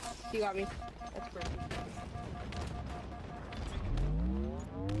 He got me. That's great.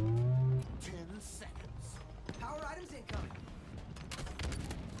 10 seconds. Power items incoming.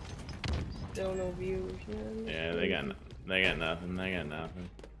 Still no views. Yeah, they got nothing. They got nothing.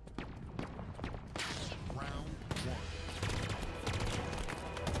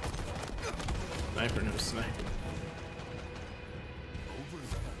 Sniper, no sniper.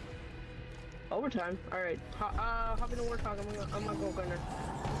 Overtime. All right. Hop in the warthog. I'm gonna go gunner.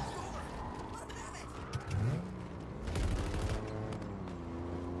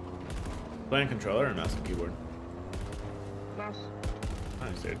 Playing controller or mouse and keyboard? Mouse.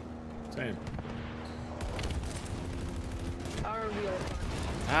 Nice, dude. Same. I'll reveal it.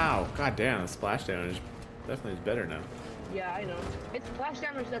 Ow! God damn, the splash damage definitely is better now. Yeah, I know. It's flash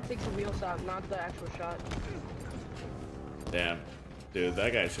damage that takes the wheel shot, not the actual shot. Damn. Dude,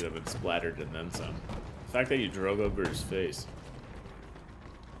 that guy should have been splattered and then some. The fact that you drove over his face.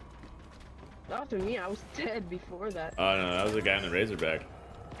 Not to me, I was dead before that. Oh no, that was the guy in the Razorback.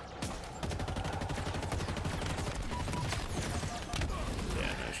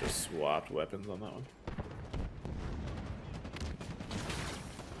 Just swapped weapons on that one.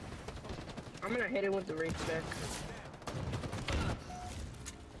 I'm gonna hit it with the raceback.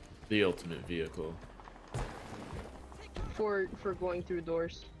 The ultimate vehicle. For going through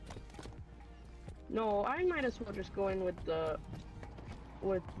doors. No, I might as well just go in with the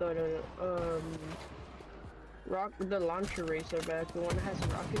the launcher racerback, the one that has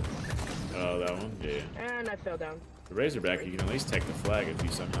rockets. Oh, that one? Yeah. And I fell down. The Razorback, you can at least take the flag if you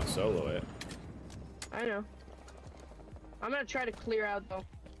somehow solo it. I know. I'm gonna try to clear out though.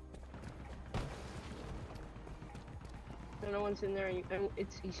 So no one's in there, and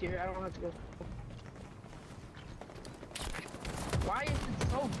it's easier. I don't have to go. Why is it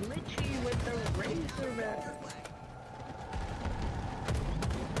so glitchy with the Razorback?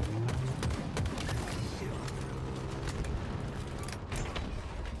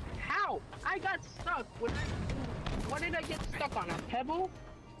 How? I got stuck. What did I get stuck on? A pebble?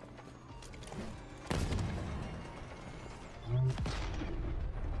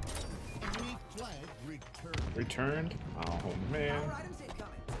 Returned? Oh man.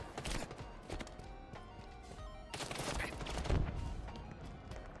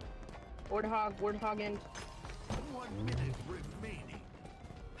 Warthog in. 1 minute remaining.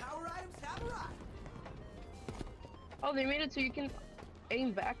 Power items have arrived. Oh, they made it so you can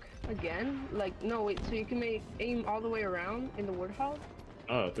aim back again? Like, no, wait, so you can aim all the way around in the Warthog?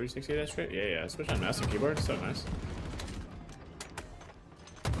 Oh, 360 that straight? Yeah, yeah, especially on mouse and keyboard. So nice.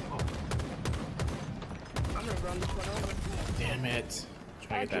 I'm gonna run this one over. Damn it.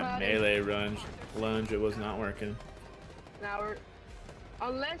 Trying to get that melee lunge, it was not working. Now we're...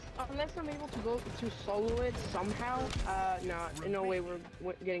 Unless I'm able to go to solo it somehow, no way we're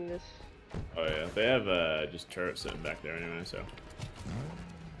getting this. Oh yeah, they have just turrets sitting back there anyway, so.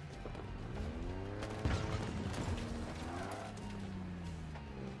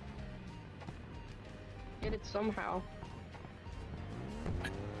 Get it somehow.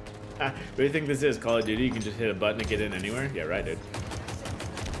 What do you think this is? Call of Duty? You can just hit a button to get in anywhere? Yeah, right, dude.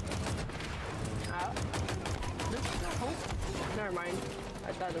 There's still hope. Never mind.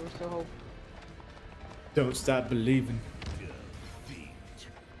 I thought there was still hope. Don't stop believing.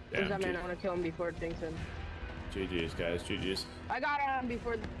 Damn, that man, I want to kill him before things end. GG's, guys. GG's. I got him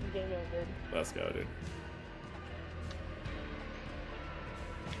before the game ended. Let's go, dude.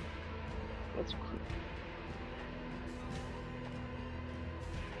 That's cool.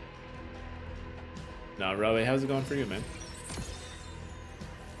 Now, Robbie, how's it going for you, man?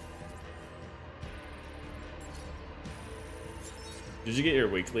 Did you get your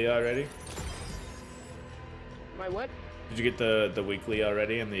weekly already? My what? Did you get the weekly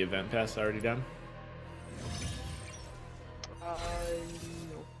already and the event pass already done? No.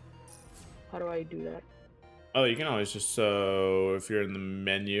 How do I do that? Oh, you can always just, so if you're in the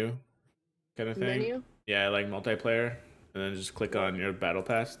menu kind of thing. Menu? Yeah, like multiplayer. And then just click on your battle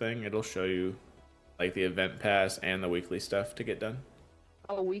pass thing. It'll show you like the event pass and the weekly stuff to get done.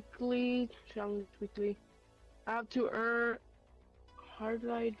 Oh, weekly? Challenge weekly. I have to earn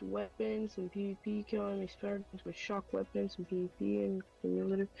hard-light weapons and PvP, kill enemy spartans with shock weapons and PvP and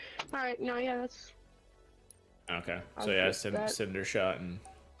cumulative. Alright, no, yeah, that's... Okay, so yeah, cinder shot and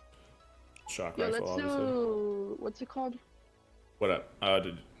shock rifle, let's obviously. do... What's it called? What up?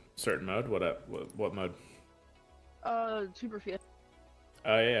 Did certain mode? What up? What mode? Super field.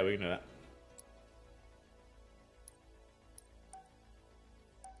 Oh yeah, we can do that.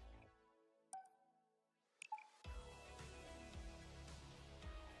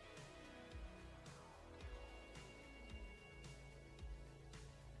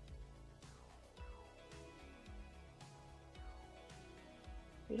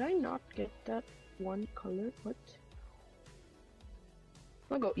 Did I not get that one color? What?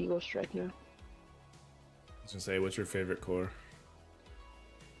 I'll go Eagle Strike now. I was gonna say, what's your favorite core?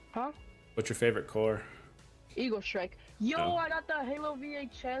 Huh? What's your favorite core? Eagle Strike. Yo, Oh. I got the Halo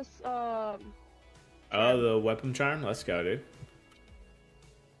VHS, Oh, the weapon charm? Let's go, dude.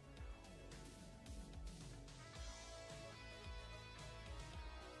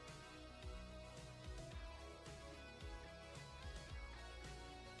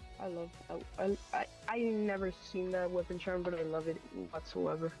 I never seen that weapon charm, but I love it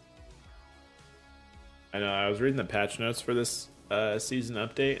whatsoever. I know, I was reading the patch notes for this season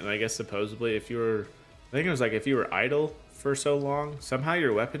update, and I guess supposedly if you were, I think it was like if you were idle for so long, somehow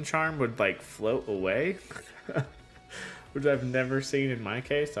your weapon charm would like float away, which I've never seen in my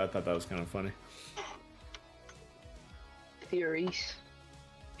case. So I thought that was kind of funny. Theories.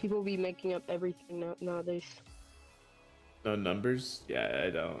 People be making up everything nowadays. No numbers? Yeah,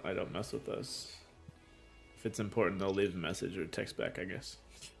 I don't mess with those. If it's important, they'll leave a message or text back, I guess.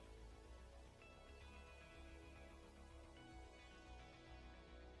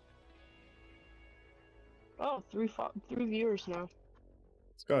 Oh, three viewers now.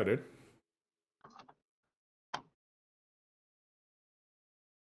 Let's go, dude.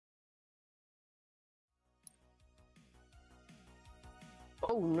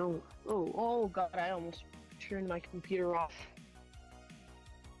 Oh no. Oh god, I almost turned my computer off.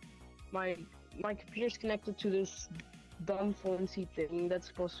 My computer's connected to this dumb fluency thing that's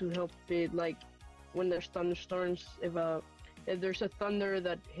supposed to help it, like when there's thunderstorms, if there's a thunder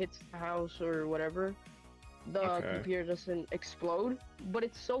that hits the house or whatever, the computer doesn't explode. But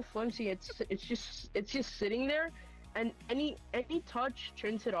it's so flimsy, it's just sitting there, and any touch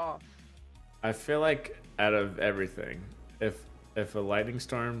turns it off. I feel like out of everything, if a lightning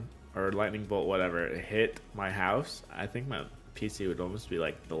storm or a lightning bolt, whatever, hit my house, I think my PC would almost be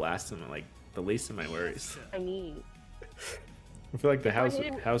like the least of my worries. I mean, I feel like the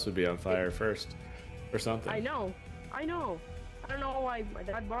house would be on fire first, or something. I know. I don't know why my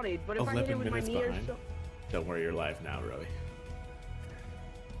dad bought it, but if I hit it with my knee or so. Don't worry, you're live now, Rowie.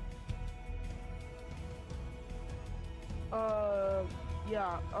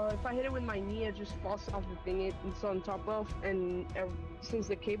 Yeah, if I hit it with my knee, it just falls off the thing it's on top of, and since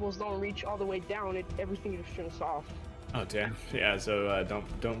the cables don't reach all the way down, everything just turns off. Oh damn! Yeah, so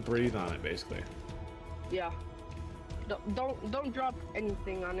don't breathe on it, basically. Yeah. Don't drop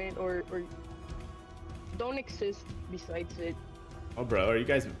anything on it, or don't exist besides it. Oh, bro, are you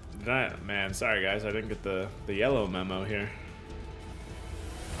guys? Man, sorry guys, I didn't get the yellow memo here.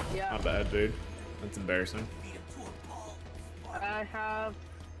 Yeah. Not bad, dude. That's embarrassing. I have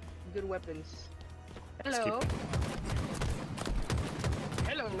good weapons. Hello.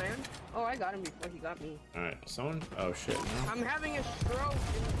 Hello, man. Oh, I got him before he got me. All right, someone. Oh shit. No. I'm having a stroke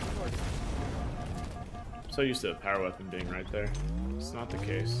in the floor. I'm so used to a power weapon being right there. It's not the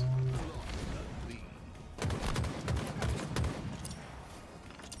case.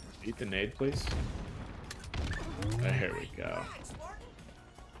 Eat the nade, please. Oh, here we go.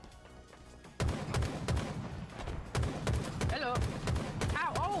 Hello.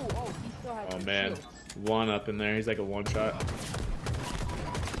 Ow! Oh, he still has. Oh man, shield. one up in there. He's like a one shot.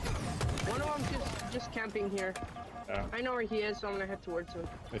 One of them just camping here. Yeah. I know where he is, so I'm gonna head towards him.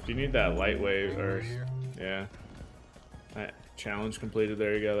 If you need that light wave, or yeah, that challenge completed.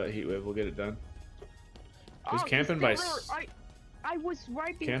 There you go. That heat wave will get it done. He's camping by. I was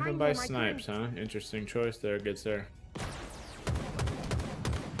right behind him. Camping by snipes, huh? Interesting choice there, good sir.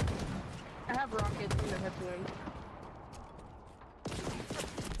 I have rockets. I'm gonna head to him.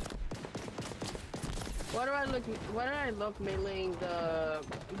 Why do I look meleeing the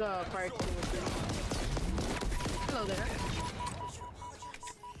fire extinguisher? Hello there.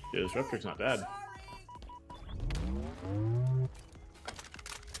 Yeah, this Raptor's not bad.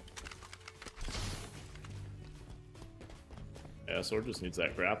 Yeah, sword just needs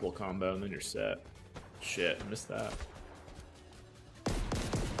that grapple combo and then you're set. Shit, I missed that.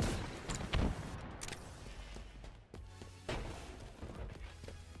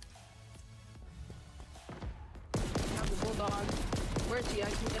 Where is he? I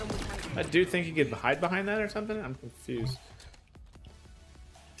can get him with time. I do think he could hide behind that or something. I'm confused.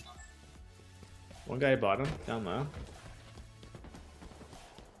 One guy bottom, down low.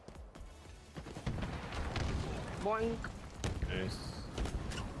 Boink. Nice.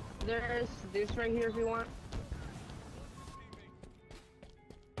 There's this right here if you want.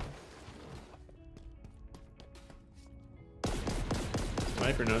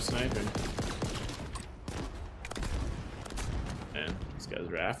 Sniper, no sniping. Man, these guys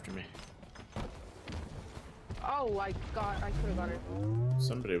are after me. Oh, I could have got it.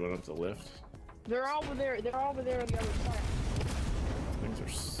 Somebody went up the lift. They're all over there. They're all over there on the other side. Things are.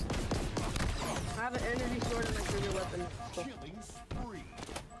 I have an energy sword and a trigger weapon. So.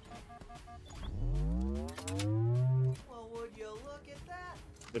 Well, would you look at that?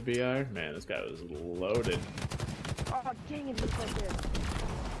 The BR? Man, this guy was loaded. Oh, dang it, he's right there.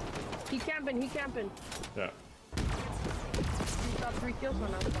 He camping. Yeah. He's got 3 kills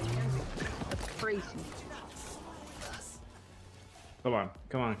on us. That's crazy. Come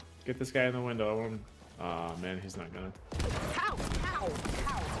on. Get this guy in the window. I want him. Oh man, he's not gonna. How?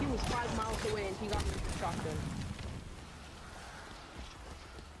 He was 5 miles away and he got me with a shotgun.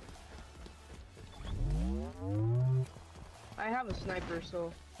 I have a sniper,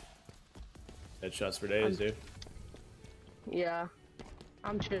 so. Headshots for days, dude. Yeah.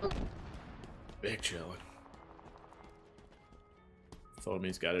 I'm chill. Big chillin'. Told me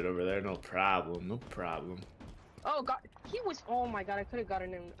he's got it over there. No problem. Oh god, he was. Oh my god, I could have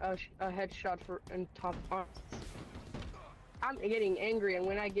gotten him a headshot for in top arms. I'm getting angry, and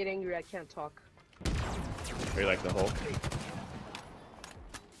when I get angry, I can't talk. Are you like the Hulk?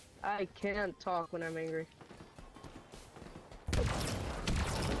 I can't talk when I'm angry.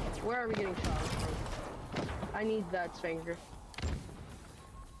 Where are we getting shot from? I need that finger.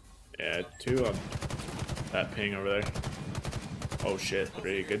 Yeah, 2 on that ping over there. Oh shit,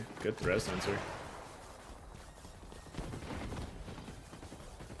 3. Good threat sensor.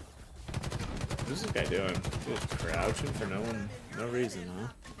 What's this guy doing? Just crouching for no reason, huh?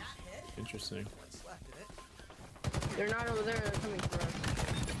 Interesting. They're not over there, they're coming for us.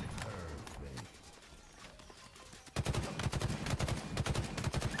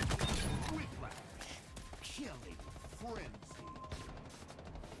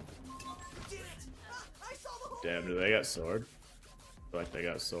 Damn, do they got sword? I feel like they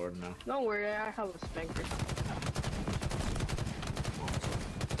got sword now. Don't worry, I have a spanker.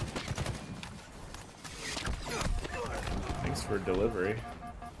 Thanks for delivery.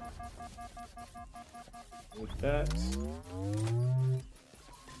 With that.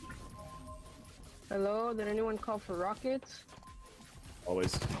 Hello, did anyone call for rockets?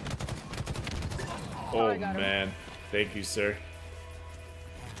 Always. Oh, Oh I got him. man. Thank you, sir.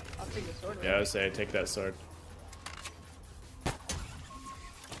 I'll take the sword. Yeah, I would say take that sword.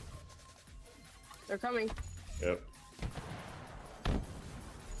 They're coming. Yep.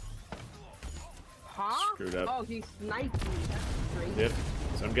 Huh? Screwed up. Oh, he sniped me. That's great. Yep.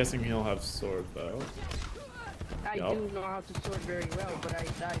 So I'm guessing he'll have sword though. I do know how to sword very well, but I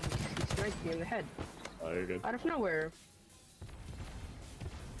died because he sniped me in the head. Oh, you're good. Out of nowhere.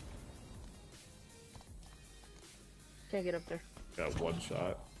 Can't get up there. Got 1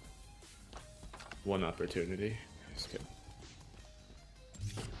 shot. 1 opportunity. Just kidding.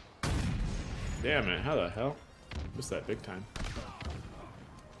 Damn it, how the hell? Missed that big time.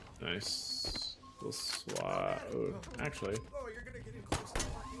 Nice. Little swat. Oh, actually. Oh, you're gonna get in close,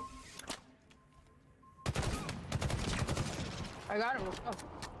 aren't you? I got him. Let's go.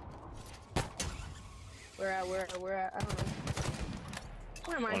 Where at? I don't know.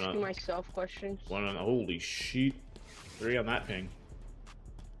 Why am I asking myself questions? 1 on. Holy shit. 3 on that ping.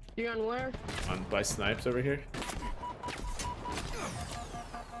 3 on where? On by snipes over here.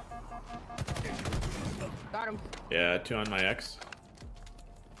 Got him. Yeah, 2 on my X.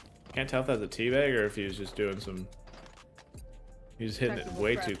 Can't tell if that's a teabag or if he was just doing some. He's hitting it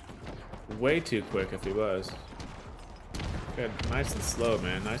way too quick if he was. Good, nice and slow,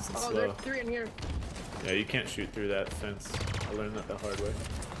 man. Nice and slow. There's 3 in here. Yeah, you can't shoot through that fence. I learned that the hard way.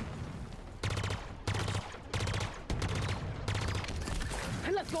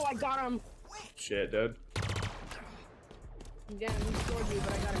 Hey, let's go! I got him. Shit, dude. Yeah, he scored me,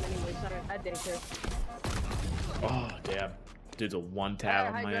 but I got him anyway. So I didn't care. Oh, damn. Dude's a 1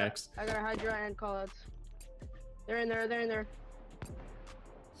 tab on my X. I got a Hydra and callouts. They're in there, they're in there.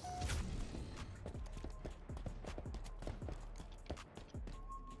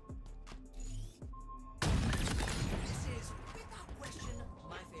 This is, without question,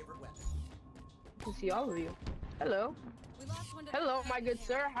 my favorite weapon. I can see all of you. Hello. Hello, my good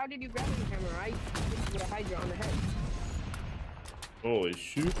sir. How did you grab the camera? I hit you with a Hydra on the head. Holy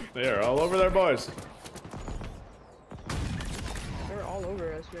shoot. They are all over there, boys. They're all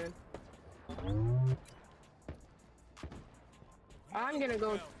over us, man. I'm gonna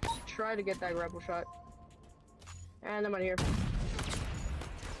go try to get that grapple shot. And I'm out of here.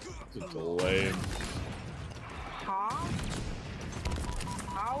 It's a delay. Huh?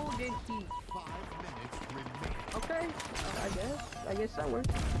 How did he? 5 minutes remain. Okay, I guess that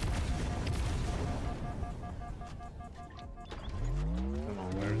worked. Come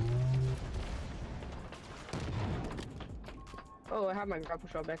on, where? Oh, I have my grapple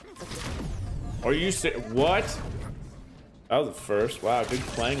shot back. Are you what? That was the first. Wow, good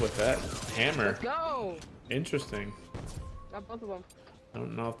playing with that hammer. Let's go! Interesting. Got both of them. I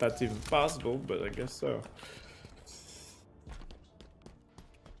don't know if that's even possible, but I guess so.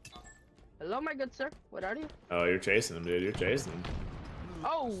 Hello, my good sir. What are you? Oh, you're chasing them, dude. You're chasing them.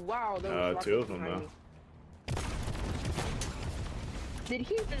 Oh, wow. There was 2 of them, behind though. me. Did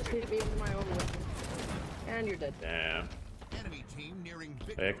he just hit me with my own weapon? And you're dead. Damn. Enemy team nearing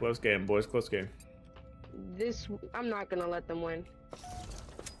victory. Hey, close game, boys. Close game. I'm not gonna let them win.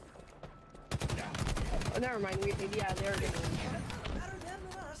 Oh, never mind. Yeah, they're gonna win. Better them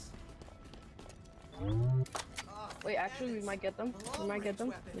than us. Wait, actually, we might get them. We might get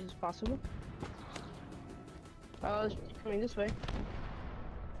them. This is possible. Oh, it's coming this way.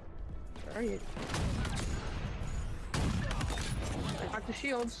 Where are you? Knock the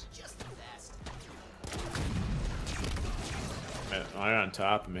shields. Man, they're on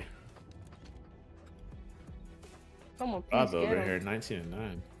top of me. Come on, please Bob get over him. here, 19 and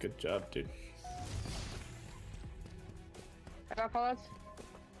 9. Good job, dude. I got callouts.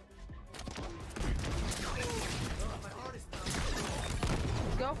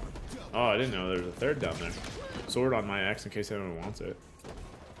 Let's go. Oh, I didn't know there was a third down there. Sword on my axe in case anyone wants it.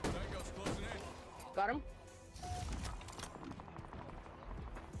 Got him.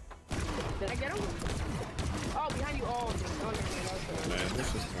 Did I get him? Oh, behind you. Oh, Man,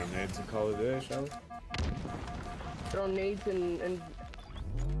 this is grenades and call it a day, shall we? throw nades and...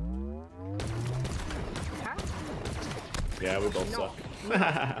 Huh? Yeah, we both suck.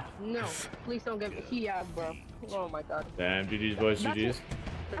 No, please don't get me. Yeah, bro. Oh my god. Damn, GG's boys, GG's.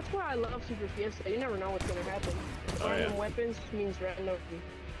 That's why I love Super Fiesta. You never know what's gonna happen. Random weapons means random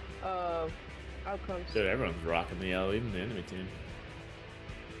outcomes. Dude, everyone's rocking the L, even the enemy team.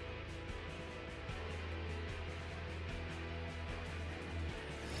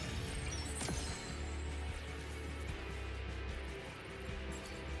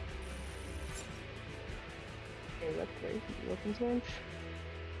 Okay, that's crazy. Weapons launch.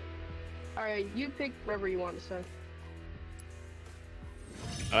 Alright, you pick wherever you want to send.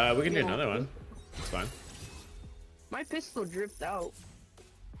 We can do another one. It's fine. My pistol dripped out.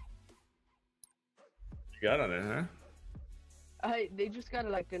 You got on it, huh? They just got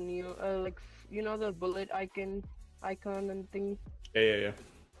like a new, like, you know the bullet icon and thing? Yeah.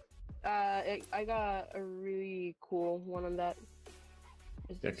 I got a really cool one on that.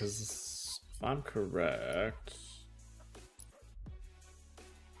 Yeah, because if I'm correct...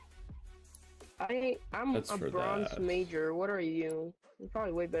 I'm a bronze major. What are you? You're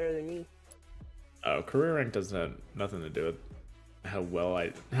probably way better than me. Oh, career rank doesn't have nothing to do with how well I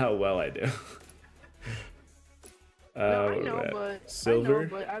do. No, I know, but silver. I know,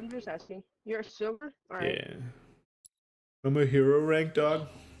 but I'm just asking. You're a silver? All right. Yeah. I'm a hero rank dog.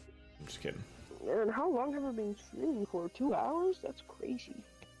 I'm just kidding. Man, how long have I been streaming for? 2 hours? That's crazy.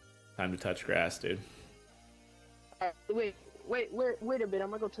 Time to touch grass, dude. Wait a bit. I'm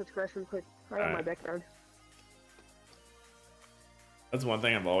gonna go touch grass real quick. Right on my backyard. That's one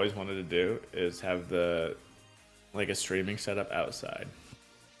thing I've always wanted to do is have a streaming setup outside.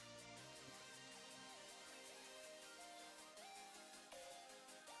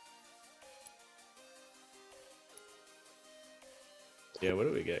 Yeah, what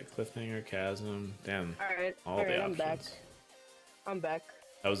do we get? Cliffhanger, chasm, damn. All the options. I'm back.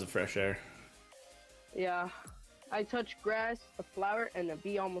 That was the fresh air. Yeah. I touched grass, a flower, and a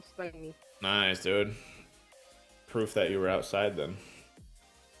bee almost stung me. Nice, dude. Proof that you were outside then.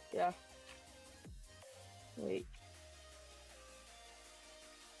 Yeah. Wait.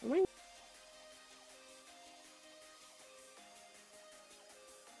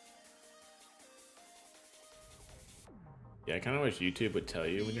 Yeah, I kind of wish YouTube would tell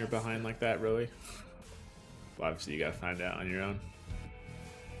you when you're behind like that, really. Well, obviously, you gotta find out on your own.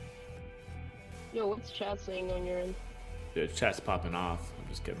 Yo, what's chat saying on your end? Dude, chat's popping off. I'm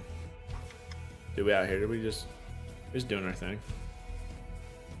just kidding. Dude, we out here? Did we just doing our thing?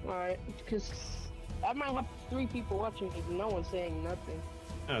 Alright, because I might have 3 people watching if no one's saying nothing.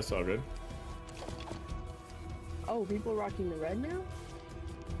 Oh, it's all good. Oh, people rocking the red now?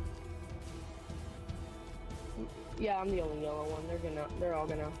 Yeah, I'm the only yellow one. They're all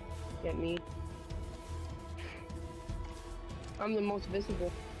gonna get me. I'm the most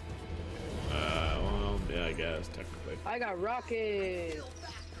visible. Well, yeah, I guess, technically. I got rockets!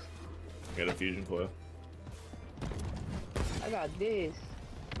 Got a fusion coil. I got this.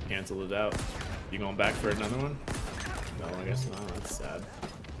 Cancel it out. You going back for another one? No, I guess not. That's sad.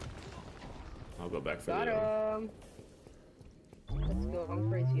 I'll go back for the other one. Let's go. I'm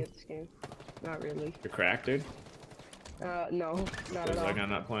crazy at this game. Not really. You're cracked, dude? No, not at all. Like I'm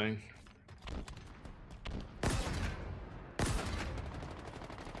not playing.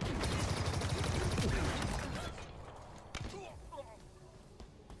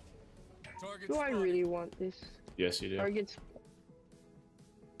 Do I really want this? Yes, you do. Targets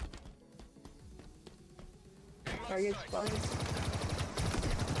spotted.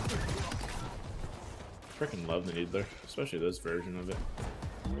 Freaking love the Needler, especially this version of it.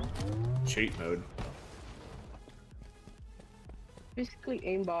 Cheat mode. Basically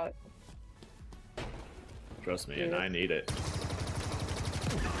aimbot. Trust me, and I need it.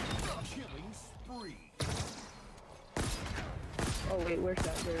 Oh wait, where's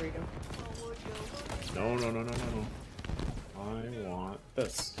that? There we go. No. I want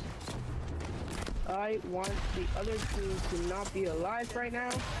this. I want the other team to not be alive right now.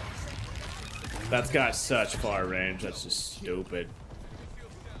 That's got such far range. That's just stupid.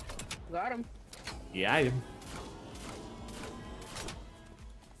 Got him. Yeah, I am.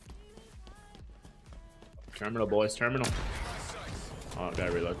 Terminal, boys, terminal. Oh,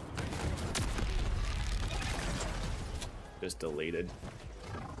 gotta reload. Just deleted.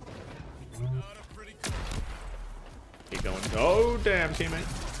 Keep going. Oh, damn, teammate.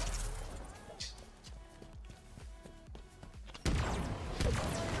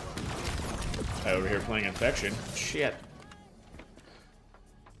 you're playing Infection. Shit.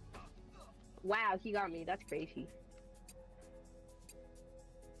 Wow, he got me. That's crazy.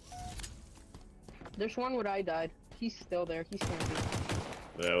 There's one where I died. He's still there. He's camping.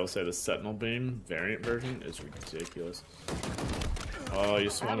 But I will say the Sentinel Beam variant version is ridiculous. Oh, you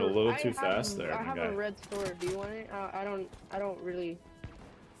swung a little too fast there. I have guy. a red sword. Do you want it? I don't really.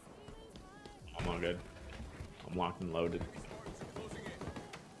 I'm all good. I'm locked and loaded.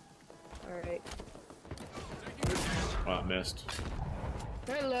 All right. Oh, I missed.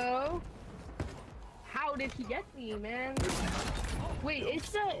 Hello. How did he get me, man? Wait,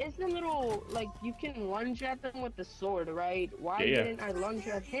 is the little, like, you can lunge at them with the sword, right? Why didn't I lunge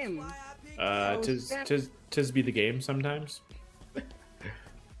at him? Tis be the game sometimes.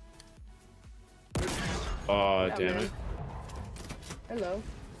 Oh, Yeah, damn man. it. Hello.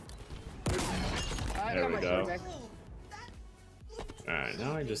 I There got we my go. sword back. Alright,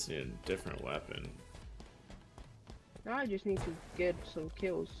 now I just need a different weapon. Now I just need to get some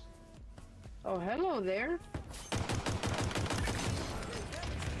kills. Oh, hello there.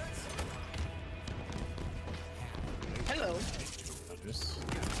 Hello. Just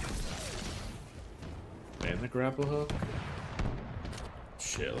and the grapple hook.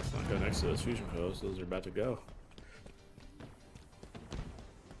 Shit, let's not go next to those fusion codes. Those are about to go.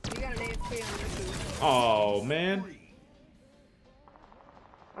 We got an AFK on their team. Oh man.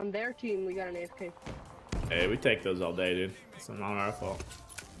 On their team, we got an AFK. Hey, we take those all day, dude. It's not our fault.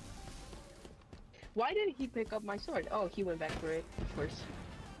 Why did he pick up my sword? Oh, he went back for it, of course.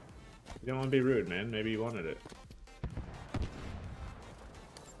 You don't want to be rude, man. Maybe you wanted it.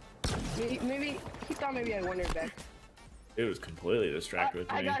 Maybe he thought maybe I wanted it back. It was completely distracted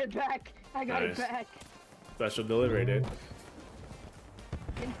with me. I got it back. I got it back. Special delivery, dude.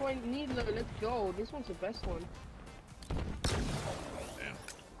 Pinpoint needler. Let's go. This one's the best one. Damn.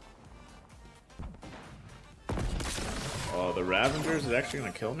 Oh, the Ravengers is actually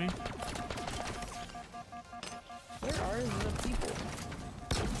gonna kill me? Where are the people?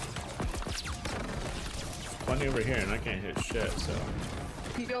 Plenty over here, and I can't hit shit, so.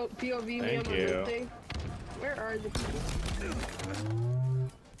 POV me on Thank my you. birthday. Where are the people?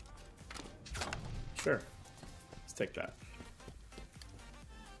 Sure. Let's take that.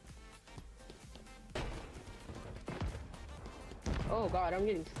 Oh god, I'm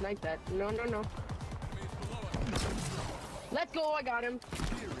getting sniped at. No, no, no. Let's go, I got him.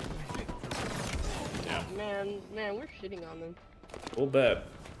 Yeah. Man, we're shitting on them. We'll bet.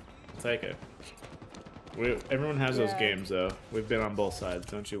 Take it. Everyone has those games, though. We've been on both sides.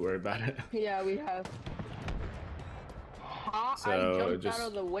 Don't you worry about it. Yeah, we have. I So jumped just out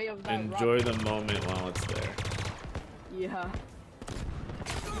of the way of that enjoy rock. the moment while it's there. Yeah.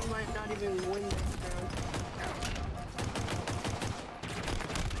 We might not even win this round.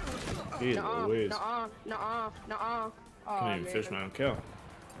 Jeez Louise. Nuh-uh. Oh, Can't even fish my own kill.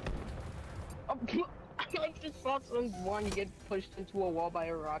 Oh, I just saw someone get pushed into a wall by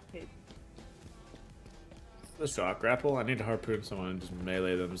a rocket. The shock grapple? I need to harpoon someone and just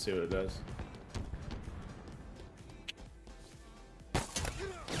melee them and see what it does.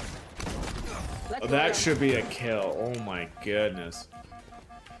 Oh, that should be a kill. Oh my goodness.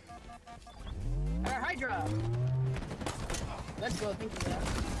 Hydra! Let's go, thank you for that.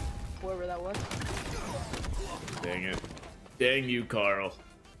 Whoever that was. Dang it. Dang you, Carl.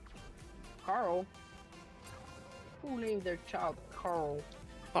 Carl? Who named their child Carl?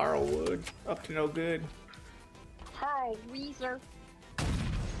 Carl Wood. Up to no good. Carl Weezer.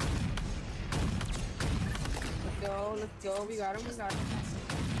 Let's go, we got him.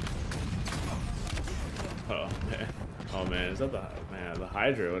 Oh man. Oh man, is that the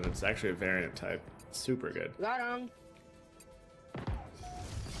Hydra and it's actually a variant type. Super good. Got him.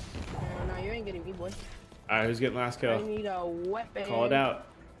 No, you ain't getting me, boy. Alright, who's getting last kill? I need a weapon. Call it out.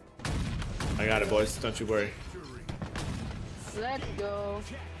 I got it, boys. Don't you worry. Let's go.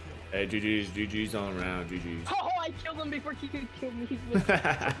 Hey, GG's all around. GG's. Oh, I killed him before he could kill me.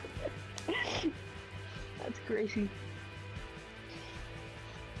 That's crazy.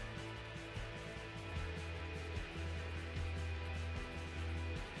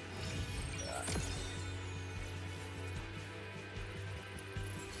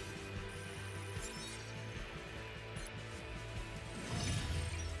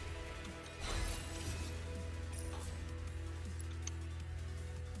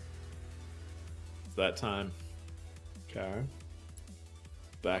 That time. Okay.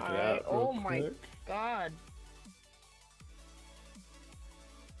 Back it out. Oh my god.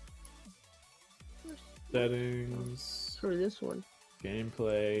 Settings. For this one.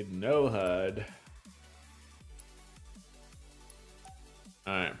 Gameplay. No HUD.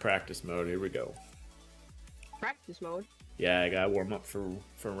 Alright, practice mode. Here we go. practice mode. Yeah, I gotta warm up for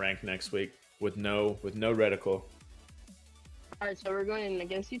rank next week with no reticle. Alright, so we're going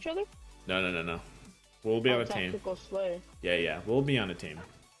against each other? No. We'll be on a team. Tactical Slayer. Yeah, we'll be on a team.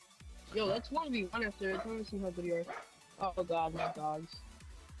 Yo, let's 1v1 after. I want to see how good you are. Oh god, my dogs.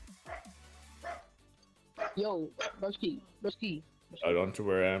 Yo, Broski. Oh, don't you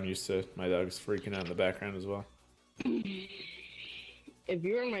worry, I'm used to my dogs freaking out in the background as well. If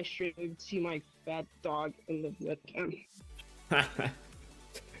you're in my stream, you'd see my fat dog in the webcam.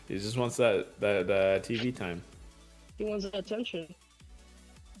 He just wants that TV time. He wants attention.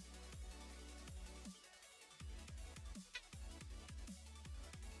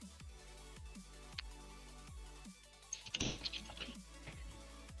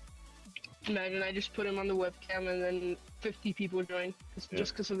 Imagine I just put him on the webcam and then 50 people join just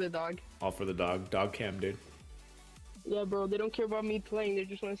because of the dog. All for the dog. Dog cam, dude. Yeah, bro, they don't care about me playing, they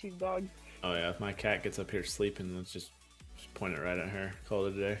just want to see the dog. Oh yeah, if my cat gets up here sleeping, let's just point it right at her. Call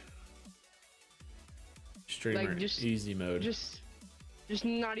it a day. Streamer, Like, just, easy mode. Just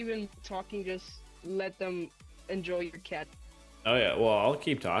not even talking, just let them enjoy your cat. Oh yeah, well I'll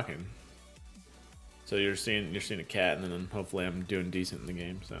keep talking. So you're seeing a cat, and then hopefully I'm doing decent in the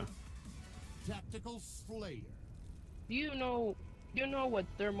game. So. Tactical Slayer. Do you know what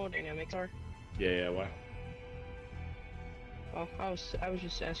thermodynamics are? Yeah, why? Oh, I was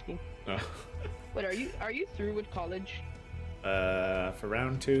just asking. Oh. But are you through with college? For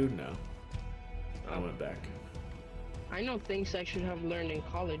round 2, no. I went back. I know things I should have learned in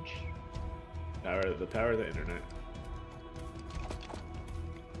college. The power of the internet.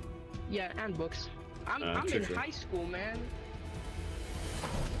 Yeah, and books. I'm in high school, man.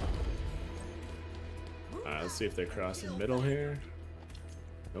 Let's see if they cross in the middle here.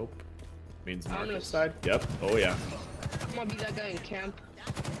 Nope. Means I'm market gonna side. Yep. Oh yeah. I'm gonna be that guy in camp.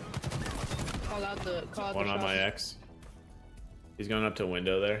 Call out the One on my X. He's going up to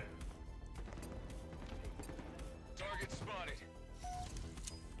window there. Target spotted.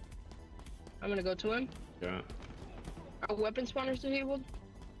 I'm gonna go to him. Yeah. Are weapon spawners disabled?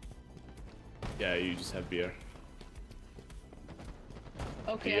 Yeah, you just have beer.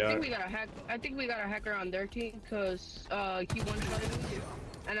 Okay, I think we got a hacker on their team because he one-shotted me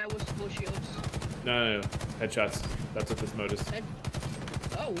and I was full shields. No. Headshots. That's what this mode is.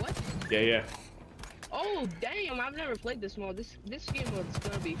 Oh, what? Yeah. Oh, damn! I've never played this mode. This game mode's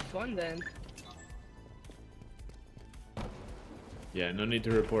gonna be fun then. Yeah, no need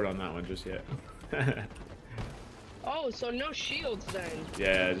to report on that one just yet. Oh, so no shields then.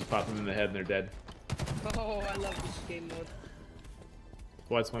 Yeah, just pop them in the head and they're dead. Oh, I love this game mode.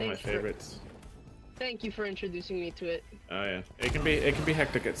 Well, it's one of my favorites. Thank you for introducing me to it. Oh yeah, it can be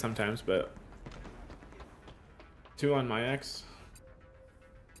hectic at sometimes, but 2 on my X.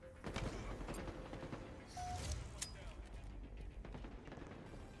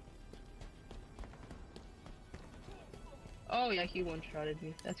 Oh yeah, he one-shotted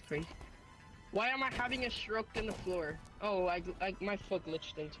me. That's crazy. Why am I having a stroke in the floor? Oh, my foot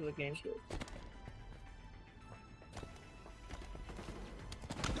glitched into the game.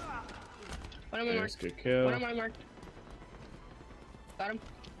 What am I marked? Good kill. What am I marked? Got him.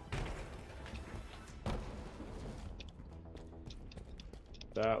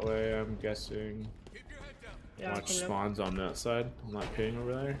 That way, I'm guessing. Yeah, Watch spawns on that side. I'm not ping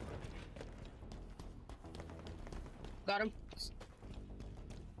over there. Got him.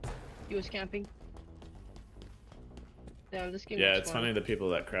 He was camping. Damn, this game. Yeah, it's funny the people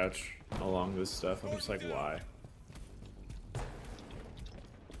that crouch along this stuff. I'm just like, why?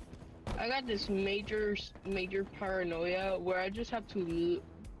 I got this major paranoia where I just have to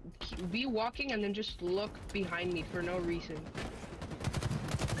be walking and then just look behind me for no reason.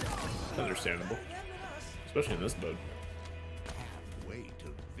 It's understandable, especially in this mode. Way to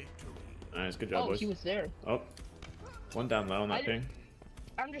victory. Nice, good job, Oh, boys. he was there. Oh, one down low on that ping.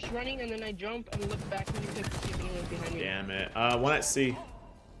 I'm just running and then I jump and look back and you can see anyone behind me. Damn it. One at C.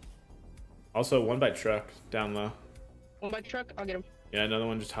 Also, one by truck down low. One by truck, I'll get him. Yeah, another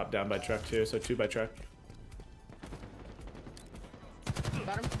one just hopped down by truck too, so 2 by truck.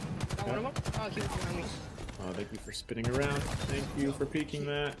 Got him. Got one of them. Oh, he was behind me. Oh, thank you for spinning around. Thank you for peeking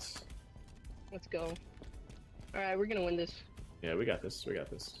that. Let's go. Alright, we're gonna win this. Yeah, we got this. We got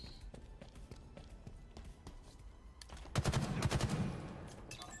this.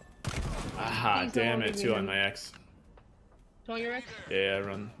 Aha, Please damn don't it. give 2 me on him. my X. On your X? Yeah,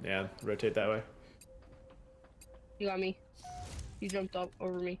 run. Yeah, rotate that way. You got me. He jumped up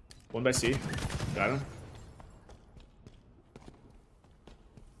over me. 1 by C. Got him.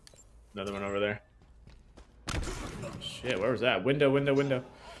 Another one over there. Shit, where was that? Window. Window.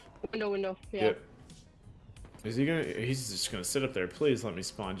 Yeah. Yep. Is he gonna? He's just gonna sit up there. Please let me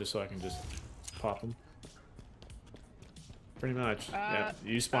spawn just so I can just pop him. Pretty much. Yeah.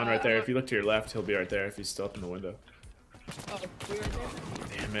 You spawn right there. If you look to your left, he'll be right there if he's still up in the window. Oh, you right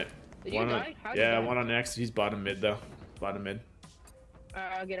there? Damn it. Did you die? How'd you Yeah, die? one on next. He's bottom mid though. Bottom mid.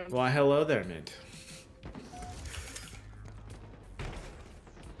 I'll get him. Why, hello there, mid.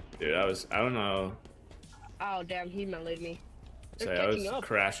 Dude, I don't know. Oh, damn, he meleeed me. Say I was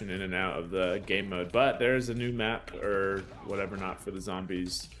crashing in and out of the game mode, but there's a new map or whatever, not for the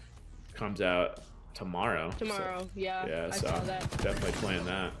zombies, comes out tomorrow. Tomorrow, so, yeah. Yeah, I so saw that. definitely playing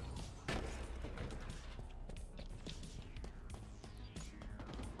that.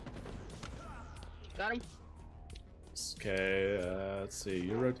 Got him. Okay, let's see.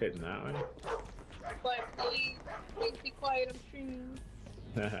 You're rotating that way. But please be quiet. I'm streaming.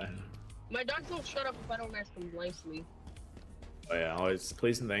 My dogs don't shut up if I don't ask them nicely. Oh yeah, always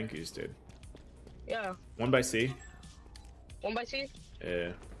please and thank yous, dude. Yeah. 1 by C. 1 by C.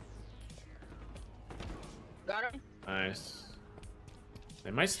 Yeah. Got him. Nice.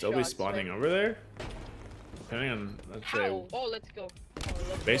 They might still be Shots, spawning right? over there. Depending on, let's say, How? Oh, let's go.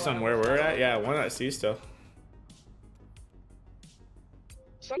 based on where we're at, yeah, 1 at C still.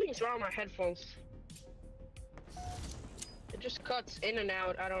 Something's wrong with my headphones. It just cuts in and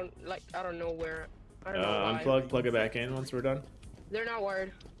out. I don't know where. I don't know why. Unplug, plug it back in once we're done. They're not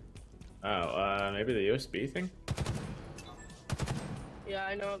wired. Oh, maybe the USB thing? Yeah,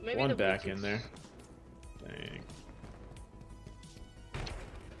 I know. Maybe One the back Bluetooth. in there. Dang.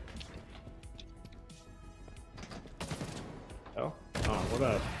 Oh, what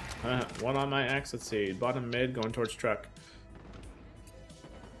up? 1 on my X, let's see. Bottom mid, going towards truck.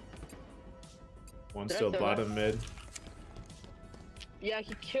 1 Did I still kill bottom mid. Yeah,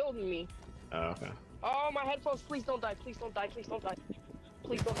 he killed me. Oh, okay. Oh, my headphones! Please don't die! Please don't die! Please don't die!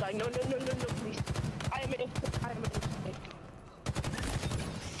 Please don't die! No, no, no, no, no! Please! I am an instant. I am an instant.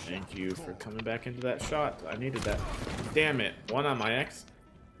 Thank you for coming back into that shot. I needed that. Damn it. 1 on my X.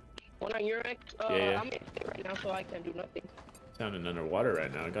 1 on your X. Yeah. I'm in it right now, so I can't do nothing. Sounding underwater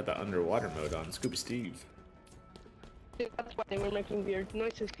right now. I got the underwater mode on. Scuba Steve. That's why they were making weird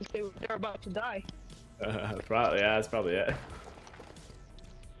noises, because they're about to die. Probably, yeah, that's probably it.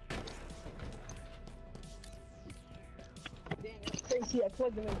 Crazy, I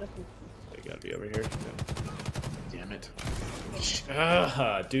plugged them in just They gotta be over here. Damn it.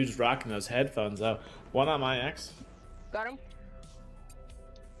 Dude's rocking those headphones though. 1 on my X. Got him.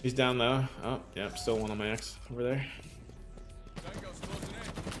 He's down low. Oh, yep, still 1 on my X over there.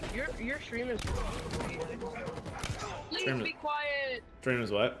 Your stream is. Please Stream be quiet. Stream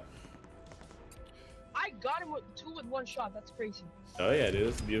is what? I got him with 2 with 1 shot. That's crazy. Oh yeah, dude,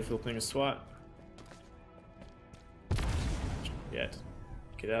 that's a beautiful thing to SWAT. Yeah,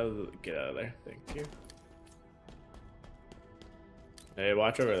 get out of there. Thank you. Hey,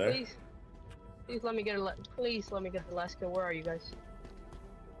 watch over there. Please let me get please let me get the last kill. Where are you guys?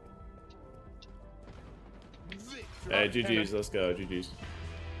 Hey, GG's, let's go, GG's.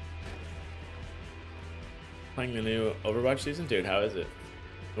 Playing the new Overwatch season? Dude, how is it?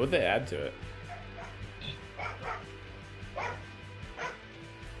 What'd they add to it?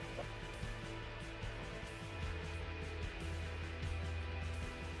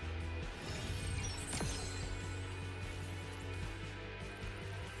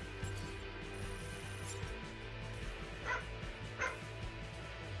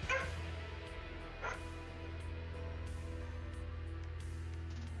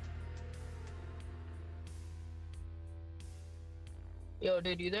 Yo,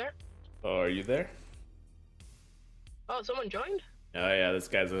 dude, you there? Oh, are you there? Oh, someone joined? Oh yeah, this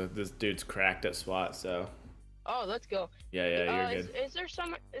dude's cracked at SWAT, so. Oh, let's go. Yeah, you're good. Is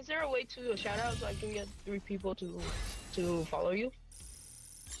there a way to do a shout out so I can get 3 people to follow you?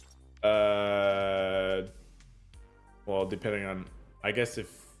 Well, depending on, I guess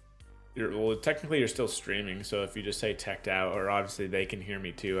if technically you're still streaming, so if you just say teched out, or obviously they can hear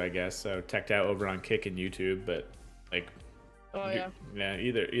me too, I guess. So teched out over on Kick and YouTube, but like. Oh yeah. Yeah,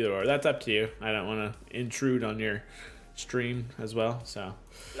 either or. That's up to you. I don't want to intrude on your stream as well, so.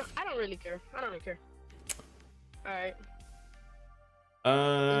 No, I don't really care. All right.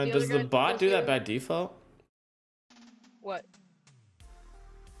 Does the bot do that by default? What?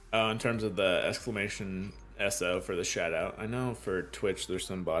 In terms of the exclamation SO for the shout out. I know for Twitch there's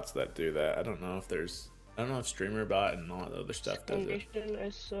some bots that do that. I don't know if Streamer Bot and all that other stuff does it.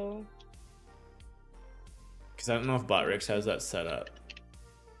 Exclamation SO. Because I don't know if BotRix has that set up.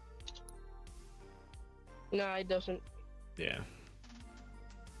 No, it doesn't. Yeah.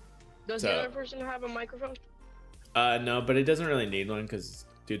 Does the other person have a microphone? No, but it doesn't really need one because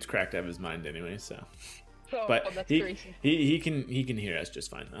dude's cracked out of his mind anyway, so. Oh, but that's he, crazy. he can hear us just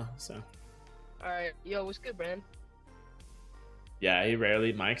fine though. So Alright, yo, what's good, man? yeah, he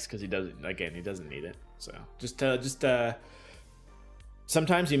rarely mics because he doesn't need it. So just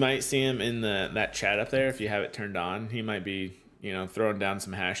sometimes you might see him in that chat up there if you have it turned on. He might be, you know, throwing down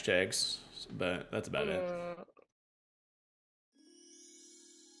some hashtags, but that's about it.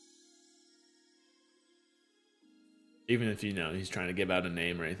 Even if you know he's trying to give out a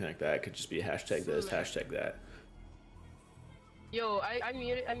name or anything like that, it could just be hashtag this, hashtag that. Yo, I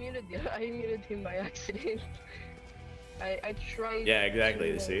muted him by accident. I tried. Yeah,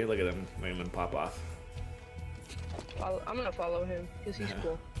 exactly. See, look at him pop off. I'm gonna follow him because he's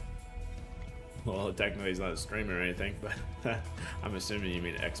cool. Well, technically he's not a streamer or anything, but I'm assuming you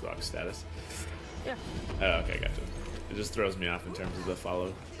mean Xbox status. Yeah. Oh, okay, gotcha. It just throws me off in terms of the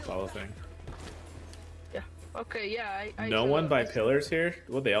follow thing. Yeah. Okay. Yeah. I no one by pillars here.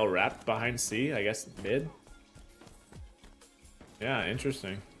 Well, they all wrapped behind C. I guess mid. Yeah,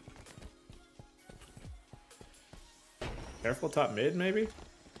 interesting. Careful top mid, maybe.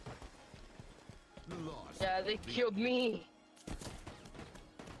 Yeah, they killed me.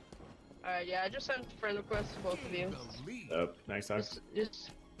 Alright, yeah, I just sent friend requests to both of you. Oh, nice talk. Just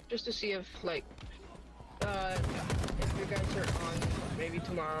to see if like if you guys are on maybe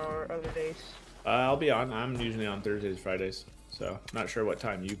tomorrow or other days. I'll be on. I'm usually on Thursdays, Fridays, so not sure what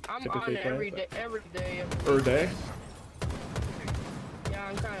time you I'm typically on play. every day. Per day. Yeah,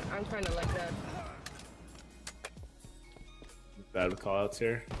 I'm kind of like that. Bad with callouts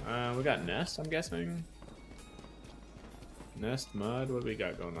here. We got Nest, I'm guessing. Nest, Mud. What do we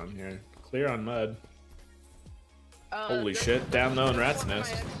got going on here? Clear on Mud. Holy shit! Down low in Rat's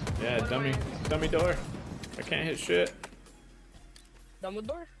Nest. Yeah, dummy door. I can't hit shit.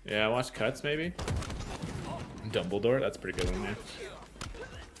 Dumbledore? Yeah, watch cuts maybe. Dumbledore. That's a pretty good one, yeah.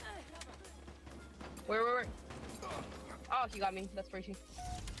 Where? Oh, he got me. That's crazy.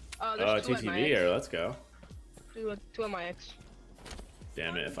 Oh, TTV or let's go. Two of my X.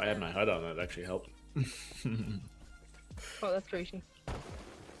 Damn it! If I had my HUD on, that'd actually help. Oh, that's crazy.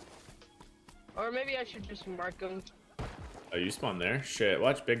 Or maybe I should just mark them. Oh, you spawned there? Shit.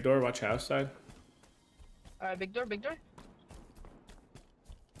 Watch big door. Watch house side. Alright, big door.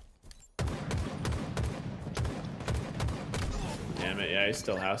 Damn it! Yeah, he's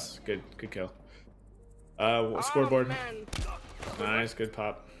still house. Good kill. Scoreboard. Man. Nice, good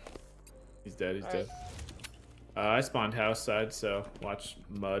pop. He's dead. He's dead. I spawned house side, so watch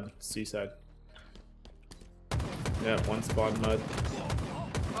Mud seaside. Yeah, one spawned Mud.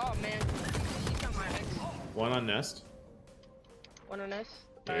 Oh man, he got my X. One on Nest. One on Nest.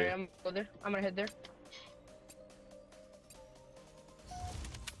 Alright, I'm gonna go there. I'm gonna head there.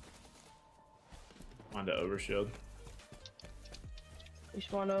 On to overshield. We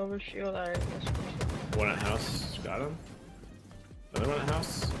spawned overshield. Alright, one at house. Got him. Another one at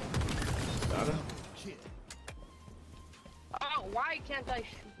house. Got him. Oh, why can't I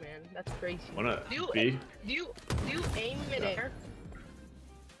shoot, man? That's crazy. One at B. Do you aim mid-air?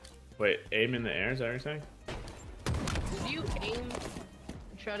 Wait, aim in the air? Is that what you're saying? Do you aim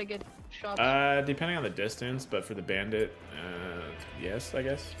and try to get shots? Depending on the distance, but for the bandit, yes, I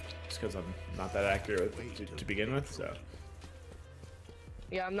guess. Just because I'm not that accurate to begin with, so.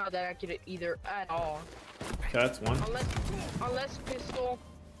 Yeah, I'm not that accurate either at all. Cuts one. Unless pistol.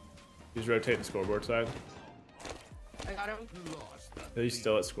 He's rotating scoreboard side. I got him. He's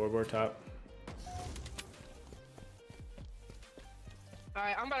still at scoreboard top.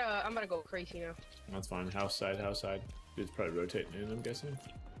 Alright, I'm gonna go crazy now. That's fine. House side. Dude's probably rotating in, I'm guessing.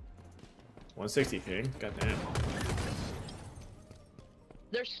 160 ping. Goddamn.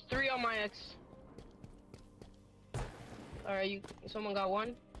 There's 3 on my X. Alright, someone got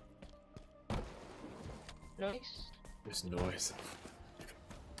one. Nice. There's noise.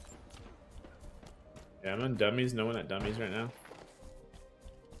 Yeah, I'm on dummies. No one at dummies right now.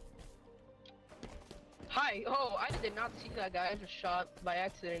 Hi. Oh, I did not see that guy. I just shot by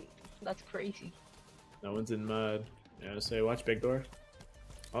accident. That's crazy. No one's in mud. Yeah, just say watch big door.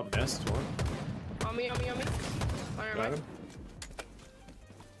 Oh, Nest one. On me. Alright, Got him.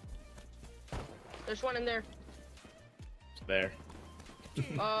 There's one in there. There.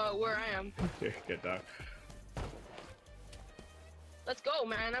 Where I am. Here, good dog. Let's go,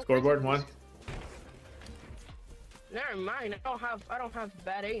 man. Scoreboard one. Never mind. I don't have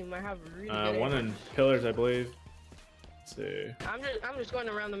bad aim. I have really good one aim. in pillars, I believe. Let's see. I'm just going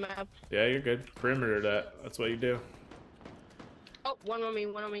around the map. Yeah, you're good. Perimeter that. That's what you do. Oh, one on me.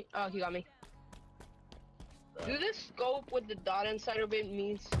 Oh, he got me. Do this scope with the dot inside of it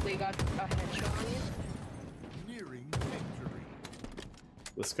means they got a headshot on you? Nearing victory.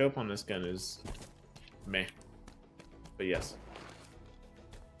 The scope on this gun is Meh. But yes.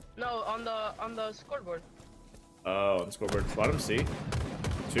 No, on the scoreboard. Oh, on the scoreboard. Bottom C.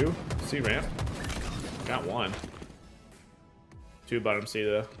 2. C ramp. Got 1. 2 bottom C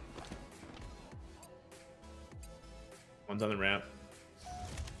though. One's on the ramp.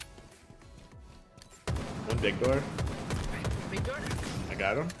 1 big door. Big door? I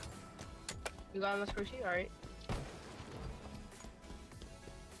got him. You got him, let's proceed, alright.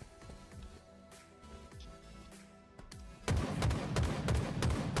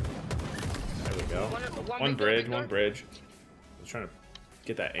 There we go. One bridge, one bridge. I was trying to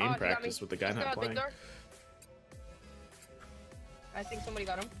get that aim practice with the guy not playing. I think somebody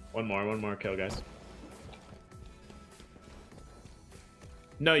got him. One more kill, guys.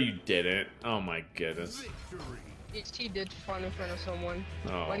 No, you didn't. Oh my goodness. Yes, he did spawn in front of someone.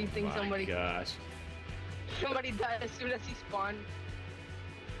 Oh, why do you think somebody? Gosh. Somebody died as soon as he spawned.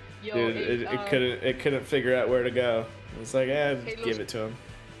 Yo, dude, it couldn't figure out where to go. It's like, give it to him.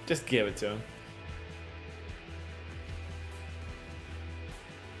 Just give it to him.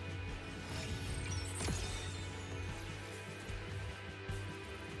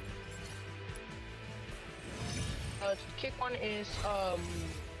 Kick one is Hi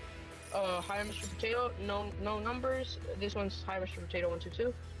Mr. Potato, no numbers. This one's Hi Mr. Potato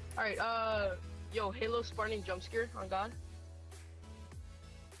 122. Alright, yo, Halo spawning jump scare on God.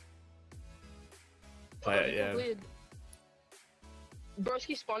 Yeah.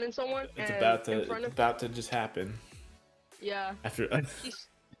 Broski spawning someone. It's and about to just happen. Yeah. After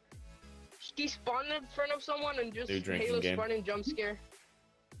he spawned in front of someone and just Halo spawning jump scare.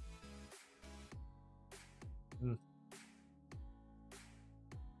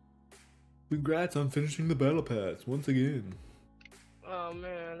 Congrats on finishing the battle pass once again. Oh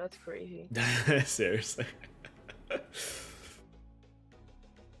man, that's crazy. Seriously.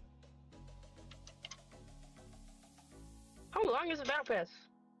 How long is the battle pass?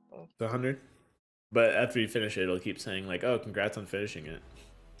 Oh. 100. But after you finish it, it'll keep saying like, "Oh, congrats on finishing it."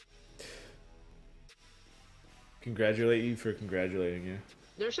 Congratulate you for congratulating you.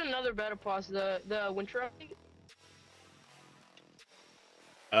 There's another battle pass, the winter update.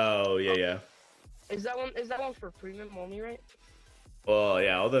 Oh yeah. Is that one for premium only, right? Well,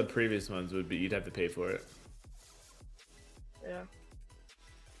 yeah, all the previous ones would be you'd have to pay for it. Yeah.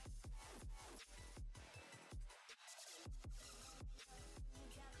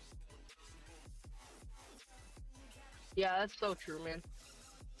 Yeah, that's so true, man.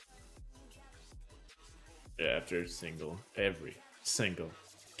 Yeah, after every single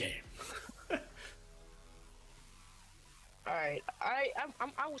game. Alright, I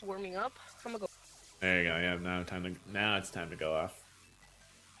was warming up. I'm gonna go. There you go. Yeah, now it's time to go off.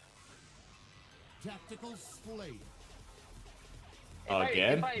 Tactical slate. Oh,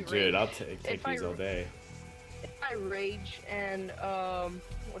 again? Dude, I'll take these all day. If I rage and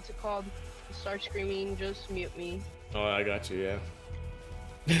what's it called? Start screaming, just mute me. Oh, I got you. Yeah.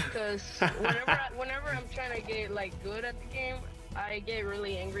 Because whenever I'm trying to get like good at the game, I get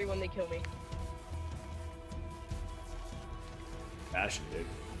really angry when they kill me. Passion, dude.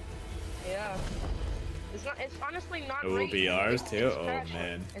 Yeah. It's honestly not. It will be ours too. Oh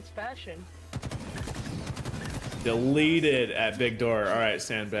man. It's passion. Deleted at big door. All right,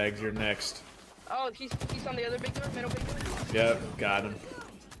 sandbags, you're next. Oh, he's on the other big door, middle big door. Yep, got him.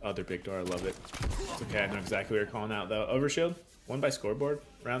 Other big door. I love it. It's okay. I know exactly what you're calling out though. Overshield. One by scoreboard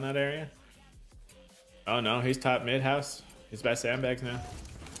around that area. Oh no, he's top mid house. He's by sandbags now.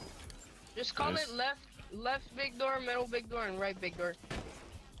 Just call it left big door, middle big door, and right big door.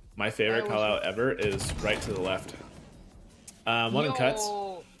 My favorite call out ever is right to the left. One in cuts.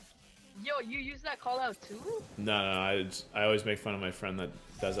 Yo, you use that call out too? No, I always make fun of my friend that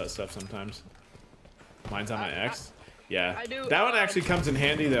does that stuff sometimes. Mine's on my X. Yeah, I do, that one actually comes in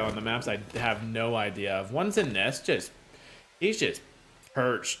handy though on the maps I have no idea of. One's in Nest, he's just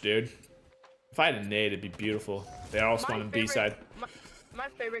perched, dude. If I had a nade, it'd be beautiful. They all spawn in B side. My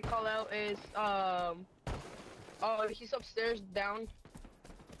favorite call out is oh, he's upstairs down.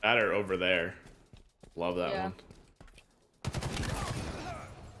 That or over there. Love that one.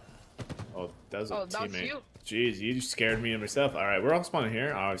 Oh, that was a teammate. You. Jeez, you just scared me and myself. All right, we're all spawning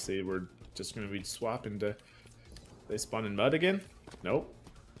here. Obviously, we're just gonna be swapping to. They spawn in mud again? Nope.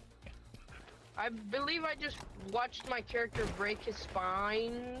 I believe I just watched my character break his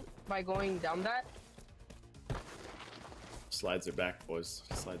spine by going down that. Slides are back, boys.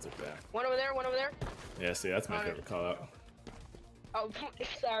 Slides are back. One over there, one over there. Yeah, see, that's my favorite call out. Oh,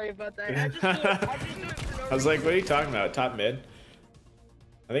 sorry about that. I just do it for no reason. I was like, what are you talking about? Top mid?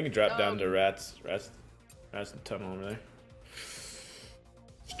 I think it dropped down to Rats in the tunnel over there.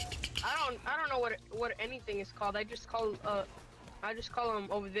 I don't don't know what anything is called. I just call them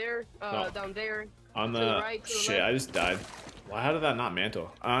over there, down there. On to the right, to the shit, left. I just died. Well, how did that not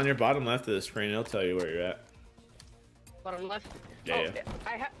mantle? On your bottom left of the screen, it'll tell you where you're at. Bottom left. Yeah, oh,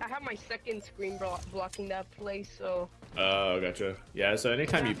 yeah. I have my second screen blocking that place, so. Oh, gotcha. Yeah, so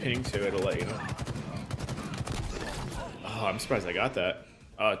anytime you ping to it, it'll let you know. Oh, I'm surprised I got that.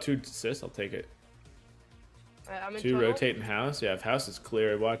 2 assists, I'll take it. I'm in 2 tunnel. rotating house. Yeah, if house is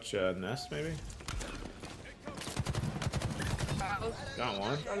clear, watch nest maybe. Got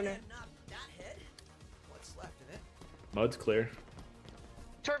one. I'm in there. What's left of it? Mud's clear.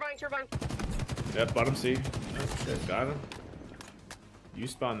 Turbine. Yep, bottom C. Oh, shit, got him. You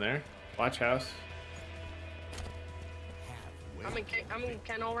spawn there. Watch house. I'm in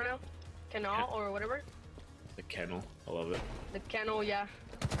kennel right now. Kennel or whatever. The kennel. I love it. The kennel, yeah.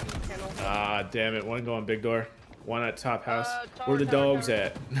 I'm in kennel. Ah, damn it. One going big door. One at top house. Tower, Where the tower, dogs tower.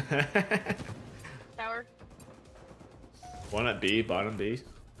 at? Tower. One at B, bottom B.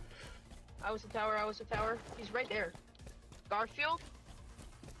 I was a tower. He's right there. Garfield.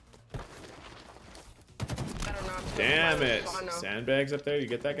 I don't know. Damn it. Sandbags up there. You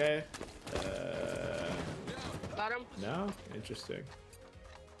get that guy? Got him. No? Interesting.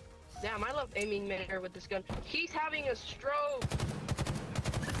 Damn, I love aiming there with this gun. He's having a stroke.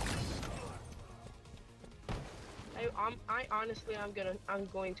 I honestly, I'm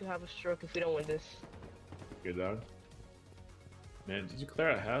going to have a stroke if we don't win this. Good dog. Man, did you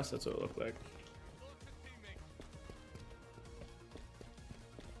clear out house? That's what it looked like.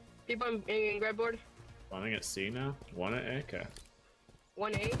 People in grab board. Spawning at C now. One at A. Okay.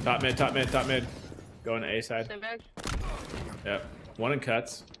 1A. Top mid. Going to A side. Sandbag. Yep. One in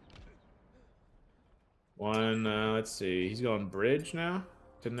cuts. One, let's see. He's going bridge now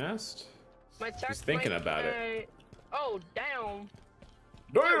to nest. He's thinking about it. Oh, damn.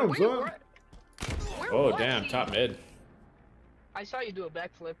 Damn, Where son. where Oh, was damn. he? Top mid. I saw you do a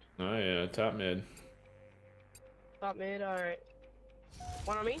backflip. Oh, yeah. Top mid. Top mid, alright.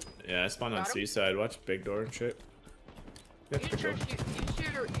 One on me? Yeah, I spawned on Got him. C side. Watch big door and shit. You Yep, big door.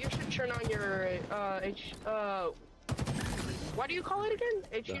 should turn on your, what do you call it again?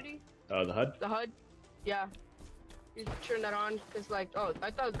 HUD? Oh, the HUD? The HUD? Yeah. You should turn that on, cause like, oh,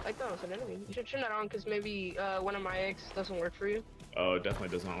 I thought it was an enemy. You should turn that on, cause maybe, one of my eggs doesn't work for you. Oh, it definitely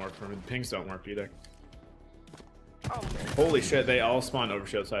does not work for me. The pings don't work either. Oh, man. Holy shit, they all spawned over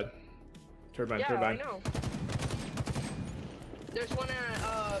shield side. Turbine. Yeah, I know. There's one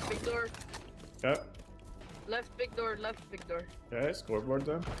at, big door. Yep. Left big door. Okay, scoreboard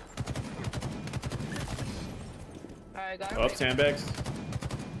then. Alright, got him. Oh, sandbags.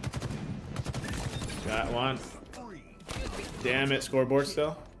 Got one. Damn it, scoreboard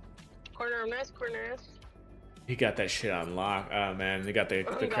still. Corner of nest. He got that shit on lock. Oh man, he got the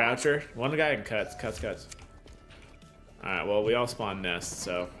God. croucher. One guy in cuts. Alright, well we all spawn nests,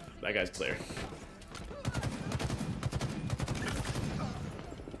 so that guy's clear.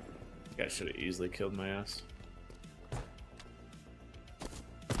 Guy should have easily killed my ass.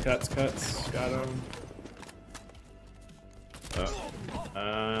 Cuts. Got him.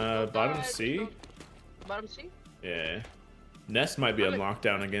 Bottom C? Bottom C? Yeah. Nest might be on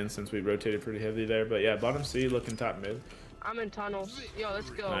lockdown again since we rotated pretty heavy there, but yeah, bottom C looking top mid. I'm in tunnels. Yo, let's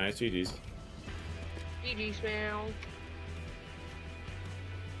go. Nice, GG's. GG's, man.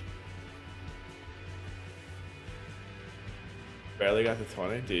 Barely got the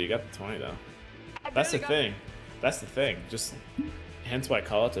 20? Dude, you got the 20 though. That's the thing. Just hence why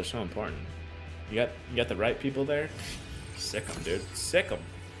call-outs are so important. You got the right people there. Sick 'em, dude. Sick 'em.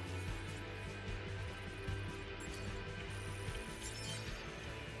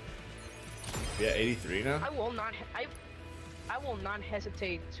 Yeah, 83 now. I will not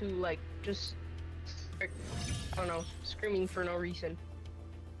hesitate to like just start, I don't know, screaming for no reason.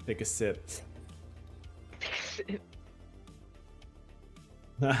 Take a sip.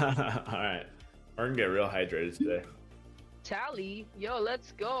 Alright. We're gonna get real hydrated today. Tally, yo,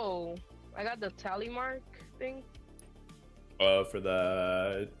 let's go. I got the tally mark thing. For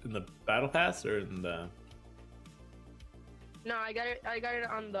in the battle pass or in the? No, I got it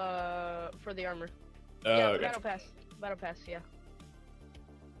on the for the armor. Oh, yeah, gotcha. battle pass, yeah.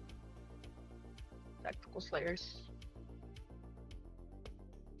 Tactical slayers.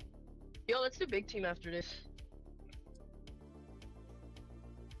 Yo, let's do big team after this.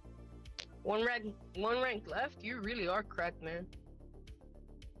 One rank left. You really are cracked, man.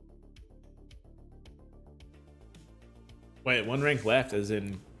 Wait, one rank left, as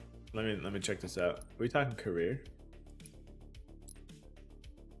in. Let me check this out. Are we talking career?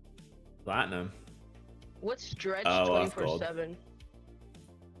 Platinum. What's dredge Oh, off 24/7?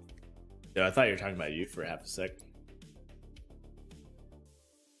 Yeah, I thought you were talking about you for half a sec.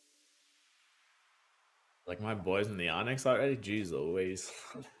 Like my boys in the Onyx already? Jeez Louise.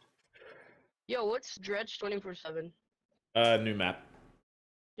 Yo, what's Dredge 24/7? New map.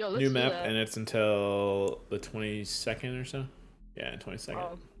 Yo, let's New do map, that. and it's until the 22nd or so. Yeah, 22nd.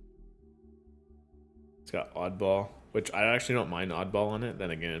 Oh. It's got oddball, which I actually don't mind oddball on it.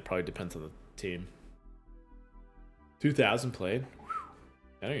 Then again, it probably depends on the team. 2,000 played. Whew.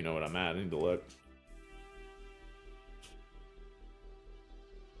 I don't even know what I'm at. I need to look.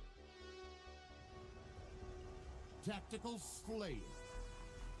 Tactical Slayer.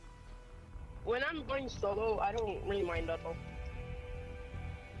 When I'm going solo, I don't really mind at all.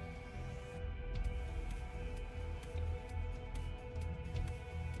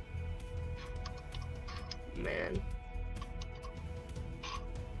 Man.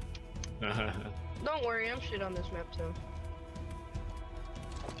 Don't worry, I'm shit on this map too.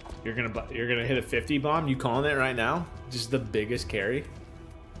 You're gonna hit a 50 bomb? You calling it right now? Just the biggest carry?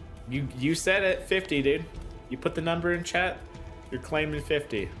 You said it, 50, dude. You put the number in chat. You're claiming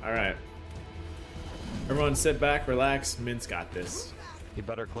 50. All right. Everyone, sit back, relax. Mint's got this. You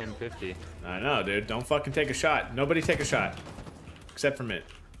better claim 50. I know, dude. Don't fucking take a shot. Nobody take a shot, except for Mint.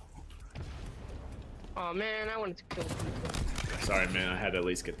 Oh man, I wanted to kill people. Sorry, man. I had to at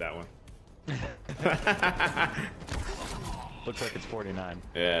least get that one. Looks like it's 49.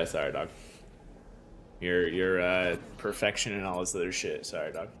 Yeah, sorry, dog. You're perfection and all this other shit.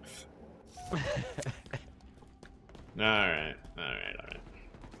 Sorry, dog. Alright.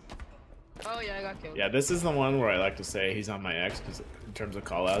 Oh yeah, I got killed. Yeah, this is the one where I like to say he's on my X, because in terms of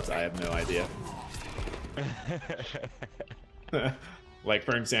callouts, I have no idea. Like,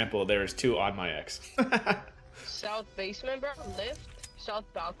 for example, there's 2 on my X. South basement, bro. Lift. South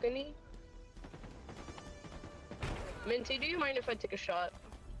balcony. Minty, do you mind if I take a shot?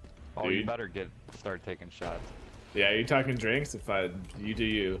 Oh, you better start taking shots. Yeah, you talking drinks? You do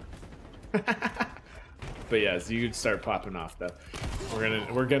you. But yes, you could start popping off though.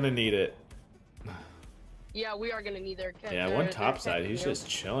 We're gonna need it. Yeah, we are gonna need their. Yeah, one topside. He's just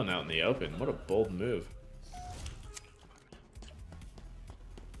chilling out in the open. What a bold move.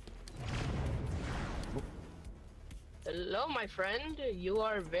 Hello, my friend. You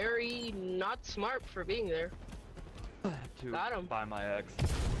are very not smart for being there. Got him. By my X.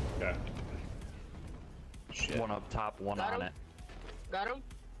 Okay. Shit. One up top, one Got on him. it. Got him.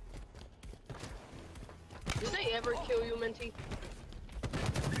 Did they ever kill you, Minty?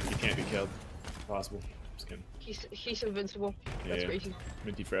 You can't be killed. Impossible. Just kidding. He's invincible. Yeah, That's yeah. crazy.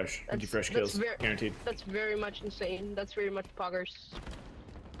 Minty fresh. Minty That's- fresh that's kills. Guaranteed. That's very much insane. That's very much poggers.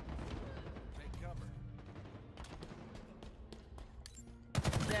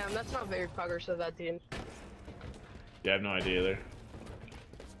 Damn, that's not very poggers of that team. Yeah, I have no idea either.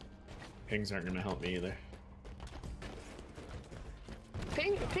 Pings aren't gonna help me either.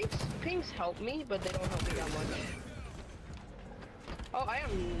 Pings help me, but they don't help me that much. Oh, I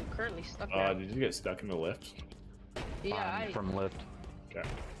am currently stuck now. Oh, did you get stuck in the lift? Yeah, From lift. Okay.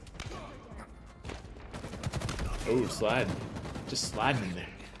 Oh, slide. Just sliding in there.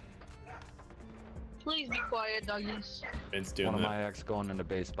 Please be quiet, doggies. Mint's doing One of that. my X going into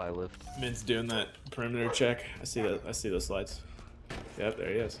base by lift. Mint's doing that perimeter check. I see that. I see those slides. Yep, there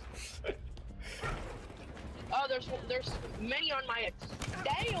he is. Oh, there's many on my X.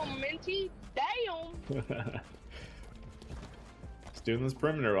 Damn, Minty. Damn. He's doing those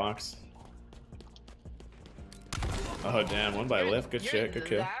perimeter walks. Oh damn, one by lift. Good shit. Good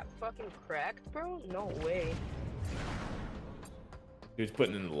kill. That fucking cracked, bro? No way. Dude's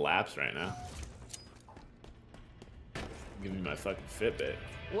putting in the laps right now. Give me my fucking Fitbit.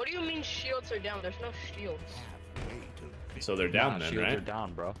 What do you mean shields are down? There's no shields. So they're down then, shields right? are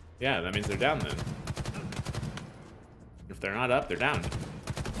down, bro. Yeah, that means they're down then. If they're not up, they're down. You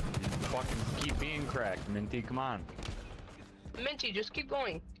fucking keep being cracked, Minty. Come on. Minty, just keep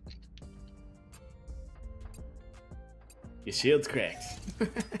going. Your shield's cracked.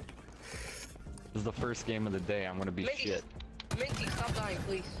 This is the first game of the day. I'm gonna be Minty, shit. Minty, stop dying,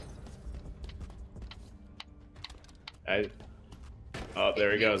 please. Oh,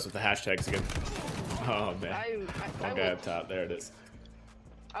 there he goes with the hashtags again. Oh man. One guy will, up top. There it is.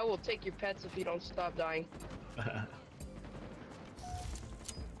 I will take your pets if you don't stop dying.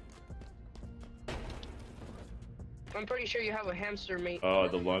 I'm pretty sure you have a hamster, mate. Oh,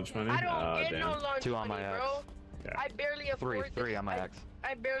 the lunch money? I don't Oh, get damn. no lunch 2 on money, my X. bro. Yeah. I barely afford Three on my X.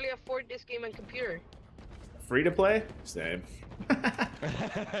 I barely afford this game and computer. Free to play? Same. It's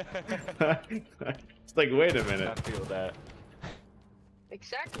like, wait a minute. I feel that.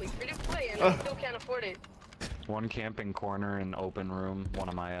 Exactly, free to play, and I still can't afford it. One camping corner in open room, one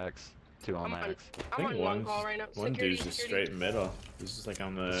of my X. 2 on max. I'm on one call right now. One dude's just straight middle. He's just like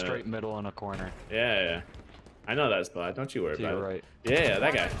on the straight middle in a corner. Yeah. I know that spot. Don't you worry about it. Right. Yeah,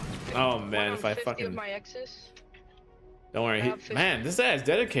 that guy. Oh man, if I 50 fucking. of my X's. Don't worry. Man, this guy's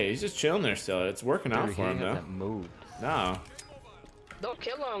dedicated. He's just chilling there still. It's working out for him though. Moved. No. Don't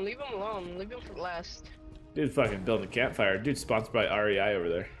kill him. Leave him alone. Leave him for last. Dude, fucking building a campfire. Dude, sponsored by REI over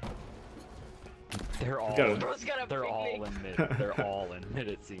there. They're all. They're all in mid. They're all in mid.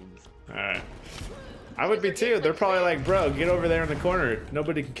 It seems. All right. I would be too. They're probably like, bro, get over there in the corner.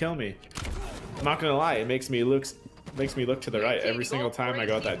 Nobody can kill me. I'm not gonna lie. It makes me look to the right every single time I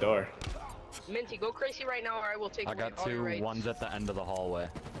go out that door. Minty, go crazy right now, or I will take. I got 2. One's at the end of the hallway.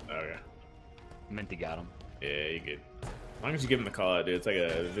 Okay. Minty got him. Yeah, you good. As long as you give him the call out, dude. It's like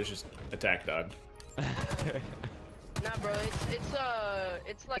a vicious attack dog. Nah, bro.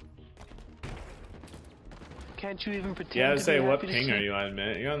 It's like. Can't you even pretend? Yeah, I would to say, be what happy to ping see? are you on,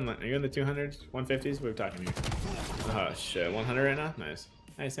 man? Are you in the 200s, 150s? What are we talking here? Oh shit, 100 right now? Nice.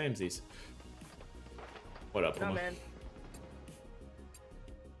 Hey, samesies. What up, Nah, man.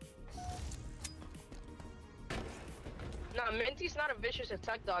 Nah, Minty's not a vicious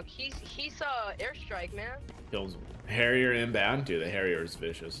attack dog. He's airstrike, man. Kills Harrier inbound. Dude, the Harrier's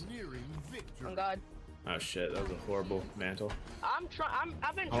vicious. Oh god. Oh shit, that was a horrible mantle. I've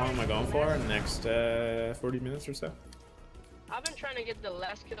been. How long am I going for? In the next 40 minutes or so? I've been trying to get the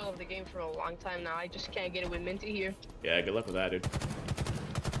last kill of the game for a long time now. I just can't get it with Minty here. Yeah, good luck with that, dude.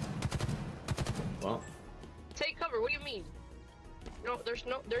 Well. Take cover. What do you mean? No, there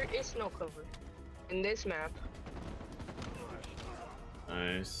is no cover in this map.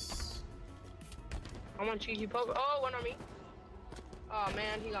 Nice. I'm on cheeky poker. Oh, one on me. Oh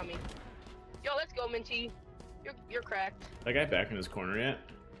man, he got me. Yo, let's go, Minty. You're cracked. That guy back in his corner yet?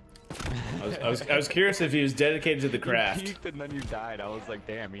 I was curious if he was dedicated to the craft. You peeked and then you died. I was like,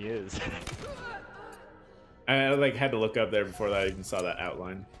 damn, he is. I like had to look up there before that I even saw that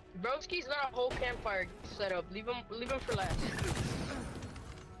outline. Broski's got a whole campfire set up. Leave him for last.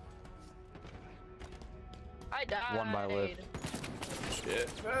 I died. 1 by lift. Shit.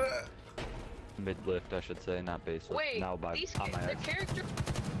 Mid lift, I should say, not base lift. Wait, now by on my the character.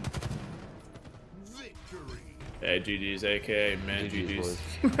 Hey, GG's, aka man, GG's.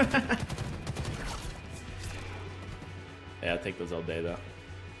 Yeah, I'll take those all day though.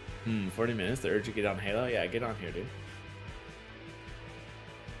 40 minutes. The urge to get on Halo. Yeah, get on here, dude.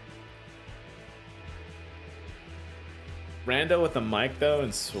 Rando with a mic though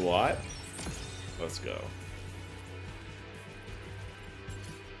and SWAT. Let's go.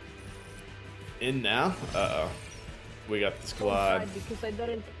 In now? Uh-oh. We got the squad. Because I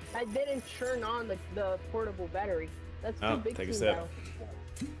didn't turn on the portable battery. That's too big. Take a sip.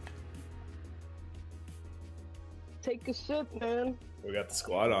 Take a sip, man. We got the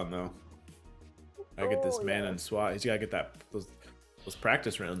squad on though. I get this man in SWAT. He's gotta get those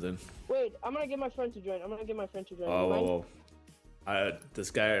practice rounds in. Wait, I'm gonna get my friend to join. Oh, whoa.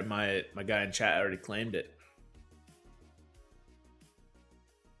 This guy, my guy in chat already claimed it.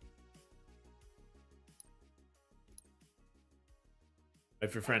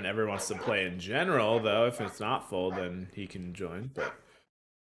 If your friend ever wants to play in general, though, if it's not full, then he can join. But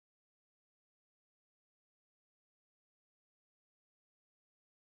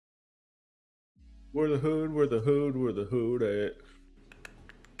we're the hood at.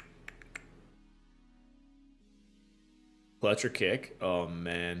 Clutch or kick? Oh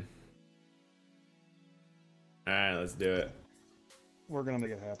man. Alright, let's do it. We're gonna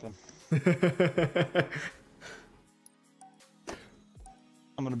make it happen.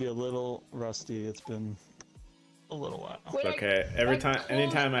 I'm gonna be a little rusty. It's been a little while. It's okay.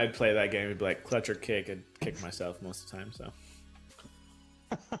 Anytime I'd play that game, it'd be like clutch or kick. I'd kick myself most of the time. So.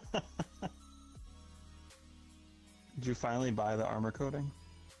 Did you finally buy the armor coating?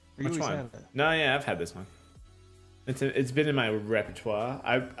 Which one? No, yeah, I've had this one. It's been in my repertoire.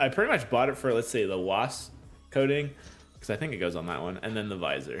 I pretty much bought it for, let's say, the WASP coating, because I think it goes on that one, and then the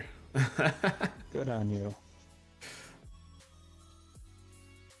visor. Good on you.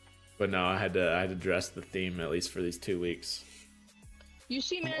 But no, I had to dress the theme at least for these 2 weeks. You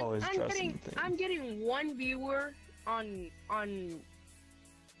see, man, I'm getting one viewer on.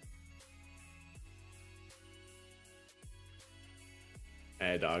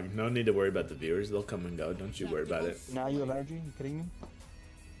 Hey, dog. No need to worry about the viewers. They'll come and go. Don't you worry about it. Now you have energy? You kidding me?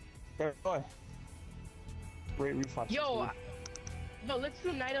 There, boy. Great reflex. Yo, let's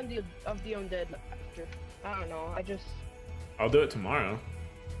do Night of the Undead after. I don't know. I'll do it tomorrow.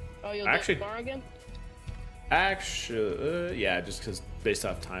 Oh, you'll do it tomorrow again? Actually, yeah, just because based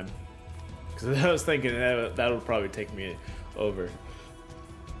off time. Because I was thinking that'll probably take me over.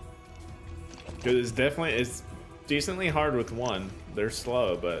 It's definitely decently hard with one. They're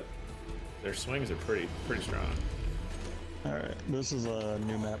slow, but their swings are pretty strong. All right, this is a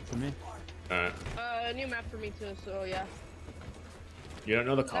new map for me. All right. New map for me too. So yeah. You don't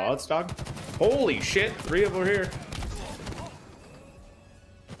know the callouts, dog? Holy shit! 3 over here.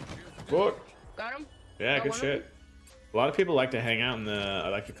 What? Got him. Yeah, Got good one shit. A lot of people like to hang out in the. I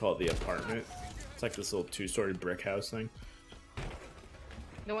like to call it the apartment. It's like this little 2-story brick house thing.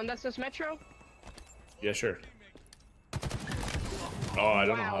 The one that says Metro. Yeah, sure. Oh, I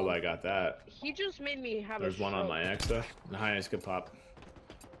don't know Wow. how I got that. He just made me have There's a one on stroke. my extra. The highest could pop.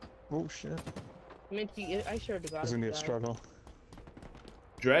 Oh shit. Minty, I sure to God. It's gonna be a struggle.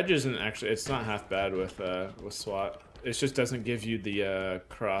 Dredge isn't actually. It's not half bad with SWAT. It just doesn't give you the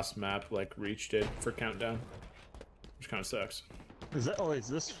cross map like Reach did for Countdown, which kind of sucks. Is that? Oh, is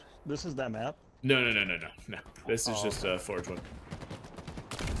this? This is that map? No. This is just a Forge one.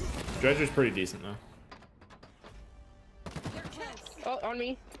 Dredge is pretty decent though. Oh, on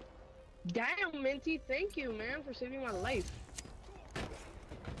me. Damn, Minty, thank you, man, for saving my life.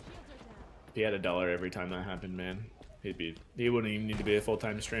 If he had $1 every time that happened, man, he wouldn't even need to be a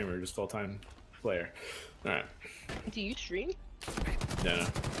full-time streamer, just full-time player. All right. Do you stream? No.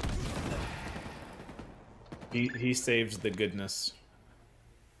 He saves the goodness.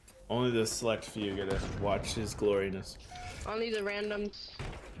 Only the select few get to watch his gloriness. Only the randoms.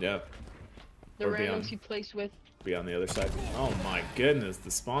 Yep. The Or randoms he plays with. Be on the other side. Oh my goodness, the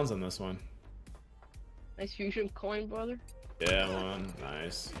spawns on this one. Nice fusion coin, brother. Yeah, one.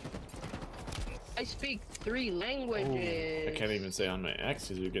 Nice. I speak 3 languages. I can't even say on my X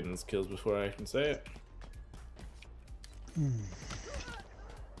because you're getting those kills before I can say it.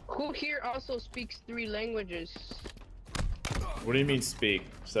 Who here also speaks 3 languages? What do you mean speak?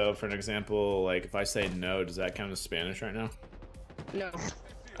 So for an example, like if I say no, does that count as Spanish right now? No.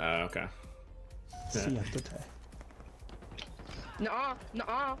 Okay.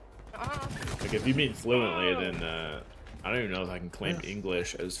 Nuh-uh. Like if you mean fluently, then I don't even know if I can claim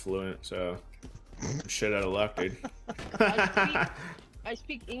English as fluent. So I'm shit out of luck, dude. I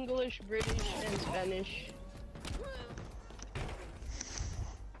speak English, British, and Spanish.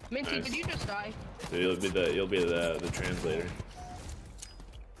 Minty, Nice. did you just die? So you'll be the translator.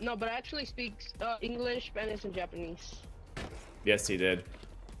 No, but I actually speak English, Spanish, and Japanese. Yes, he did.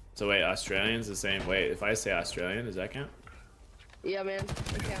 So wait, Australian's the same. Wait, if I say Australian, does that count? Yeah, man,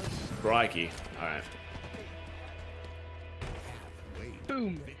 it counts. Crikey. All right.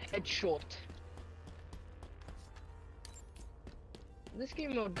 Boom, headshot. This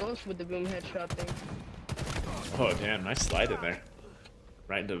game mode goes with the boom headshot thing. Oh damn, nice slide in there.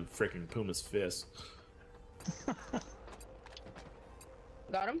 Right into freaking Puma's fist.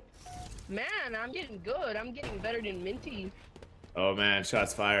 Got him? Man, I'm getting good. I'm getting better than Minty. Oh man,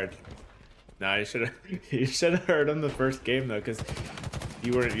 shots fired. Nah, you should have heard him the first game though, because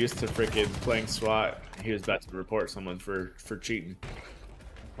you weren't used to freaking playing SWAT. He was about to report someone for cheating.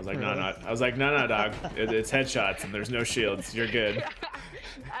 I was like, no, dog. It's headshots and there's no shields. You're good.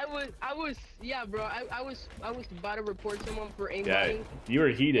 I was, yeah, bro. I was about to report someone for aimbotting. Yeah, you were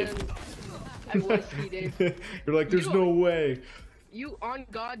heated. I was heated. You're like, there's no way. You on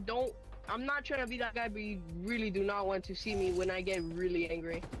God, don't. I'm not trying to be that guy, but you really do not want to see me when I get really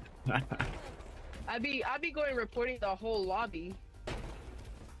angry. I'd be going reporting the whole lobby.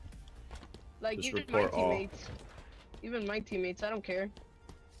 Like Just even my report all. teammates. Even my teammates, I don't care.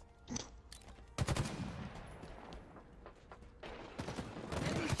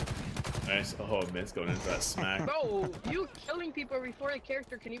 Nice. Oh, Mint's going into that smack. Bro, you killing people before the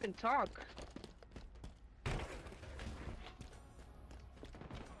character can even talk.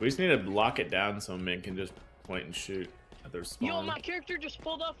 We just need to lock it down so Mint can just point and shoot at their spawn. Yo, my character just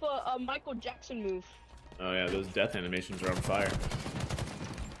pulled off a Michael Jackson move. Oh yeah, those death animations are on fire.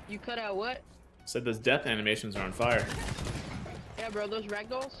 You cut out what? Said those death animations are on fire. Yeah, bro, those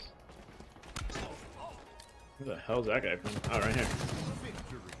ragdolls. Where the hell's that guy from? Oh, right here.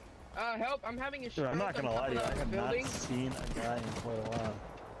 Help! I'm having a Dude, stroke I'm not gonna on top lie to you, of I the have building. not seen a guy in quite a while.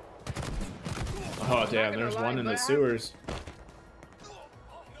 Oh damn, there's one in the sewers.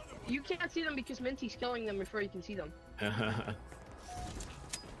 You can't see them because Minty's killing them before you can see them.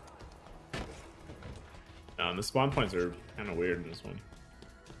 The spawn points are kind of weird in this one.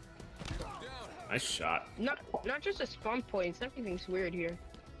 Nice shot. Not just the spawn points. Everything's weird here.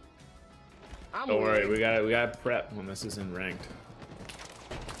 Don't worry, we got prep when this is in ranked.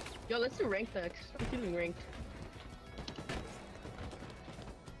 Yo, let's do ranked next. I'm feeling ranked.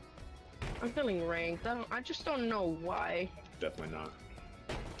 I'm feeling ranked. I just don't know why. Definitely not.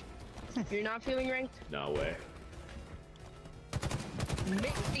 You're not feeling ranked? No way.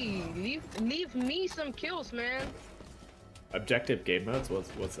 Mickey, leave me some kills, man. Objective game modes?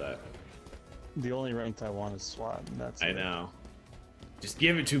 What's that? The only ranked I want is SWAT, and that's I know. Just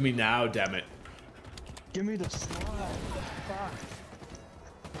give it to me now, damn it. Give me the SWAT.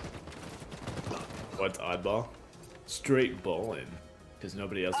 Fuck. What's oddball? Straight bowling. Because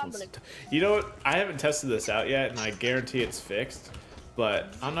nobody else wants to. You know what? I haven't tested this out yet, and I guarantee it's fixed.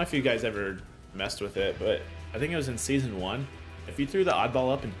 But I don't know if you guys ever messed with it, but I think it was in season 1. If you threw the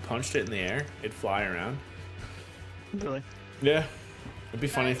oddball up and punched it in the air, it'd fly around. Really? Yeah. It'd be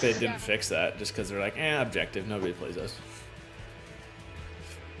funny if they didn't fix that, just because they're like, objective, nobody plays us.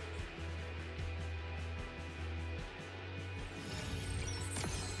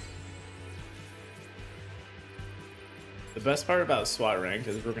 The best part about SWAT ranked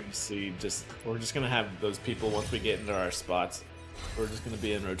is we're just gonna have those people once we get into our spots. We're just gonna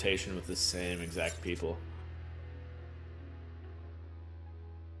be in rotation with the same exact people.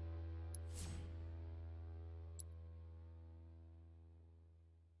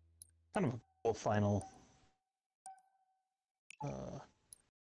 Kind of a cool final.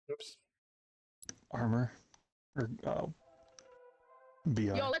 Oops. Armor or BR.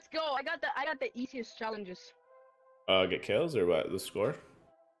 Yo, let's go. I got the easiest challenges. Get kills or what? The score?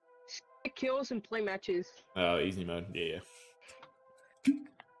 Get kills and play matches. Oh, easy mode. Yeah.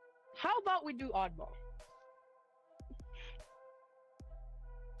 How about we do oddball?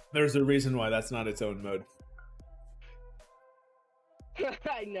 There's a reason why that's not its own mode.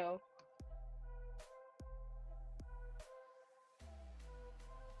 I know.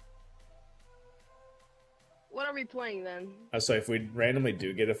 What are we playing then? So if we randomly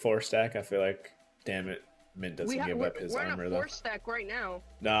do get a 4-stack, I feel like, damn it, Mint doesn't give up his armor though. We're in a 4-stack right now.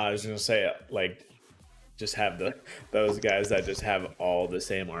 No, I was gonna say like, just have those guys that just have all the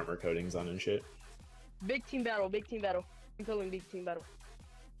same armor coatings on and shit. Big team battle, big team battle. I'm feeling big team battle.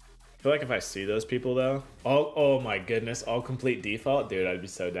 I feel like if I see those people though, oh my goodness, all complete default, dude, I'd be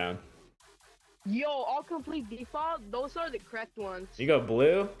so down. Yo, all complete default. Those are the correct ones. You go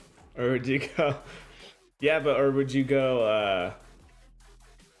blue, or would you go? Yeah, or would you go?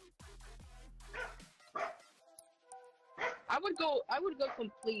 I would go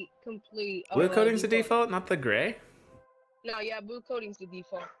complete. Blue coating's the default, not the gray. No, yeah, blue coating's the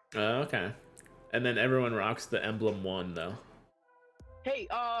default. Oh, okay. And then everyone rocks the emblem 1 though. Hey,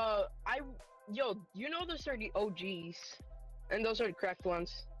 yo, you know those are the OGs, and those are the correct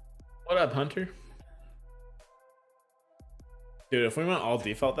ones. What up, Hunter? Dude, if we went all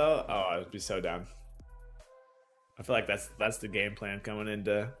default though, oh, I'd be so down. I feel like that's the game plan coming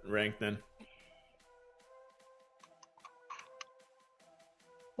into rank then.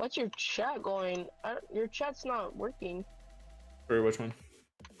 What's your chat going? Your chat's not working. For which one?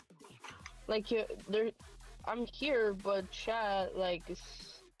 Like I'm here, but chat like,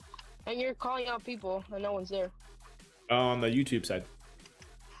 and you're calling out people, and no one's there. On the YouTube side.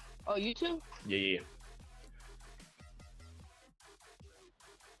 Oh, YouTube? Yeah.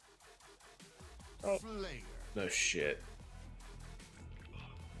 Oh. No shit.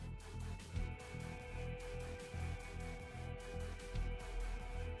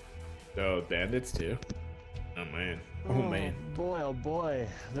 Oh, bandits too. Oh man. Oh man. Oh boy,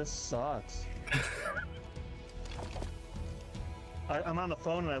 this sucks. I'm on the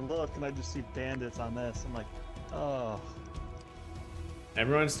phone and I look and I just see bandits on this. I'm like, oh.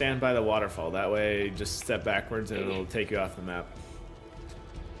 Everyone stand by the waterfall. That way, just step backwards and it'll take you off the map.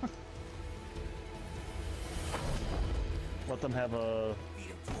 Let them have a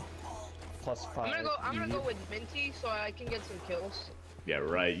 +5. I'm gonna go with Minty so I can get some kills. Yeah,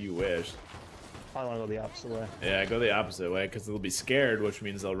 right. You wish. I want to go the opposite way. Yeah, go the opposite way because they'll be scared, which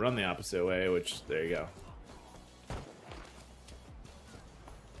means they'll run the opposite way. Which there you go.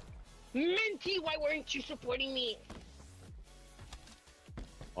 Minty, why weren't you supporting me?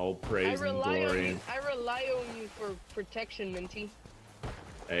 All praise and glory. I rely on you for protection, Minty.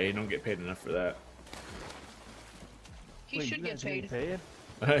 Hey, you don't get paid enough for that. He should get paid.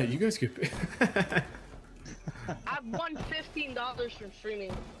 You guys get paid. I've won $15 from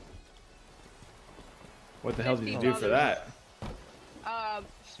streaming. What the hell did you do for that?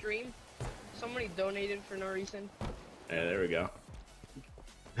 Stream. Somebody donated for no reason. Yeah, there we go.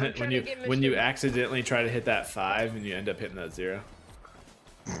 when you accidentally try to hit that 5 and you end up hitting that 0.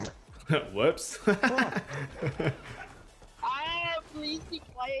 Whoops. Please be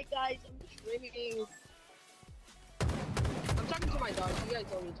quiet, guys. I'm streaming. I'm talking to my dog. You guys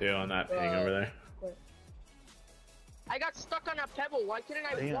don't need to. Dude, on that ping over there. I got stuck on a pebble. Why couldn't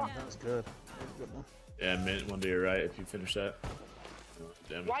I walk? That was good. That was a good one. Yeah, minute one to your right if you finish that. Oh,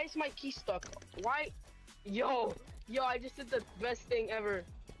 damn it. Why is my key stuck? Why? Yo, Yo, I just did the best thing ever.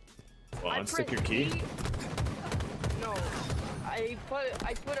 Well, I unstick your pressed key. D. No, I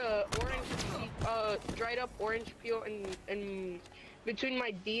put a orange, dried up orange peel in between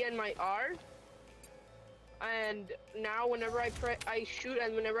my D and my R. And now whenever I shoot,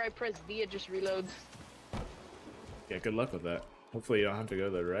 and whenever I press D, it just reloads. Yeah, good luck with that. Hopefully you don't have to go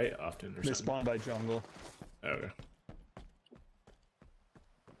the right often or They something. spawn by jungle. Okay.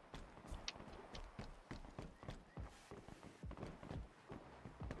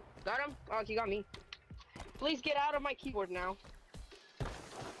 Got him? Oh, he got me. Please get out of my keyboard now.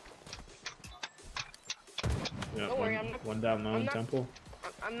 Yeah, Don't worry, I'm not- one down low in temple.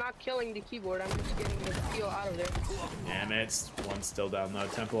 I'm not killing the keyboard, I'm just getting the peel out of there. Damn it, one's still down low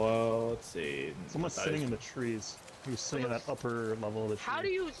temple. Oh, let's see. Someone's sitting in the trees. He was sitting in that upper level of the tree. How do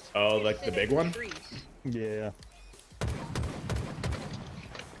you Oh, like the sit big in one? trees? Yeah.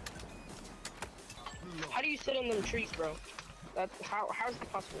 How do you sit in them trees, bro? That's how's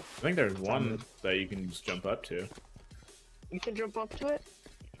that possible? I think there's one that you can just jump up to. You can jump up to it?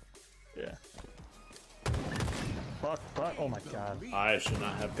 Yeah. Fuck, oh my god. I should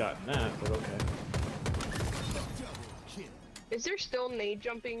not have gotten that, but okay. Is there still nade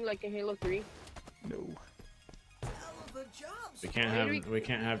jumping like in Halo 3? No. We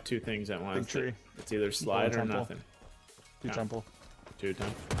can't have two things at once. Big tree. It's either slide or temple. nothing. Two Yeah. temple. Two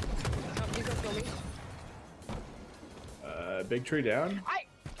temple. Oh, you can kill me. Big tree down?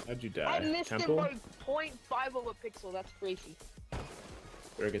 How'd you die? I missed temple? it by 0.5 of a pixel, that's crazy.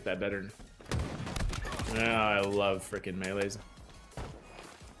 Better get that better. Yeah, I love freaking melees.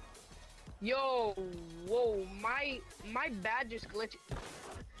 Yo, whoa, my badge is glitching.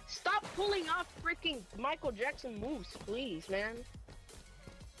 Stop pulling off freaking Michael Jackson moves, please, man. You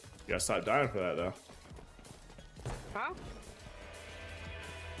gotta stop dying for that, though. Huh?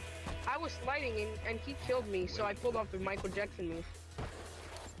 I was sliding and he killed me, so I pulled off the Michael Jackson move.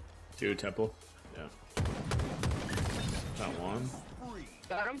 Two temple. Yeah. Got one.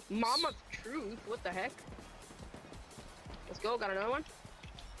 Got him. Mama Truth, what the heck? Let's go, got another one.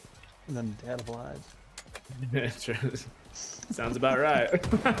 And then Dad of Lies. Sounds about right.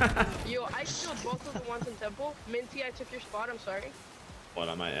 Yo, I killed both of the ones in temple. Minty, I took your spot, I'm sorry. What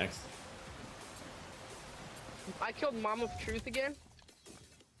on my X? I killed Mom of Truth again.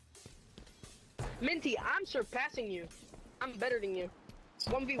 Minty, I'm surpassing you. I'm better than you.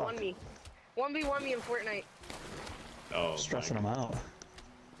 1v1 me. 1v1 me in Fortnite. Oh, stressing him out.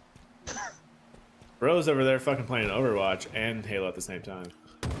 Bro's over there fucking playing Overwatch and Halo at the same time.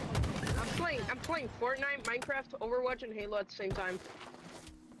 I'm playing Fortnite, Minecraft, Overwatch, and Halo at the same time.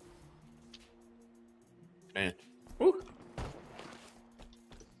 Man. Woo.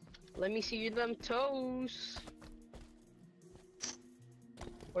 Let me see them toes.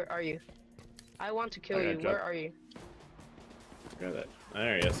 Where are you? I want to kill you. Where are you? Grab that.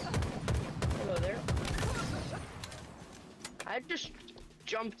 There he is. Hello there. I just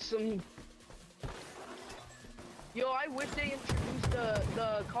jumped some. Yo, I wish they introduced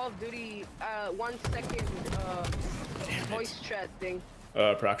the Call of Duty 1 second voice chat thing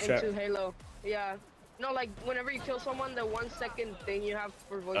Proc chat? into Halo. Yeah. No, like whenever you kill someone, the 1 second thing you have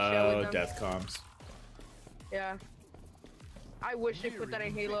for voice chat with them. Oh, death comms. Yeah. I wish they put that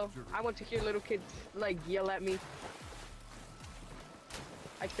in Halo. I want to hear little kids like yell at me.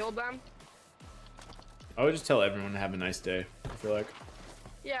 I killed them. I would just tell everyone to have a nice day, I feel like.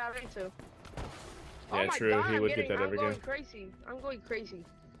 Yeah, me too. Yeah, oh my true. God, He would get that every I'm game. going crazy. I'm going crazy.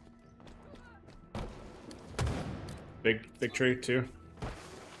 Big tree, too.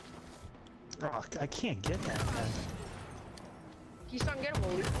 Oh, I can't get that, man. He's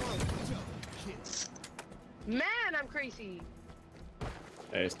ungettable. Leave him alone. Man, I'm crazy.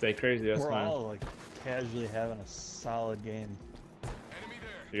 Hey, stay crazy, that's We're fine. all like casually having a solid game.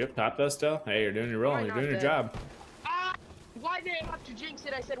 You up top though still? Hey, you're doing your role, Why you're not doing your dead? job. Ah! Why did I have to jinx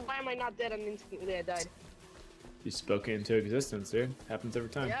it? I said, why am I not dead? And instantly I died. You spoke it into existence, dude. Happens every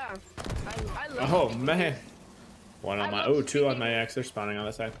time. Yeah. I love Oh, speaking. man. One on my, oh, two on my X. They're spawning on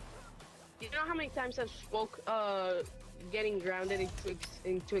the side. You know how many times I've spoke, getting grounded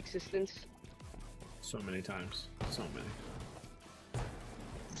into existence? So many times. So many.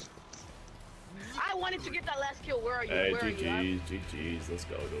 I wanted to get that last kill. Where are you? Hey, Where are you? GG's, GG's. Let's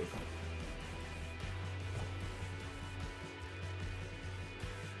go, dude.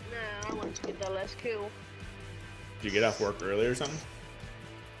 Nah, I wanted to get that last kill. Did you get off work early or something?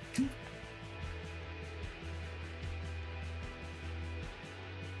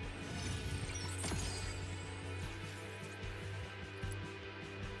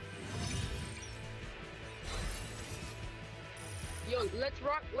 Yo, let's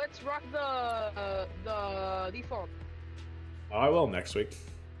rock rock the default. Oh, I will next week.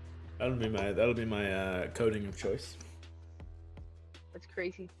 That'll be my coding of choice. That's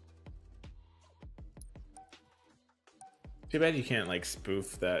crazy. Too bad you can't like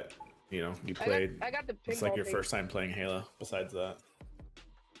spoof that. You know, you played. I got the pinball. It's like your thing. first time playing Halo. Besides that.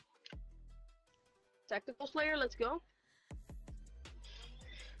 Tactical Slayer, let's go.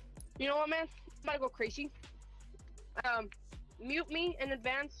 You know what, man? I'm about to go crazy. Mute me in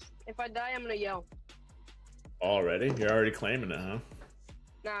advance. If I die, I'm gonna yell. Already? You're already claiming it, huh?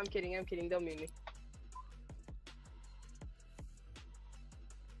 Nah, I'm kidding. Don't mute me.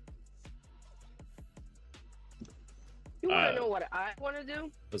 You wanna know what I wanna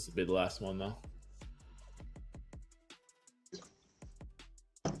do? This will be the last one, though.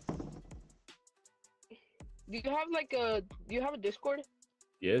 Do you have a Discord?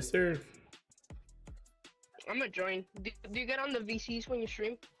 Yes, sir. I'm gonna join. Do you get on the VCs when you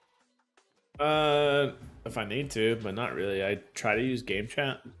stream? If I need to, but not really. I try to use game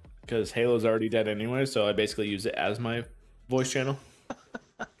chat because Halo's already dead anyway, so I basically use it as my voice channel.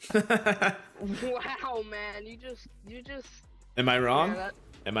 Wow, man, you just. Am I wrong? Yeah,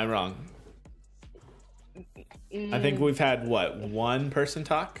 Am I wrong? I think we've had what, one person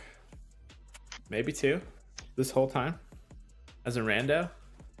talk, maybe two, this whole time, as a rando.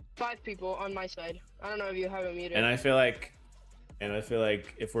 5 people on my side. I don't know if you have it muted. And I feel like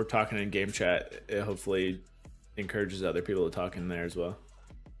if we're talking in game chat, it hopefully encourages other people to talk in there as well.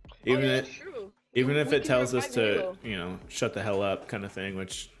 Even if it tells us to, you know, shut the hell up kind of thing,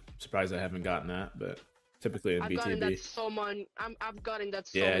 which I'm surprised I haven't gotten that, but typically in BTB. I've gotten that so much. I've gotten that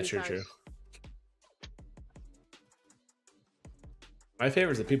so yeah, many true, times. true. My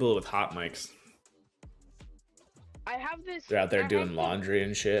favorite is the people with hot mics. I have this. They're out there doing laundry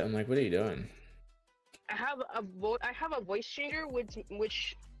and shit. I'm like, what are you doing? I have a voice changer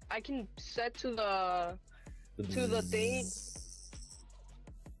which I can set to the thing.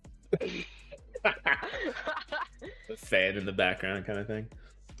 The fan in the background kind of thing.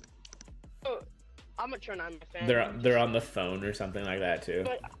 Oh, I'm gonna turn on my fan. They're on the phone or something like that too.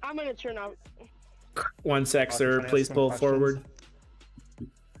 But I'm gonna turn on. 1 sec, sir. Please pull forward.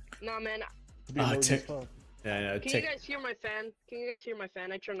 Nah, man. Yeah, Can you guys hear my fan?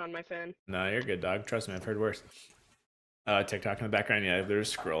 I turned on my fan. No, you're good, dog. Trust me, I've heard worse. TikTok in the background. Yeah, they're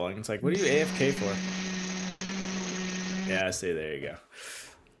scrolling. It's like, what are you AFK for? Yeah, see, there you go.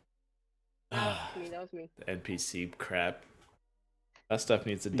 That was me. The NPC crap. That stuff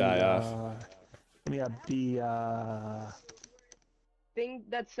needs to die off. Yeah, the thing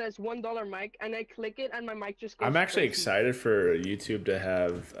that says $1 mic, and I click it, and my mic just goes. I'm actually crazy. excited for YouTube to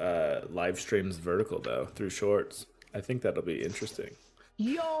have live streams vertical though through Shorts. I think that'll be interesting.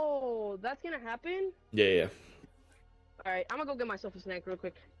 Yo, that's gonna happen. Yeah. All right, I'm gonna go get myself a snack real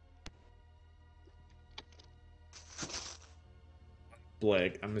quick.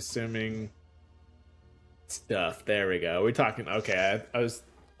 Blake, I'm assuming stuff. There we go. We're talking. Okay, I was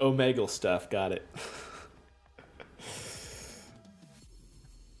Omegle stuff. Got it.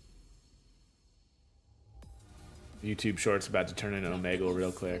 YouTube Shorts about to turn into Omegle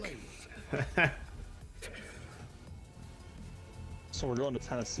real quick. So we're going to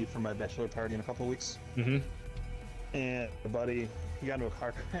Tennessee for my bachelor party in a couple weeks. Mm-hmm. And a buddy, he got into a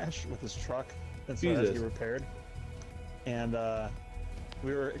car crash with his truck, and so it has to get repaired. And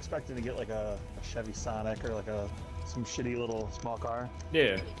we were expecting to get like a Chevy Sonic or like some shitty little small car.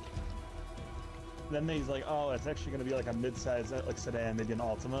 Yeah. Then he's like, oh, it's actually going to be like a mid-size like sedan, maybe an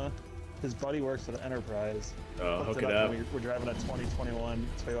Altima. His buddy works at Enterprise. Oh, hook it up. We're driving a 2021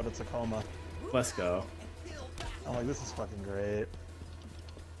 Toyota Tacoma. Let's go. I'm like, this is fucking great.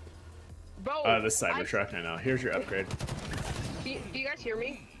 Bro, the Cybertruck, I know. Here's your upgrade. Do you guys hear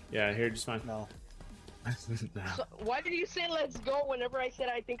me? Yeah, I hear just fine. No. No. So, why did you say let's go whenever I said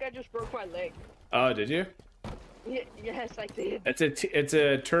I think I just broke my leg? Oh, did you? Yes, I did. It's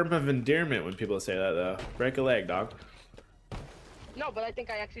a term of endearment when people say that though. Break a leg, dog. No, but I think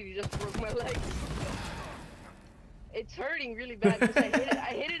I actually just broke my leg. It's hurting really bad because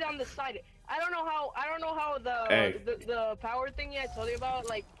I hit it on the side. I don't know how the power thingy I told you about,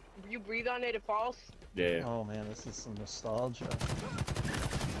 like you breathe on it, it falls. Yeah. Oh man, this is some nostalgia.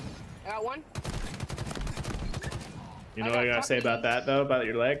 I got one. You know what I gotta say about that though? About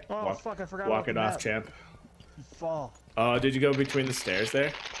your leg? Oh fuck, I forgot. Walk it off, champ. You fall. Oh, did you go between the stairs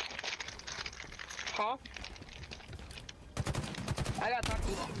there? Huh? I got talked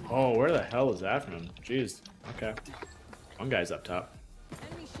to. Oh, where the hell was that from? Jeez. Okay. One guy's up top.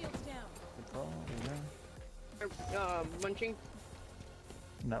 Enemy shields down. Munching.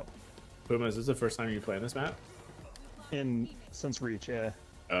 No. Puma, is this the first time you playing this map? Since Reach, yeah.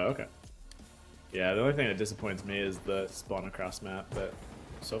 Oh, okay. Yeah, the only thing that disappoints me is the spawn across map, but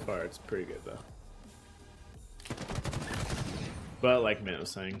so far it's pretty good though. But like Mint was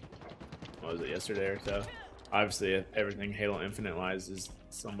saying, what was it, yesterday or so? Obviously, everything Halo Infinite wise is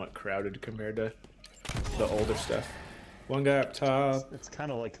somewhat crowded compared to the older stuff. One guy up top. It's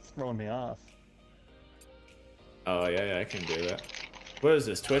kind of like throwing me off. Oh yeah, I can do that. What is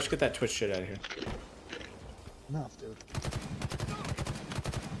this, Twitch? Get that Twitch shit out of here. Enough, dude.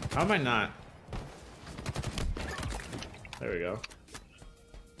 How am I not? There we go.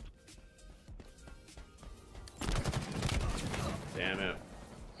 Damn it.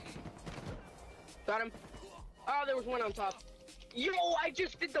 Got him. Oh, there was one on top. Yo, I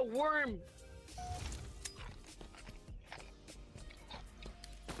just did the worm.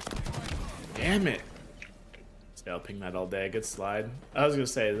 Damn it. Scalping that all day. Good slide. I was gonna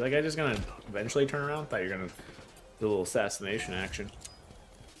say, is that guy just gonna eventually turn around? Thought you were gonna do a little assassination action.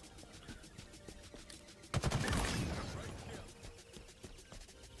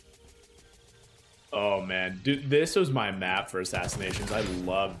 Oh man, dude, this was my map for assassinations. I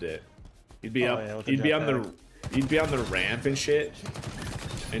loved it. You'd be you'd be on the ramp and shit,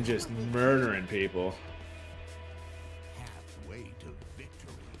 and just murdering people.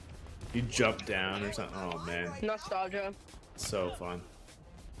 You jump down or something. Oh man. Nostalgia. So fun.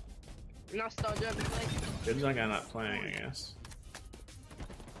 Nostalgia. Good like I'm not playing, I guess.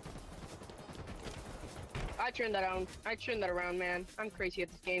 I turned that on. I turned that around, man. I'm crazy at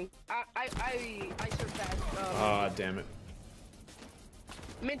this game. I surpassed. Ah, damn it.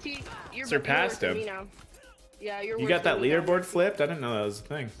 Minty, you're surpassed him. Me now. Yeah, you're. You got that leaderboard flipped? I didn't know that was a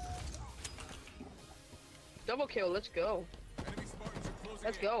thing. Double kill. Let's go.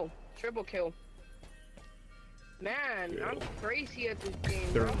 Let's go. Triple kill. Man, I'm crazy at this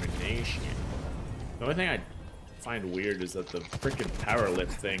game. Termination. The only thing I find weird is that the freaking power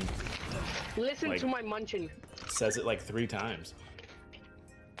lift thing. Listen like, to my munchin. Says it like 3 times.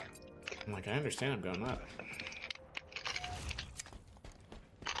 I'm like, I understand I'm going up.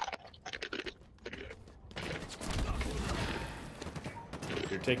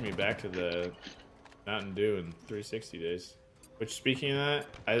 You're taking me back to the Mountain Dew in 360 days. Which, speaking of that,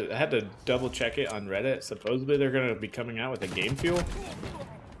 I had to double check it on Reddit. Supposedly they're going to be coming out with a game fuel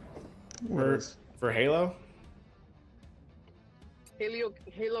for Halo.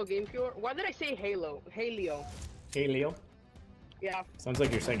 Halo game fuel? Why did I say Halo? Halio. Halio? Yeah. Sounds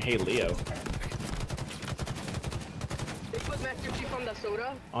like you're saying, hey, Leo. They put Master Chief on the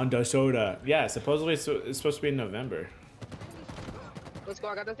soda? On the soda. Yeah, supposedly it's supposed to be in November. Let's go,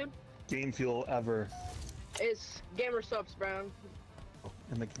 I got that dude. Game fuel ever. It's gamer subs, bro.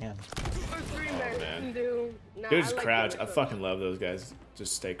 In the can. Man. Dude, nah, Dude's like crouch. I fucking love those guys.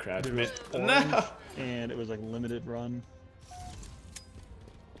 Just stay crouched. No! And it was like limited run.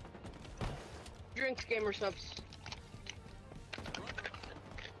 Drinks gamer subs.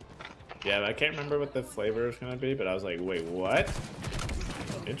 Yeah, I can't remember what the flavor is gonna be, but I was like, wait, what?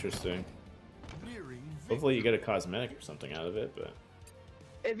 Interesting. Hopefully you get a cosmetic or something out of it, but...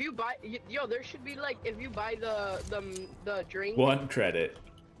 If you buy, yo, there should be like, if you buy the drink. 1 credit.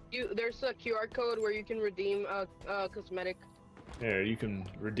 There's a QR code where you can redeem a cosmetic. Here, you can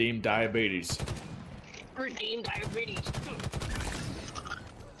redeem diabetes. Redeem diabetes.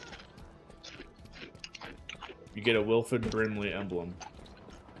 You get a Wilfred Brimley emblem.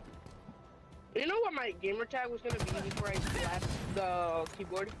 You know what my gamer tag was gonna be before I slapped the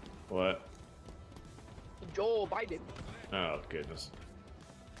keyboard? What? Joel Biden. Oh, goodness.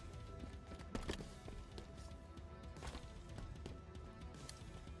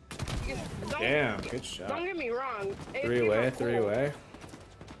 Damn, good shot. Don't get me wrong. 3-way, 3-way.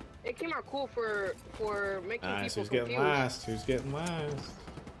 It came out cool for making nice. people Who's getting confused. last? Who's getting last?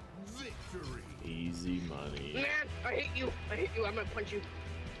 Victory. Easy money. Man, I hate you. I hate you. I'm gonna punch you.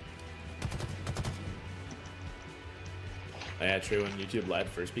 Yeah, true. When YouTube Live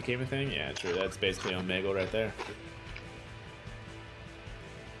first became a thing, yeah, true. That's basically Omegle right there.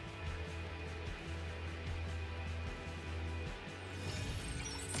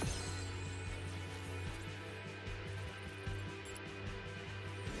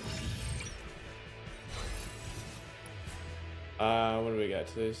 What do we got?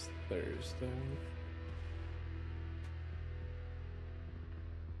 Today's Thursday.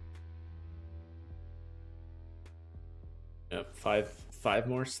 Yep, five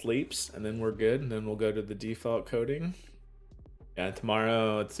more sleeps, and then we're good. And then we'll go to the default coding. Yeah,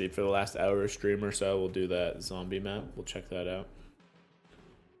 tomorrow, let's see, for the last hour stream or so, we'll do that zombie map. We'll check that out.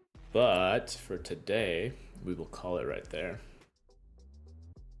 But for today, we will call it right there.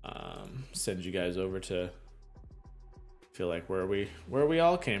 Send you guys over to feel like where we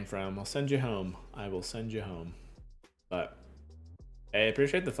all came from. I'll send you home. I will send you home. But hey,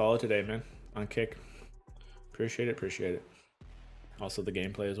 appreciate the follow today, man. On Kick. Appreciate it, appreciate it. Also the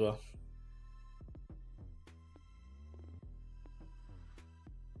gameplay as well.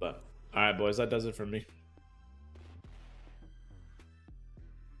 But alright boys, that does it for me.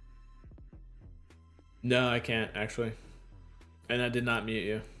 No, I can't actually. And I did not mute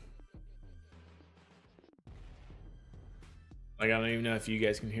you. Like, I don't even know if you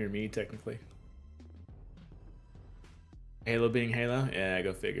guys can hear me technically. Halo being Halo? Yeah,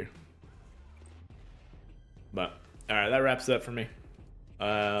 go figure. But alright, that wraps it up for me.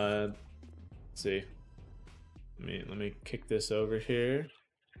 Let's see. Let me kick this over here.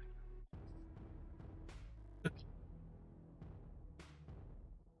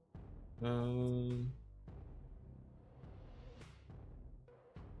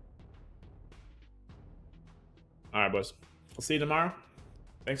 Alright, boys. We'll see you tomorrow.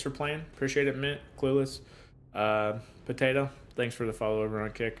 Thanks for playing. Appreciate it, Mint, Clueless. Potato, thanks for the follow over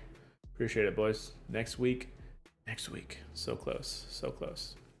on Kick. Appreciate it, boys. Next week. So close. So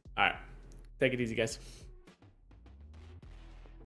close. Alright. Take it easy, guys.